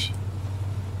 Kratos.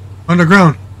 On the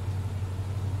ground.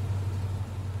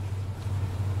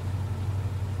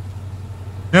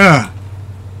 Yeah.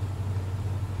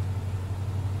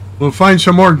 We'll find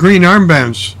some more green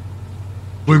armbands.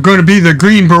 We're going to be the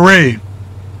Green Beret.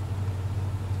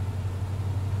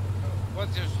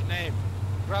 What's his name?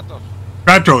 Kratos.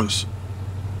 Kratos.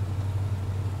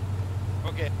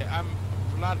 Okay, I'm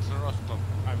Vlad Rostov.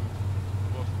 I'm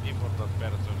most important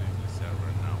person in this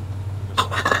server now.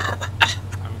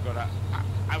 Because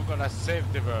I'm gonna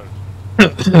save the world.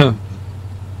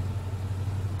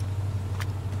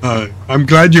 I'm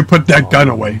glad you put that gun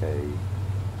away. Okay.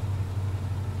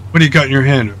 What do you got in your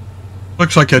hand?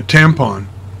 Looks like a tampon.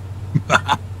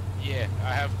 Yeah,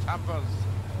 I have tampons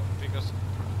because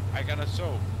I gotta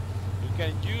show. You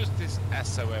can use this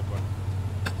as a weapon.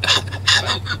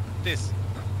 Like this.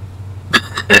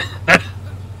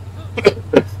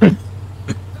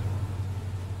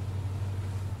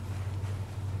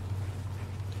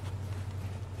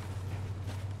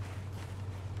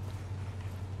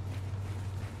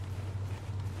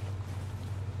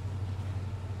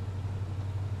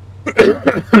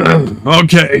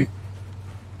 Okay.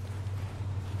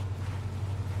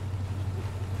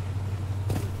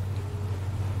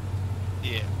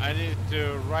 Yeah, I need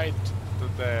to ride to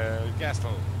the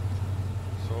castle.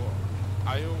 So,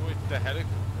 are you with the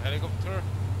helicopter?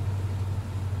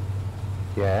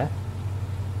 Yeah.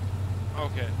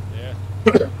 Okay, yeah.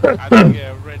 I think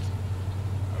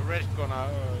Red gonna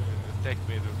take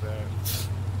me to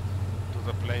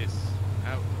the place.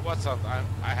 What's up?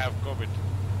 I have COVID.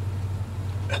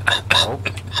 Oh.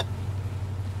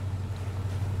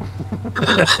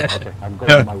 Okay, I'm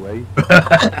going my way.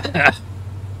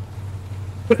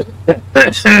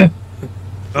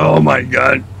 Oh my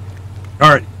God.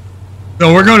 Alright.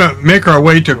 So we're gonna make our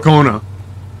way to Kona.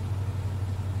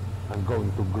 I'm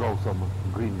going to grow some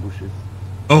green bushes.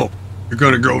 Oh, you're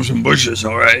gonna grow some bushes,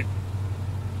 alright.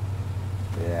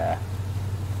 Yeah.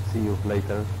 See you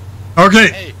later. Okay.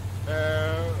 Hey,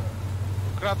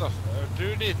 Kratos, do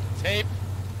you need tape?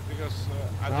 Because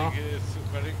I No. think it's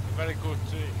very, very good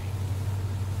to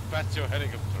patch your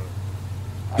helicopter.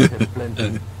 I have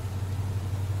plenty.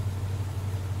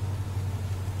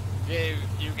 Yeah,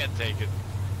 you can take it.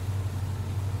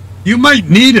 You might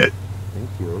need it. Thank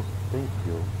you. Thank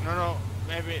you. No,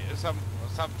 maybe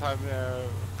sometime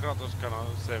Kratos can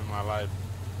save my life.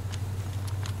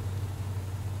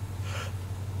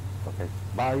 Okay.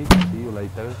 Bye. See you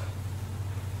later.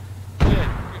 Yeah,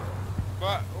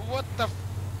 but what the f-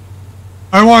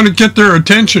 I want to get their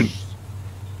attention.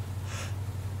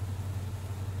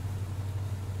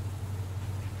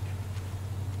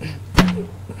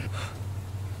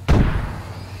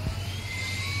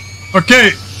 Okay.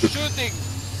 shooting?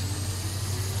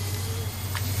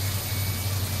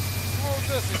 Oh,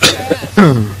 this is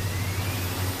bad.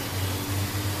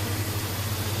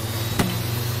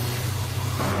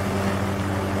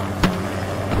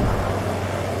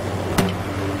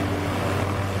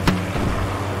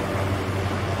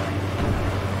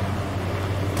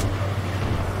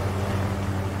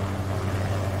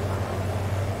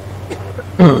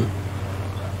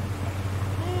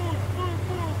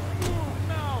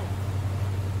 No.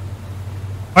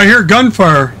 I hear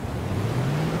gunfire.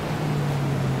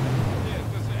 Yeah,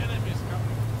 there's enemies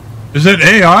coming. Is it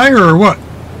AI or what?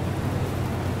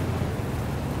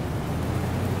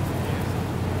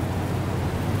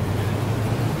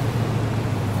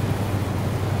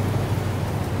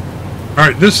 All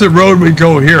right, this is the road we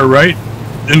go here, right?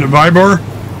 In the Vibor?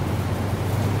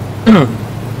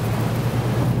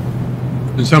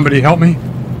 Can somebody help me?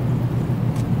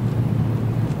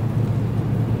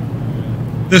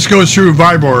 This goes through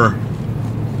Vibor.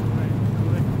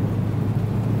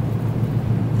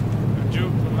 Due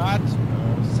to that,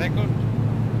 second.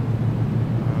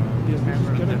 Yes, this is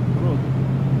correct road.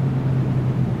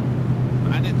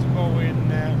 I need to go in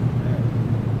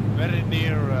very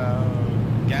near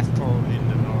Gastel in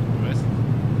the northwest.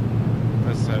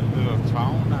 There's a little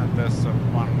town and there's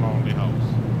one lonely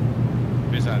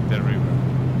house beside the river.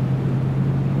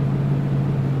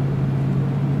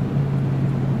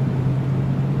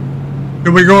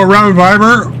 Can we go around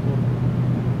Vibor?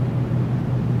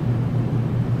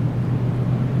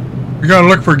 We gotta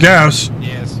look for gas.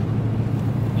 Yes.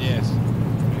 Yes.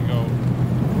 We go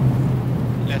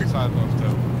left side of the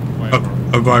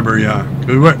river. A Vibor, yeah.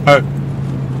 'Cause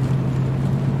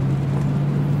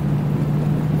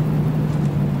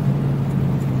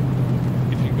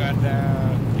If you can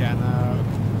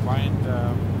find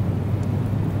that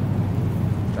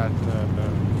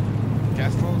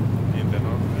castle in the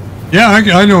northwest. yeah,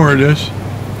 I know where it is.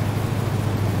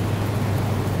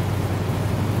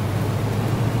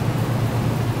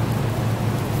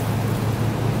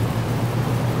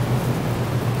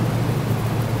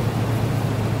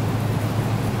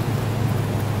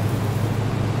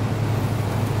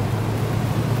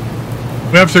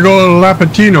 We have to go to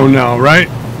Lapatino now, right?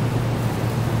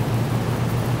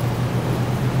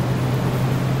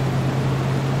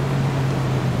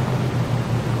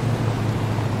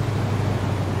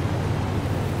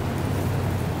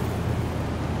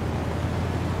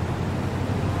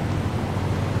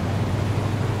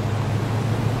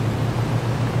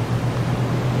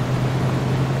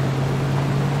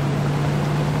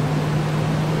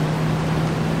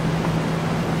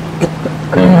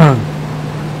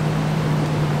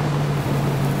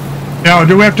 Now,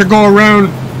 do we have to go around?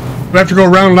 We have to go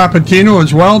around Lapatino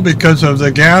as well because of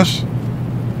the gas.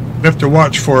 We have to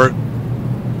watch for it.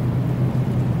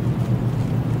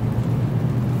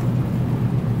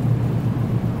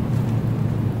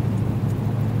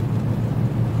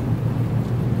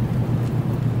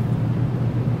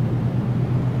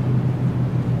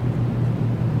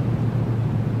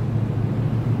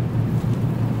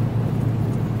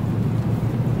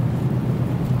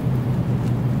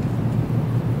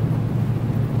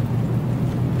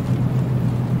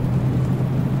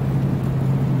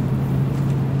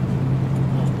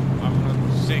 I'm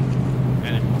not sick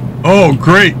anymore. Oh,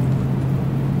 great.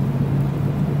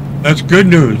 That's good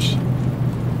news.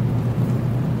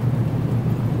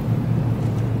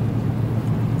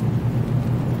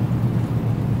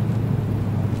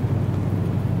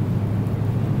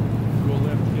 Go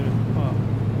left here at the pub.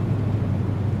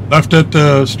 Left at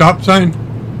the stop sign? Then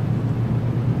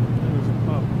there's a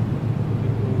pub. You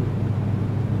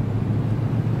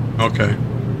can Okay. go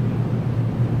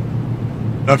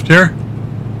Left here?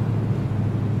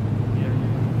 yeah.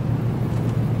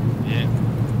 Yeah.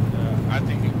 I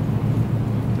think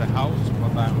the house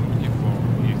what I'm looking for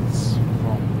is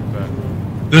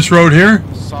from This road here?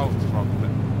 the south from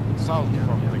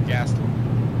the gas line.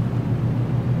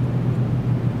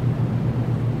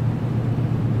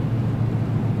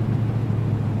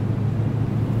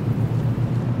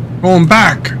 Going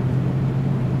back. I'll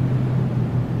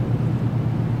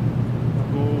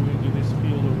go into this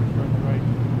field over here on the right.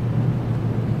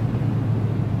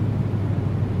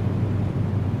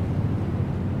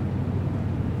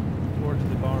 Towards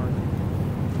the barn.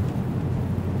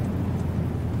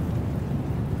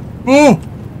 Oh!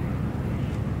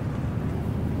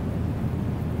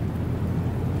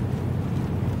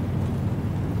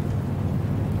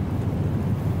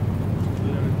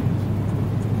 There it is.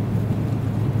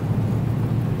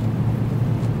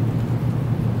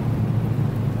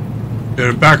 Get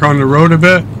it back on the road a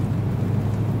bit.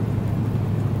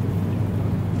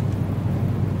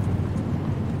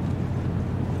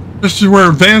 This is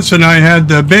where Vance and I had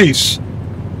the base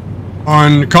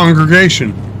on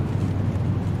Congregation.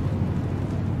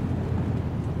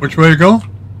 Which way to go?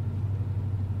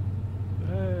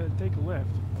 Take a left.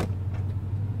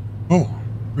 Oh,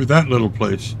 through that little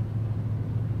place.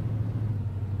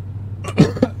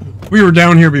 We were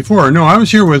down here before. No, I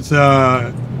was here with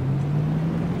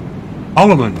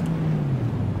Holloman.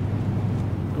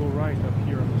 Go right up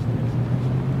here on this next.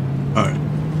 All right.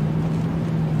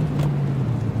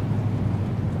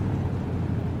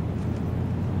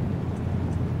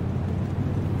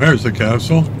 There's the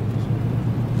castle.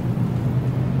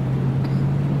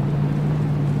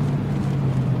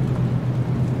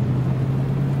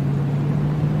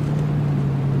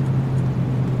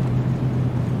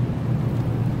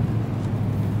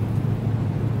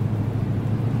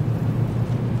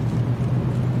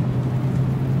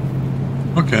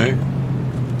 Okay.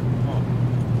 Oh,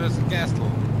 there's a castle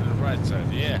on the right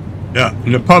side, yeah. Yeah,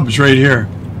 and the pub's right here.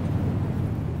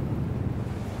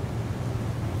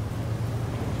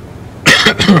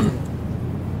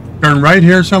 Turn right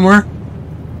here somewhere?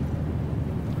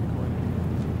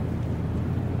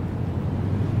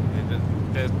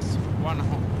 There's one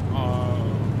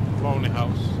lonely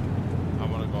house. I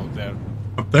want to go there.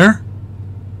 Up there?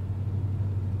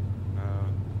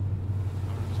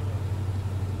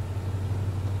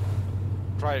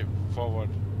 Try forward.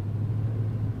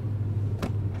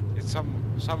 It's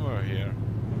somewhere here.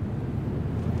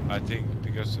 I think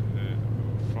because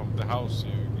from the house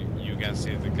you can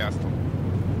see the castle.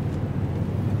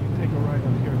 You take a right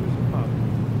up here, there's a pub.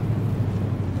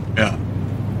 Yeah.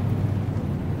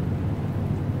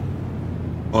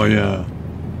 Oh, yeah.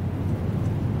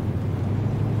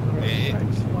 There are Yeah.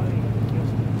 flags flying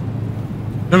against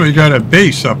it. Somebody got a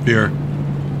base up here.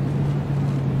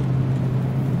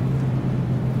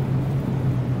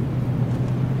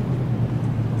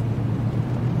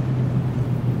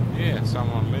 Yeah,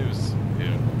 someone lives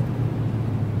here.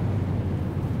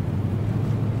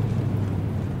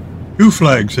 Two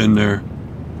flags in there.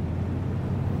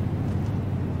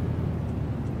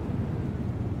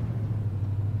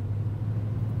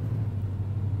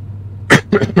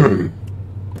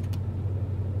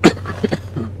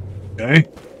 Okay.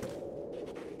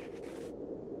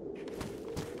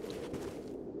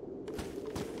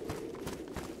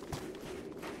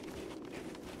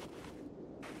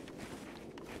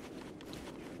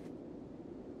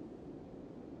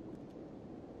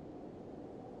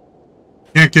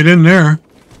 Can't get in there.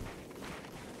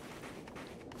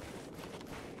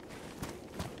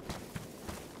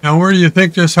 Now, where do you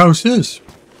think this house is?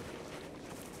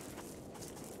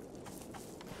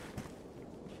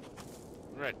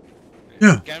 Right.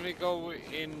 Yeah. Can we go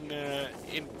in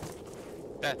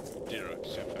that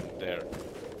direction from there?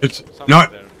 It's Somewhere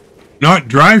not there. not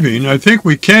driving. I think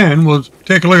we can. We'll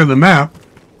take a look at the map.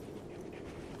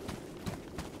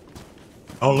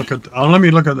 Let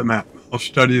me look at the map. I'll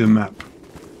study the map.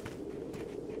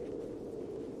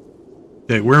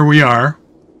 Okay, where we are.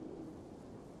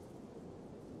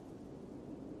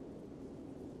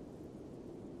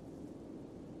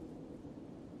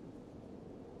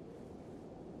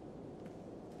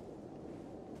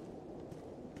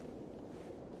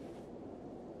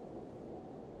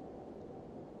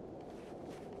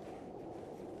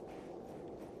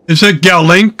 Is it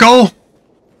Galenko?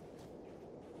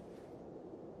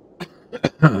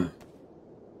 No,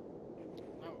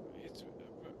 it's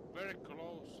very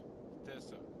close. There's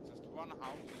just one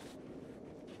house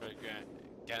where you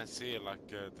can see like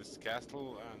this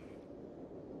castle and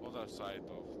other side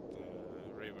of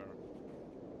the river.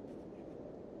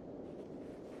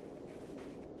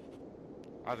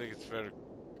 I think it's very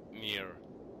near.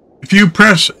 If you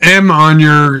press M on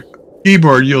your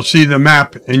keyboard, you'll see the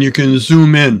map and you can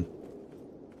zoom in.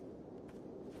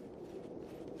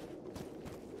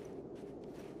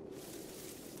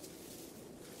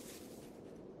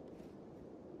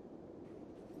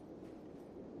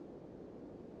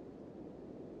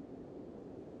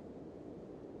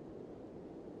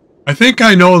 I think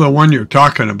I know the one you're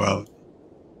talking about.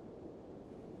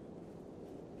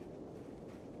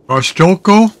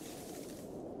 Rostolko?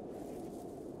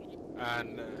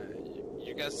 And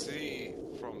you can see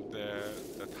from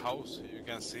that house, you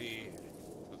can see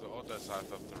to the other side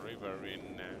of the river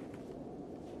in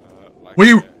like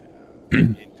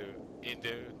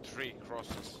into three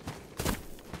crosses.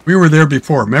 We were there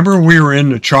before. Remember we were in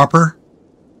the chopper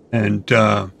and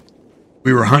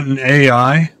we were hunting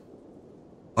AI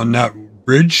on that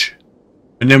bridge?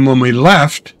 And then when we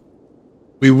left,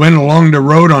 we went along the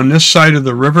road on this side of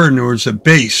the river and there was a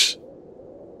base.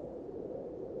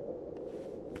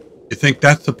 You think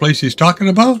that's the place he's talking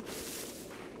about?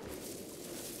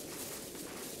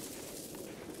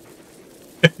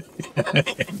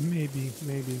 Maybe.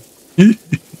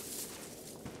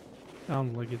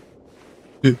 Sounds like it.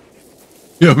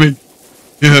 Yeah, I mean,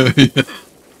 yeah.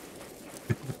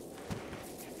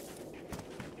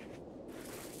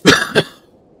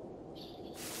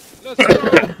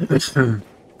 Let's go.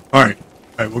 All right,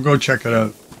 we'll go check it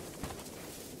out.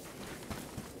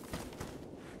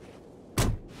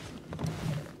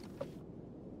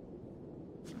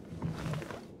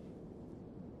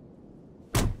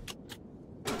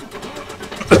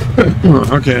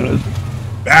 Okay, let's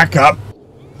back up.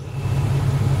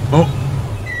 Oh,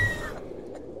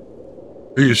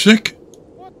 are you sick?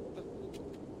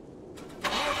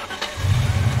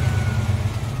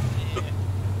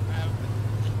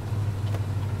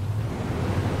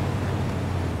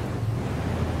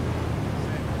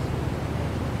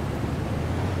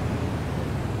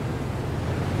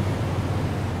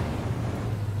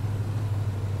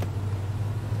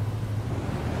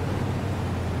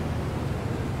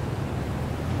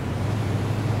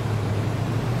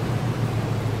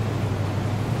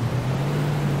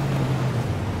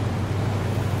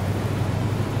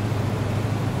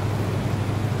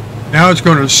 Now it's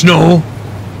going to snow,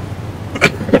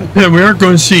 and we aren't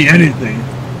going to see anything.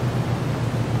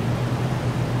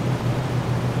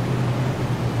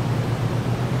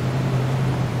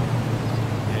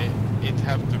 It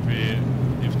have to be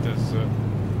if there's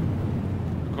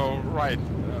go right,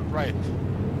 right.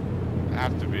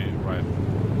 Have to be right.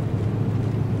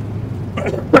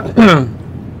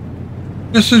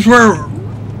 This is where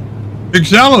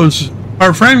Exelos,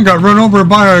 our friend, got run over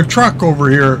by a truck over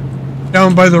here.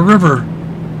 Down by the river.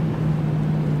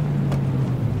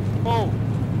 Oh,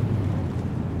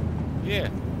 yeah.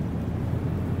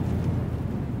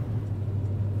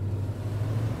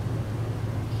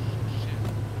 Shit.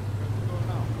 Where to go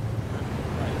now?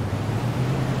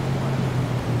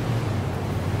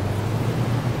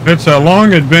 Right. It's a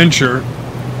long adventure.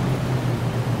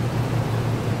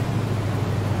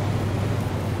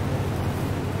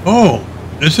 Oh,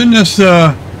 isn't this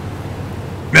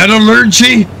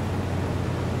metallurgy?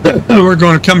 We're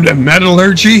going to come to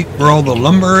metallurgy, where all the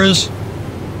lumber is.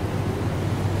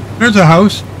 There's a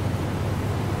house.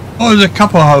 Oh, there's a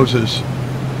couple houses.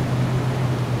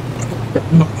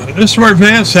 This is where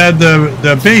Vance had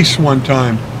the base one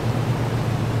time.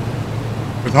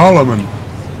 With all of them.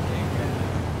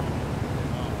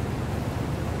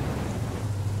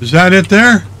 Is that it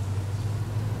there?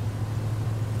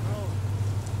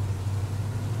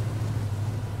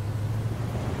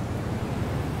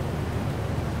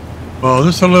 Well,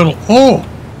 this is a little... Oh!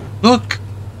 Look!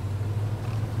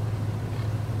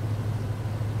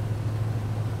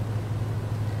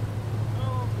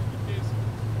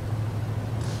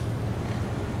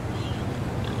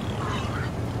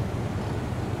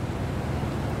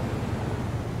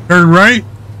 Turn right.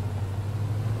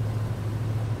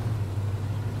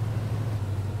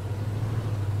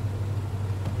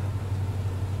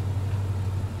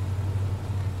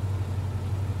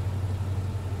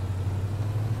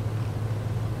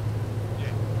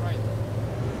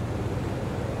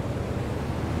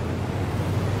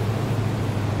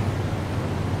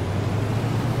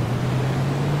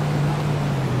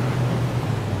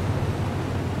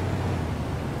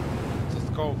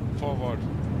 Forward.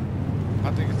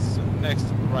 I think it's next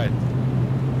right.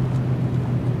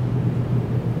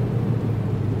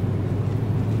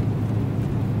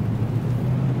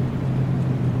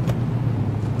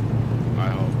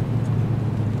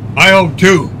 I hope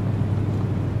too.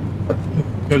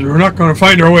 Because we're not going to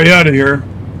find our way out of here.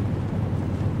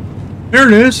 There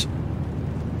it is.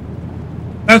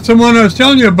 That's the one I was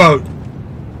telling you about.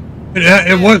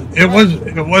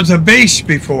 It was a base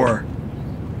before.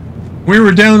 We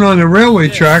were down on the railway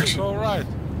tracks. All right.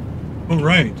 Oh,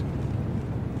 right.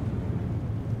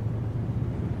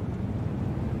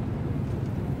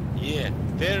 Yeah,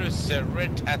 there is a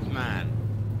red hat man,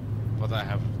 but I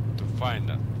have to find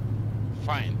that.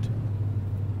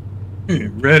 Hey,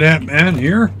 Red Hat Man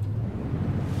here?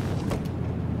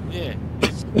 Yeah.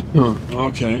 Oh,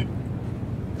 okay.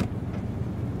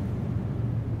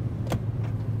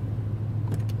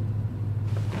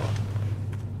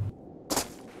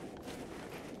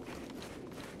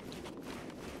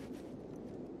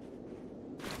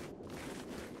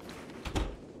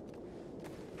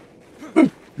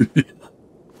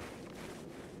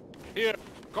 Here,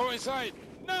 go inside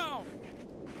now.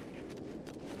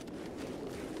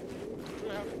 Do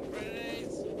you have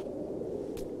grenades?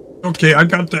 Okay, I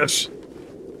got this.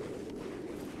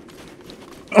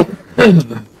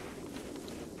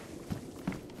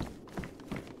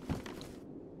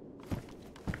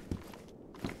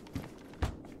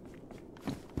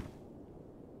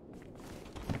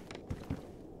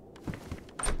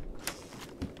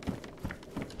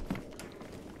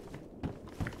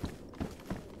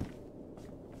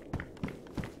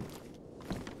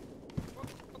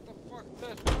 What the fuck?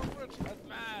 There's no rich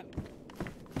man.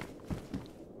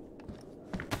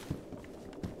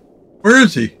 Where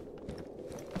is he?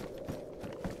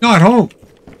 Not home.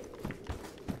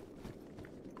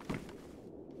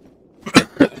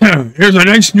 Here's a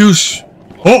nice news.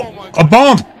 Oh, a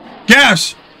bomb!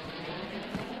 Gas!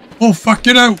 Oh, fuck,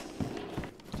 get out!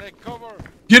 Take cover.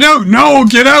 Get out! No,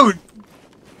 get out!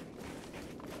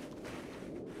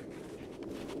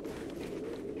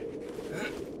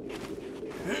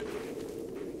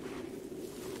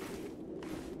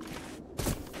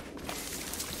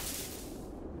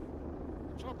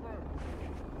 Chopper.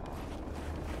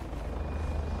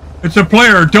 It's a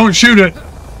player, don't shoot it!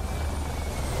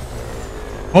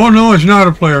 Oh no, it's not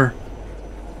a player.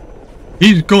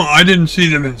 He's going. I didn't see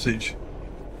the message.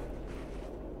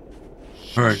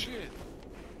 Alright. Shit.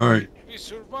 Alright. We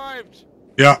survived.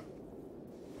 Yeah.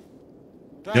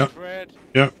 That Yep. red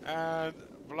Yep. and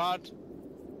blood.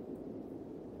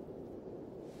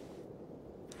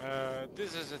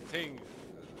 This is a thing.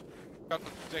 Got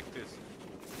to protect this.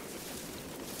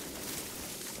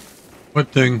 What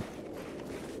thing?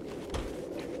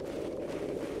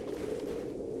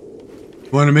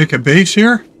 You want to make a base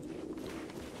here?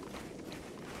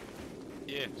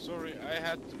 Yeah, sorry, I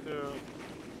had to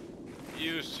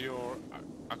use your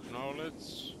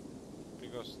acknowledge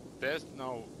because there's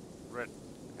no red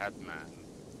hat man.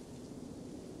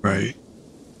 Right.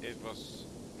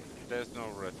 There's no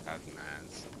red hat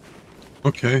mans.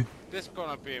 Okay. This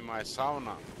gonna be my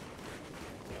sauna.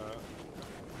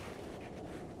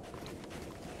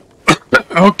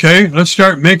 Okay, let's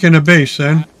start making a base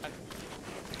then.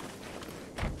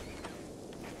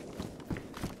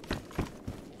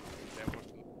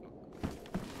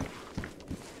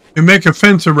 You make a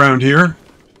fence around here.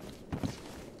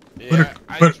 Yeah,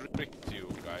 I but- tricked you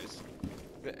guys.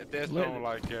 There's no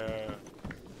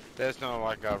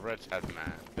like a red hat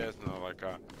man. There's no like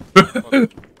a.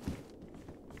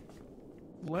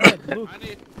 Lad, look, I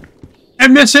need.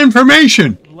 And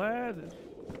misinformation. lad.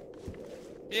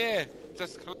 Yeah,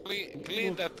 just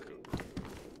clean that.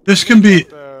 This can be.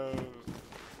 That,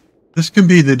 This can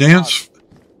be the dance.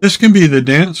 This can be the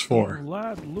dance floor.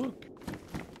 Lad, look.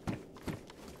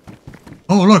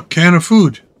 Oh, look, can of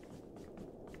food.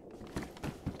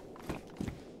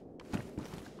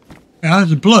 Yeah,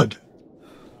 that's blood.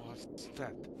 what's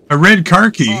that? A red car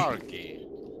key. Car key.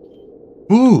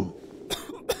 Ooh.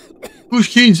 Whose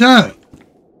key's that?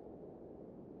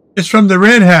 It's from the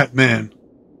Red Hat Man.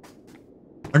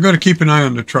 I gotta keep an eye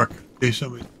on the truck in case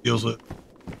somebody steals it.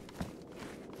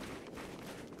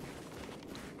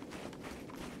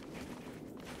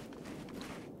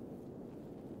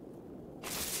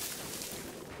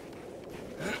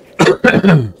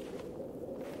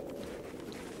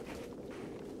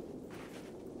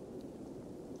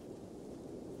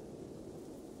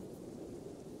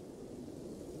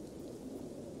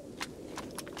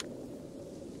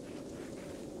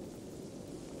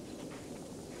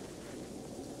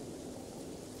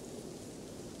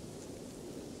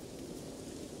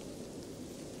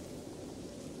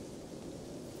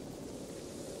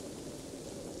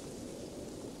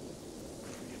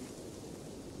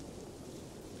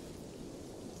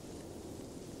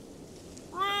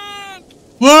 Run!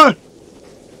 What?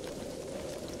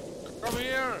 Come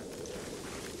here!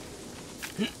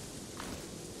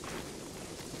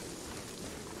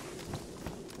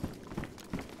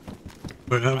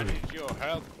 What I happened? need your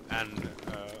help and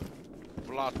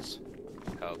Blood's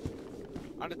help.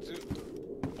 I need to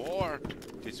board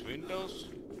these windows.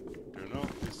 Do you know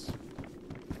these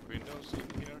windows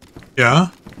in here? Yeah?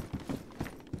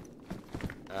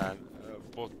 And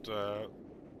put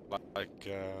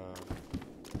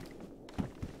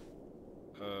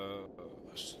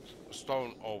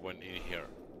stone oven in here.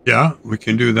 Yeah, we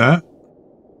can do that.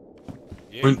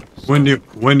 Yeah. When do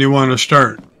you want to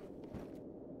start?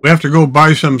 We have to go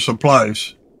buy some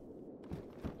supplies.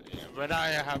 When I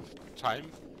have time,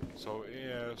 so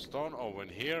stone oven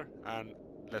here, and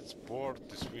let's board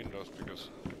these windows because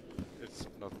it's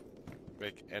not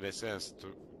make any sense to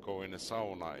go in a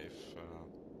sauna if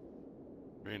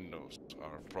windows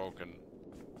are broken.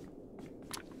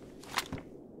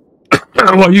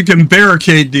 Well, you can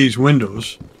barricade these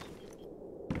windows.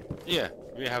 Yeah,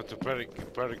 we have to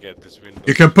barricade this window.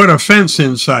 You can put a fence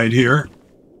inside here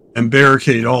and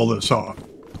barricade all this off.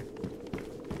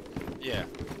 Yeah.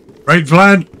 Right,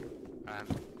 Vlad?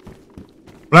 And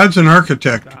Vlad's an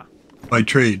architect by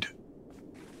trade.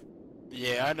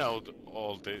 yeah, I know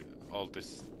all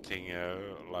this thing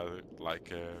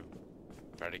like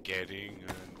barricading.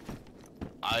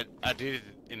 And I did it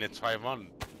in Taiwan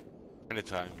many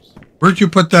times. Where'd you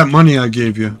put that money I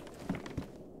gave you?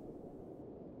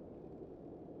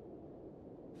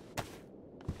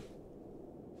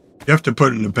 You have to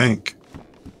put it in the bank.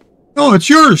 No, it's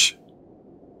yours.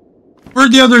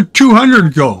 Where'd the other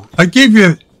 200 go? I gave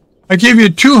you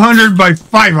 200 by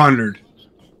 500.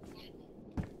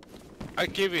 I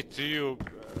give it to you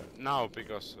now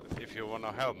because if you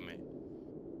wanna help me.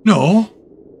 No.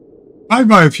 I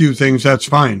buy a few things, that's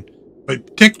fine.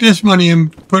 But take this money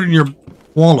and put it in your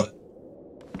wallet.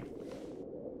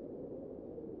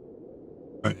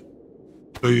 Right.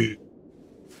 So you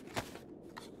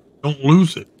don't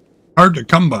lose it. Hard to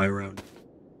come by around.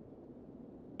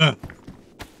 Yeah.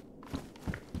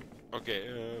 Okay.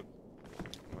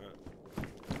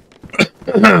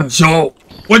 So,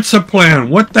 what's the plan?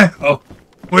 What the hell?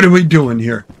 What are we doing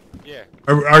here? Yeah.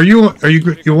 Are you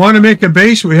want to make a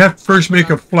base? We have to first make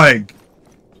a flag.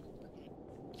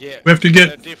 Yeah. We have to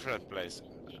get a different place.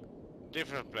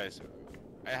 Different place.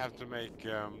 I have to make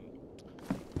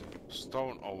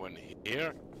stone oven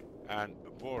here and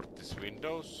board these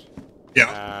windows.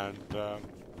 Yeah. And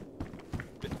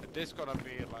this gonna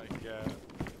be like a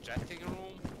chatting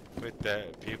room with the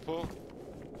people.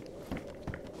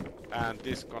 And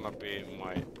this gonna be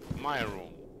my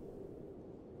room.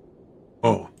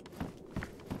 Oh.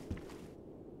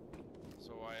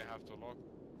 So I have to lock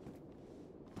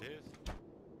this.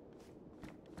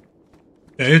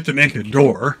 Yeah, you have to make a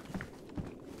door.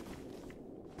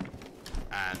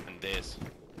 And this.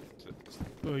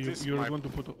 So This you're my- going to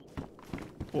put a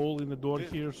hole in the door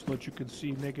here so that you can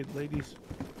see naked ladies?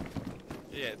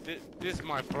 Yeah, this is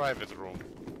my private room.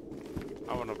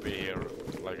 I wanna be here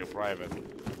like a private.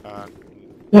 All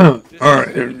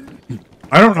right.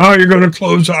 I don't know how you're going to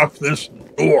close off this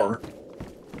door.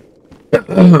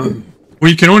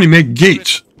 We can only make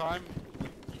gates.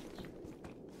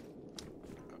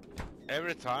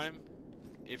 Every time,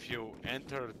 if you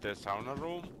enter the sauna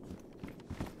room,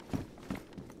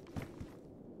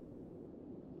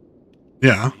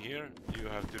 Yeah. here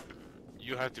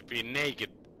you have to be naked.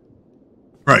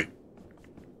 Right.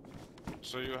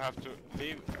 So you have to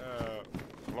leave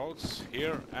clothes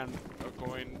here and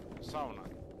go in sauna.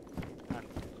 And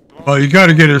Well, you got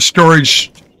to get a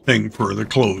storage thing for the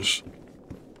clothes.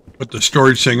 Put the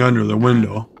storage thing under the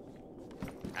window.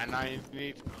 And I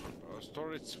need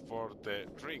storage for the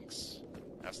drinks,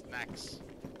 snacks.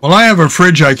 Well, I have a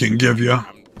fridge I can give you. I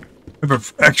Um, have an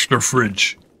extra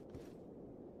fridge.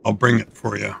 I'll bring it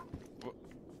for you. but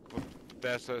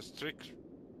there's a strict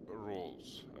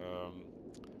rules.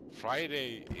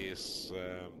 Friday is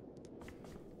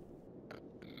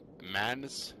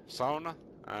man's sauna,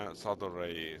 and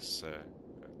Saturday is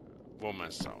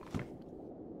woman's sauna.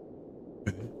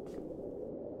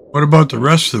 What about the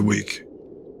rest of the week?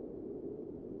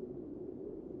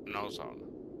 No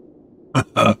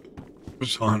sauna.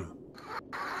 Sauna.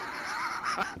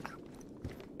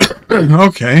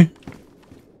 Okay.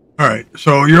 All right.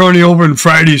 So you're only open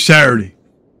Friday, Saturday.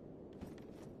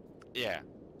 Yeah.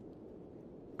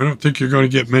 I don't think you're going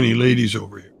to get many ladies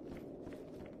over here.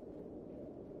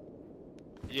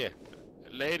 Yeah.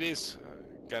 Ladies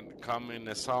can come in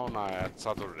the sauna at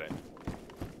Saturday.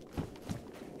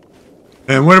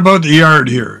 And what about the yard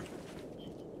here?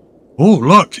 Oh,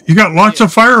 look. You got lots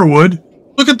of firewood.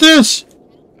 Look at this.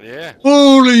 Yeah.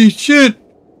 Holy shit.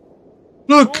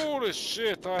 Look. Holy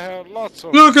shit, I have lots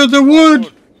of... Look at the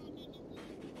wood.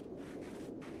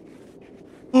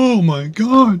 Oh, my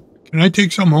God. Can I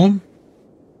take some home?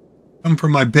 Some for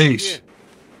my base.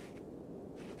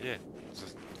 Yeah. Yeah.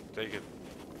 Just take it.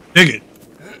 Dig it.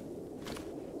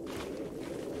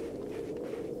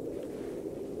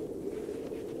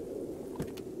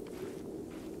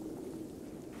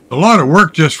 A lot of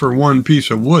work just for one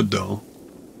piece of wood, though.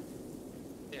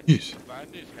 Yeah. Jeez. But I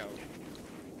need help.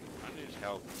 I need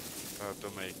help to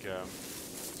make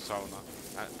sauna.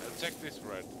 check this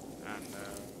red and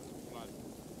fly.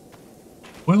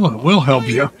 Well, we'll help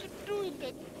you. Doing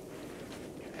that?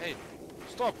 Hey,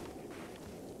 stop!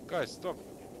 Guys, stop!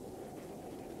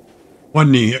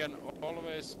 One knee. You can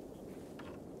always.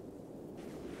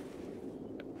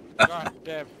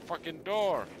 Goddamn fucking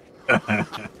door!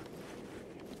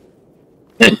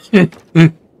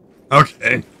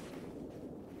 Okay.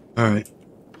 All right.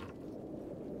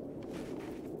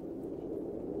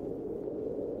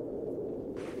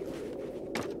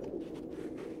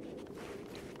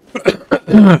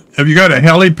 Have you got a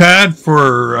helipad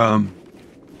for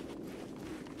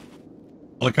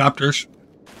helicopters?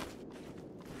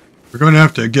 We're going to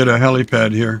have to get a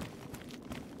helipad here.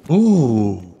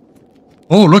 Oh.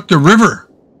 Oh, look, the river.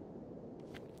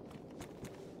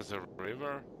 There's a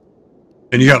river.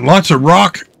 And you got lots of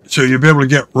rock, so you'll be able to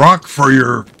get rock for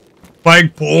your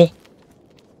flagpole.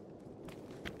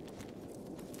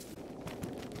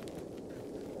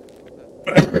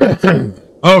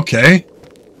 Okay.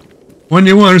 When do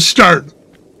you want to start?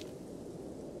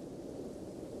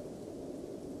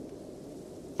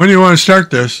 When do you want to start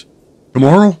this?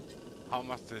 Tomorrow? How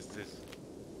much is this?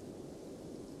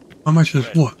 How much is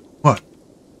what? What?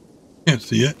 Can't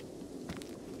see it.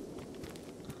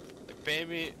 Pay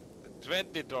me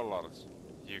 $20.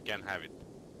 You can have it.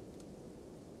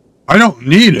 I don't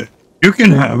need it. You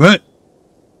can have it.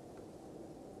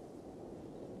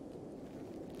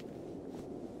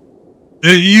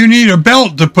 You need a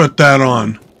belt to put that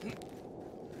on.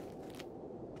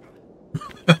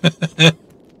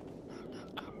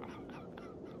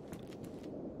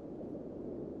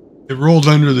 It rolled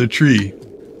under the tree.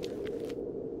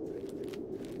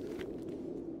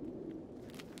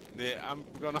 Yeah, I'm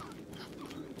gonna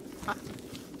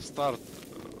start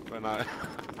when I.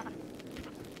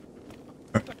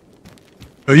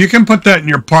 So you can put that in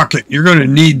your pocket. You're going to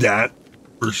need that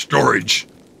for storage.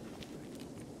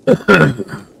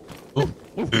 Oh,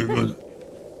 there it goes.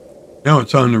 Now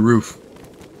it's on the roof.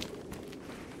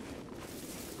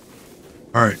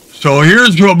 All right. So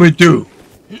here's what we do.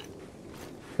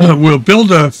 We'll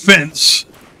build a fence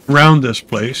around this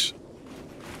place.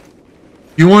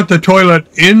 You want the toilet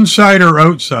inside or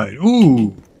outside?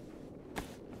 Ooh.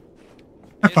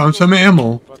 I found some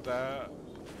ammo. But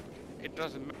it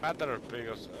doesn't matter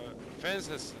because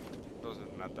fences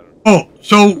doesn't matter. Oh,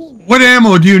 so what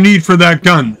ammo do you need for that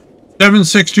gun?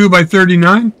 7.62 by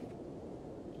 39?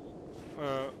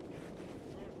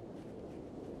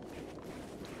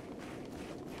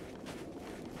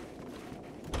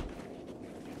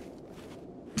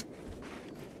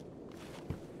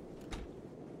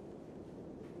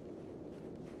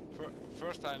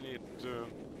 First I need to.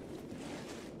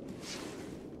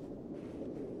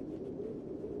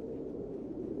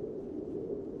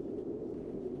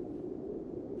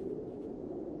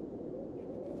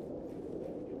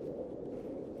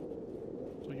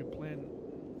 So you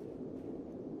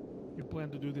plan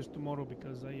to do this tomorrow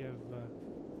because I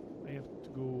have to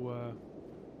go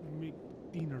make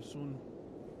dinner soon.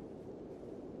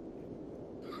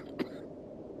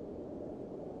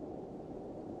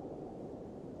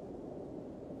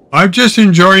 I'm just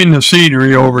enjoying the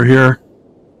scenery over here.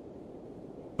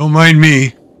 Don't mind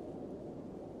me.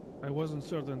 I wasn't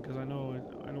certain because I know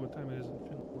what time it is in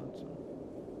Finland.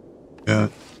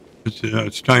 So. Yeah,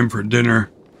 it's time for dinner.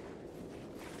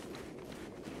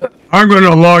 I'm going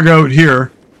to log out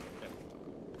here,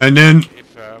 and then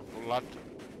If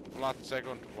blood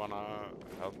second wanna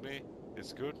help me,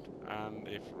 it's good, and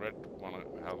if red wanna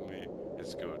help me,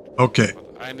 it's good. okay.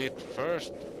 But I need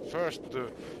first to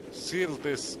seal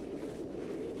this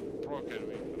broken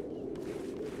window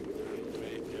and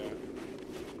make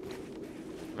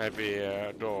maybe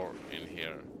a door in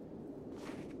here.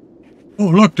 Oh,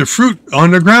 look, the fruit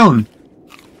on the ground.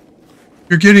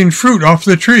 You're getting fruit off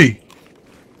the tree.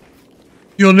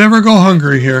 You'll never go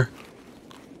hungry here.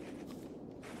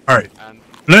 All right, And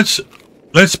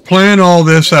let's plan all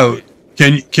this out.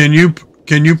 Can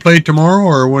you play tomorrow,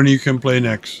 or when you can play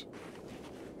next?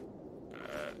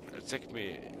 check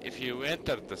me. If you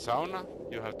enter the sauna,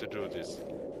 you have to do this.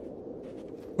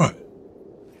 What?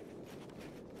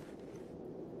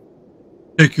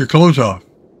 Take your clothes off.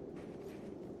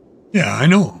 Yeah, I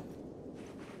know.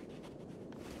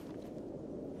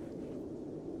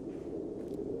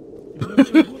 You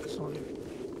have your boots on.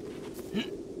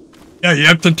 Yeah, you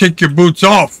have to take your boots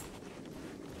off.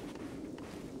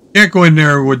 Can't go in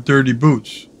there with dirty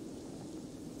boots.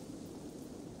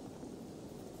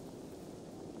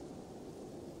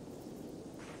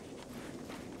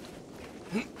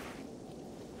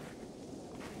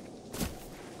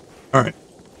 All right.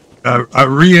 A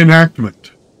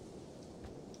reenactment.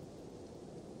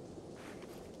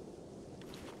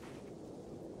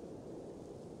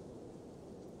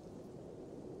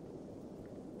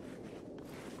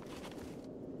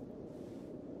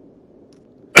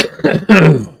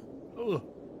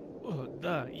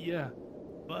 Да, я.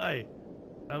 Давай.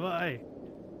 Давай.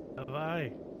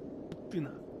 Давай.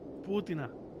 Путина. Путина.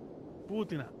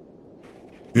 Путина.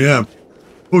 Yeah.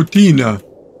 Putina.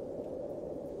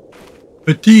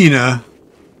 Patina.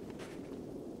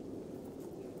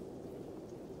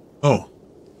 Oh.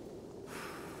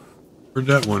 Where'd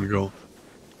that one go?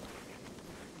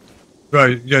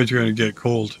 Right, you guys are going to get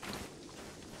cold.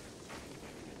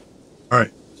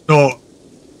 Alright, so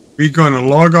we're going to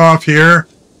log off here,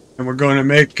 and we're going to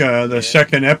make the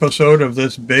second episode of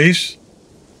this base.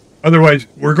 Otherwise,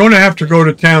 we're going to have to go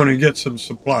to town and get some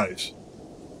supplies.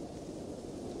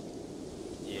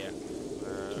 Yeah.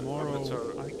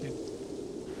 Tomorrow I could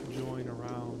join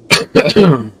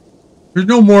around There's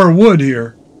no more wood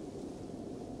here.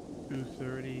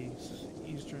 2:30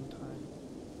 Eastern time.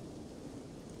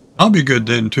 I'll be good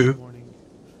then, too. Morning.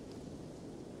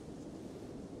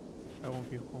 I won't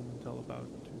be home until about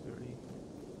 2:30.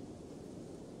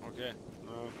 Okay.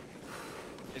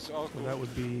 It's all So cool. that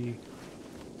would be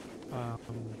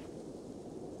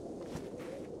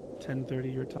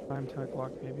 10:30 your time, 10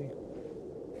 o'clock maybe.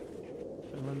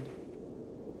 Finland.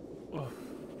 Oh.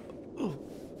 Oh.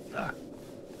 Ah.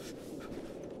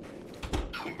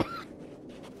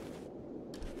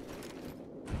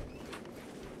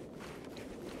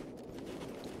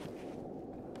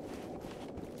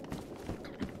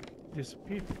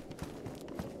 Disappeared.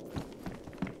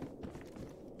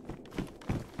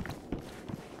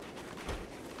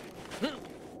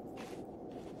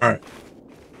 Alright.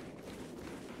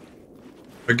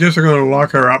 I guess I'm going to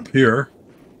lock her up here.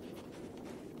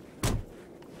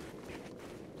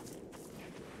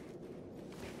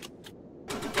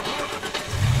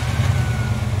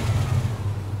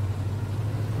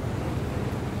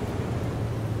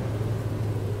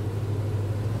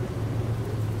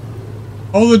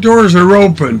 All the doors are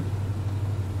open.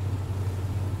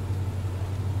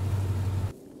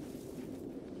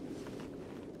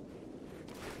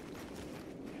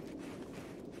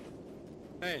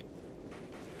 Hey.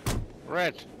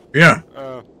 Red. Yeah.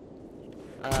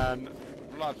 And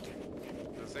Blood.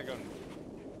 The second.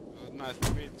 It was nice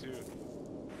to meet you.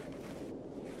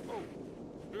 Oh.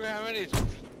 Do you have any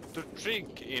to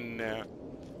drink in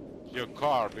your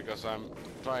car? Because I'm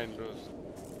trying to...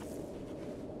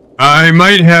 I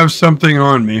might have something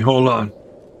on me. Hold on.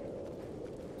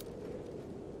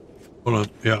 Hold on.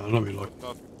 Yeah, let me look.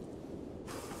 Not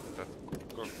that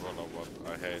Coca-Cola what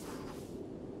I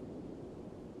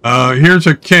hate. Here's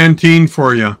a canteen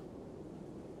for you.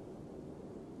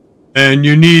 And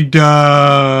you need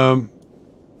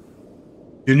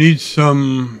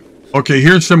some... Okay,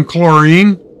 here's some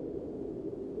chlorine.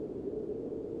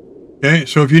 Okay,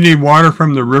 so if you need water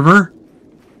from the river,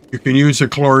 you can use the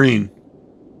chlorine.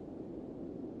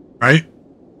 Right?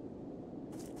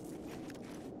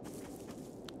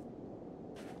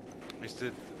 Is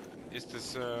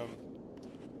this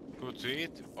good to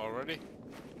eat already?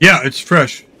 Yeah, it's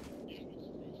fresh.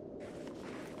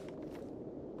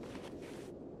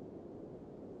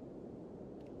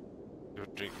 You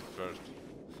drink it first.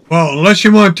 Well, unless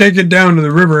you want to take it down to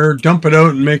the river, dump it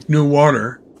out and make new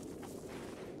water.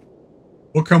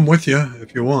 We'll come with you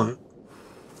if you want.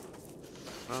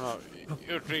 No,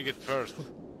 you drink it first.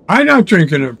 I'm not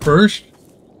drinking it first.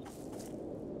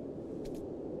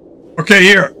 Okay,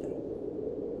 here.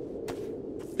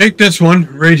 Take this one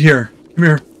right here. Come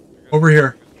here. Over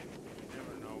here. You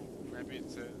never know. Maybe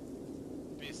it's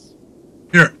piss.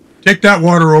 Here. Take that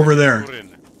water over there.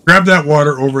 Urine. Grab that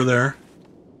water over there.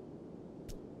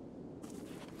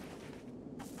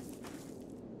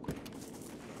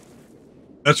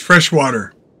 That's fresh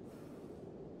water.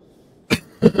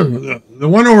 The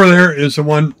one over there is the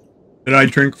one that I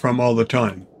drink from all the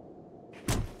time.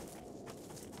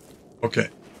 Okay.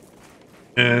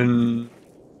 And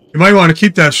you might want to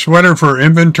keep that sweater for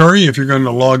inventory if you're going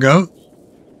to log out.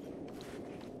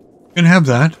 You can have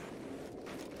that.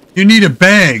 You need a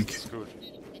bag. It's good.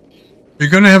 You're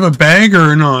going to have a bag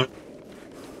or not?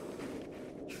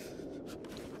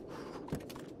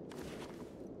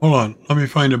 Hold on. Let me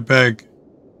find a bag.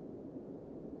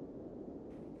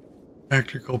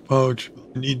 Tactical pouch.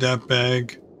 I need that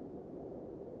bag.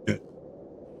 Good.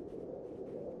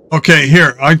 Okay,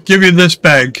 here. I'll give you this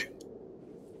bag.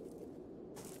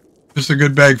 This is a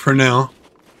good bag for now.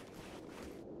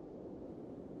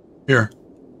 Here.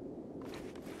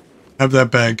 Have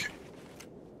that bag.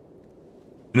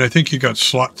 And I think you got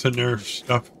slots in there,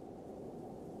 stuff.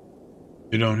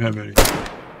 You don't have any.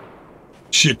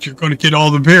 Shit, you're going to get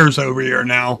all the bears over here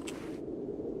now.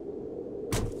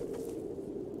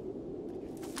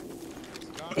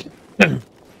 It's gone.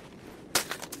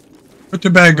 Put the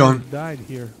bag on. Died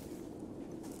here.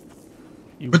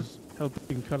 He But- was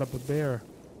helping cut up a bear,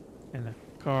 and a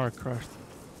car crashed.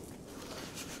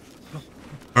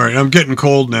 All right, I'm getting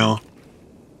cold now.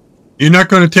 You're not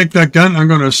going to take that gun? I'm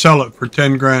going to sell it for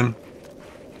 10 grand.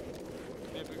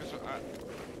 Yeah, because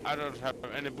I don't have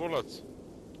any bullets.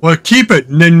 Well, keep it,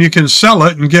 and then you can sell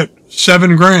it and get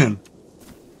 7 grand.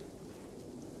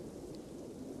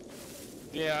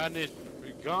 Yeah, I need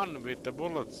a gun with the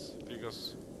bullets,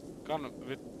 because gun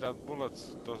with that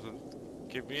bullets doesn't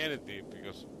give me anything,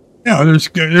 because Yeah,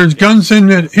 there's guns in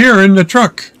it here in the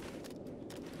truck.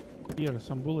 Here,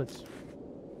 some bullets.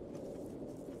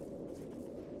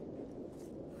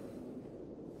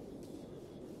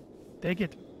 Take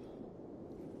it.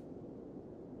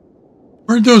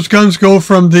 Where'd those guns go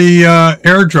from the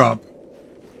airdrop?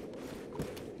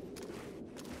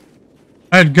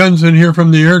 I had guns in here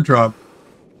from the airdrop.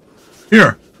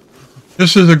 Here.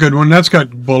 This is a good one. That's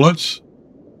got bullets.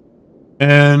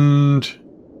 And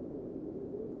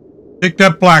take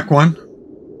that black one.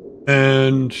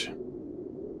 And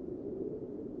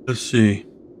let's see.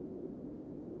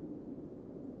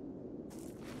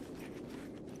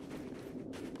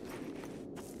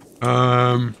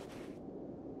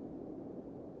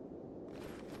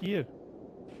 Here.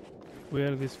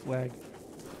 Wear this flag.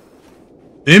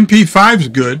 The MP5's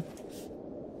good.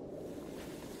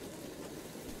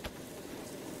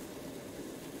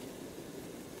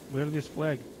 Wear this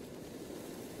flag.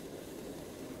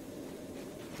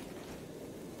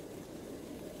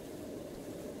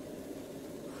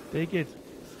 Take it.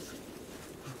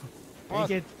 What?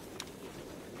 Take it.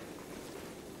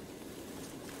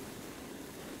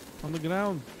 On the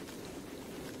ground.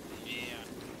 yeah.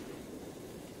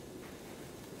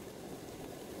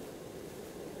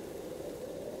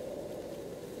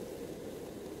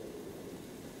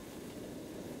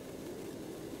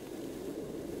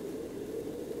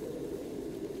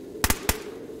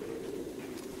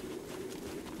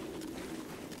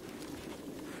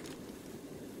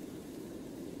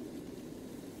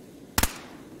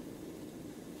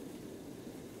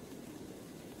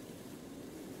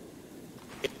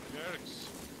 Works.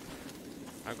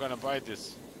 I'm gonna buy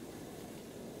this.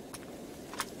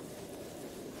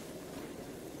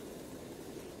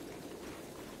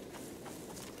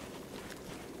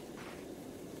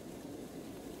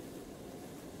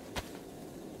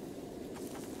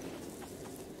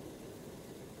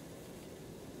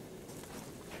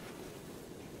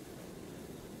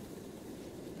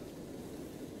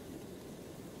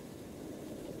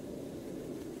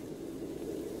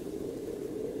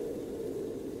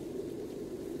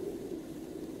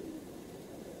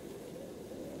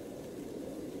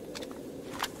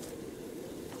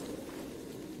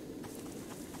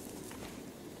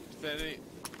 Is there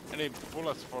any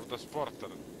bullets for the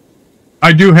sporter?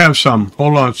 I do have some.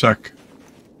 Hold on a sec.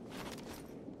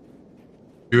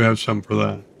 Do have some for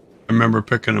that. I remember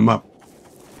picking them up.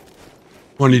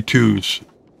 22s.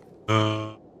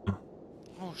 Oh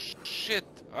shit!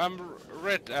 I'm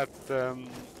red at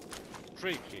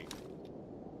drinking.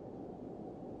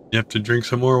 You have to drink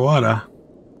some more water.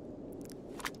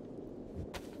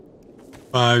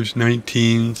 5s,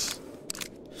 19s.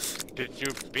 Did you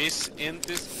piss in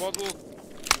this bottle?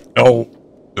 No.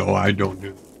 No, I don't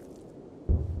do.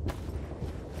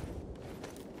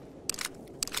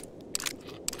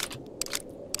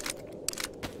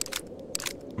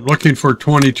 I'm looking for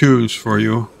 22s for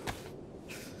you.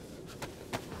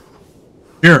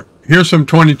 Here's some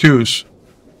 22s.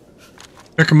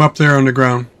 Pick them up there on the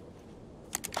ground.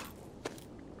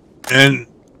 And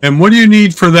what do you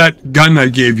need for that gun I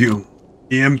gave you?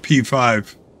 The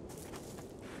MP5.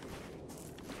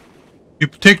 You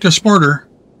take the sporter.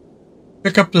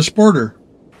 Pick up the sporter.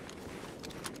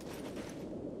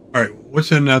 Alright,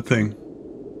 what's in that thing?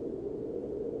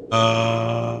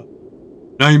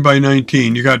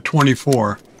 9x19. You got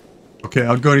 24. Okay,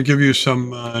 I'll go to give you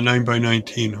some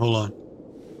 9x19. Hold on.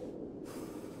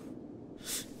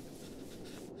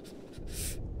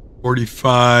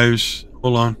 45s.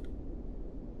 Hold on.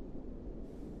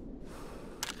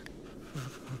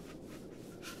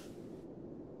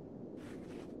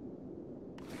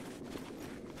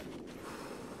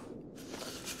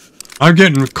 I'm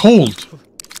getting cold.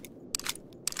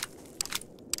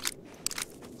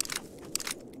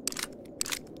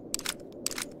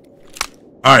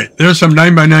 All right, there's some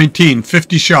 9x19,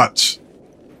 50 shots.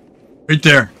 Right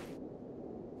there.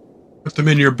 Put them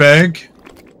in your bag.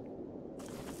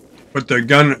 Put the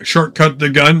gun, shortcut the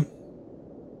gun.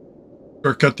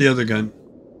 Shortcut the other gun.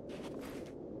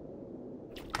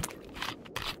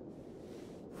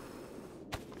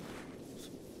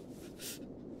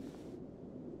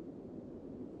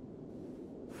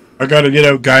 I gotta get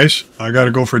out, guys. I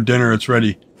gotta go for dinner. It's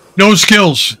ready. No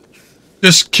skills.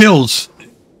 This kills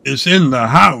is in the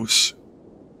house.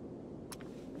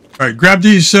 All right, grab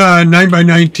these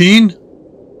 9x19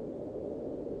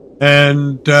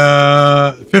 and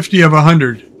 50 of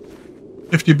 100.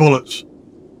 50 bullets.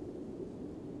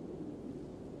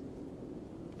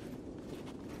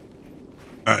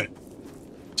 All right.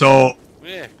 So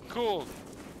Yeah, cool.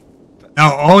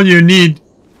 now all you need,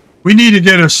 we need to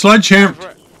get a sledgehammer.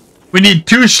 We need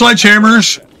 2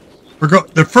 sledgehammers.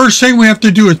 The first thing we have to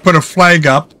do is put a flag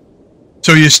up.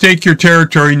 So you stake your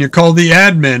territory and you call the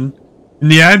admin.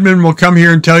 And the admin will come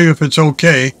here and tell you if it's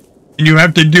okay. And you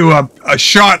have to do a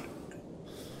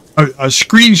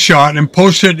screenshot and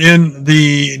post it in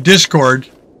the Discord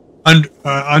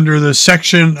under the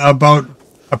section about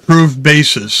approved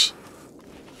bases.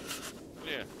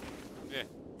 Yeah. Yeah.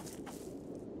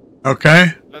 Okay?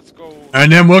 Let's go.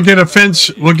 And then we'll get a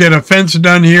fence. We'll get a fence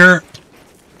done here.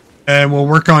 And we'll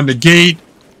work on the gate.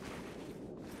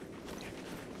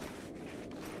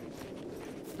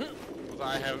 But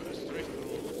I have strict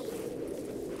rules.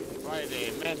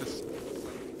 Friday, medicine.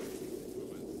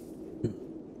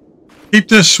 Keep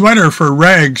this sweater for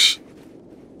rags.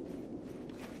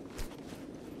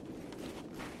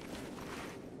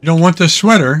 You don't want the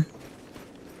sweater.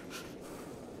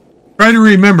 Try to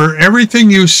remember, everything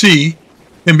you see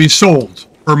can be sold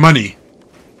for money.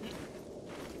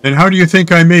 And how do you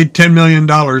think I made $10 million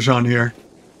on here?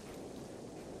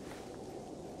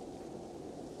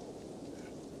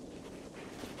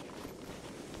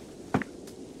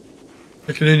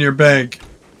 Stick it in your bag.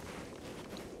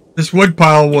 This wood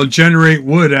pile will generate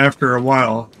wood after a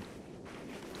while.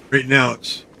 Right now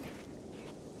it's...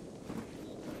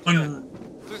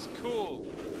 This is cool.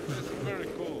 This is very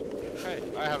cool. Hey,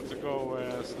 I have to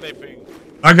go sleeping.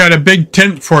 I got a big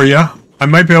tent for you. I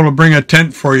might be able to bring a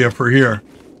tent for you for here.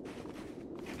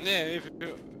 Yeah, if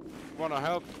you wanna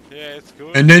help, yeah, it's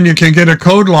good. And then you can get a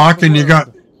code lock and you get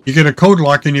a code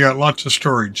lock and you got lots of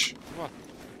storage. What?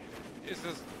 Is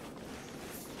this...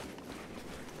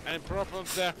 Any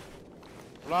problems there?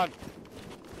 Blood?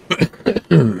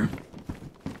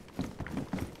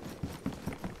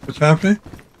 What's happening?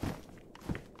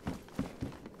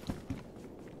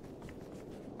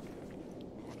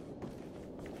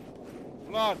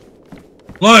 Blood!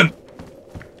 Blood!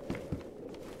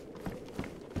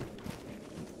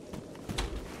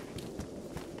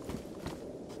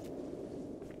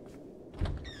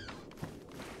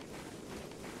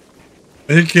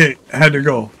 I think it had to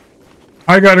go.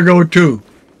 I gotta go too.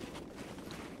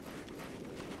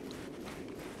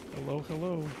 Hello,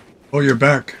 hello. Oh, you're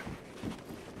back.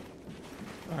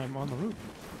 I'm on the roof.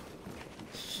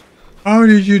 How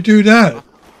did you do that?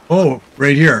 Oh,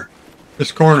 right here.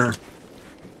 This corner.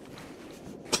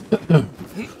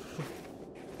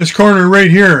 This corner right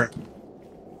here.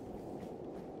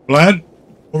 Vlad?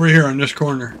 Over here on this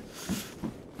corner.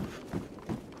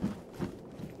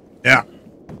 Yeah.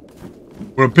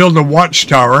 We'll build a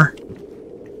watchtower.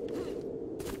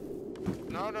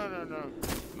 No.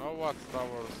 No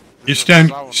watchtowers. You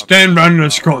stand on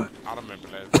this corner.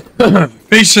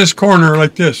 Face this corner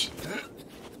like this.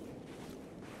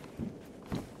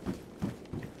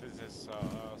 This is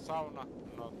sauna,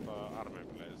 not army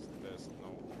place. There's no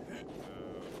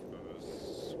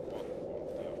spot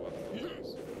for the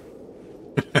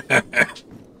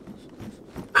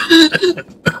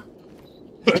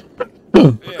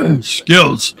watchtowers.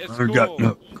 Skills. It's I've got cool.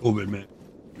 no COVID, man.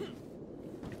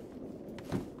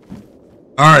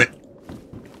 All right.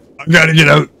 I gotta get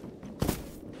out.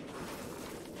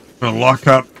 I'm gonna lock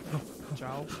up.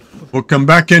 Ciao. We'll come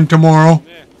back in tomorrow.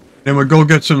 Yeah. Then we'll go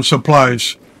get some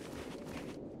supplies.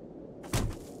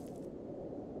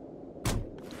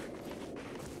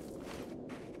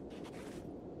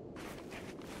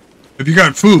 Have you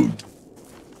got food?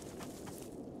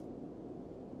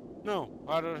 No,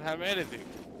 I don't have anything.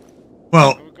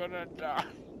 Well, I'm gonna die.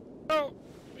 No.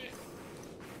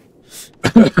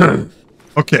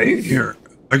 okay, here.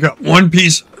 I got one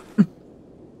piece.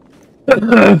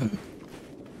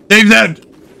 Save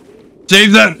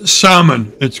that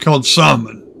salmon. It's called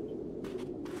salmon.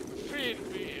 Feed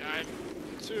me. I'm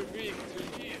too weak to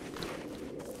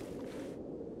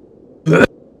eat.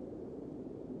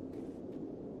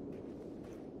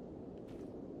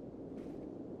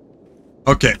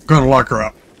 Okay, I'm gonna lock her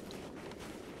up.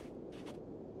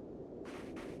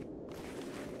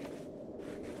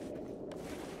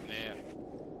 Yeah.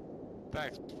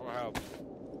 Thanks for help.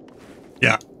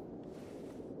 Yeah.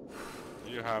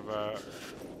 You have a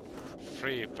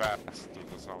free pass to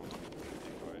the sauna.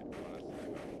 If I wanna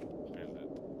build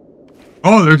it.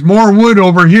 Oh, there's more wood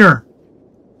over here.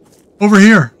 Over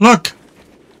here. Look.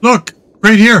 Look.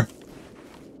 Right here.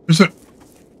 There's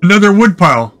another wood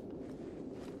pile.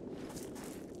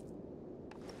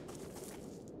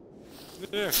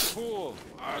 Yeah, cool.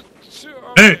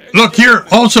 Hey, look here.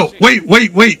 Also,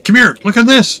 wait. Come here. Look at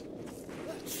this.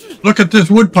 Look at this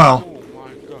wood pile. Oh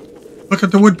my god. Look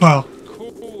at the wood pile.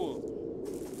 Cool.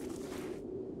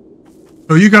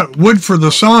 So you got wood for the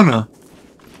sauna.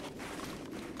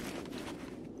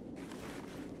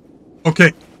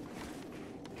 Okay.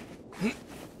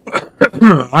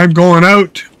 I'm going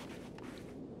out.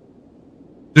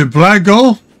 Did Vlad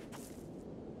go?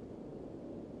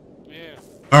 Yeah.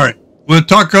 All right. We'll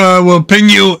talk. We'll ping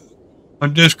you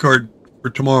on Discord for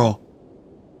tomorrow.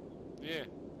 Yeah.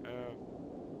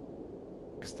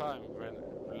 Next time when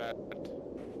Vlad.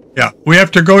 Yeah, we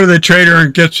have to go to the trader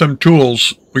and get some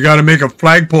tools. We got to make a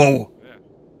flagpole. Yeah.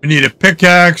 We need a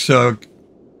pickaxe, a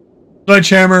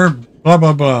sledgehammer, blah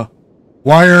blah blah,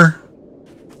 wire.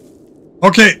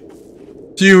 Okay.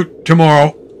 See you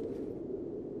tomorrow.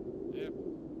 Yep.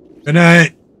 Good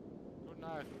night.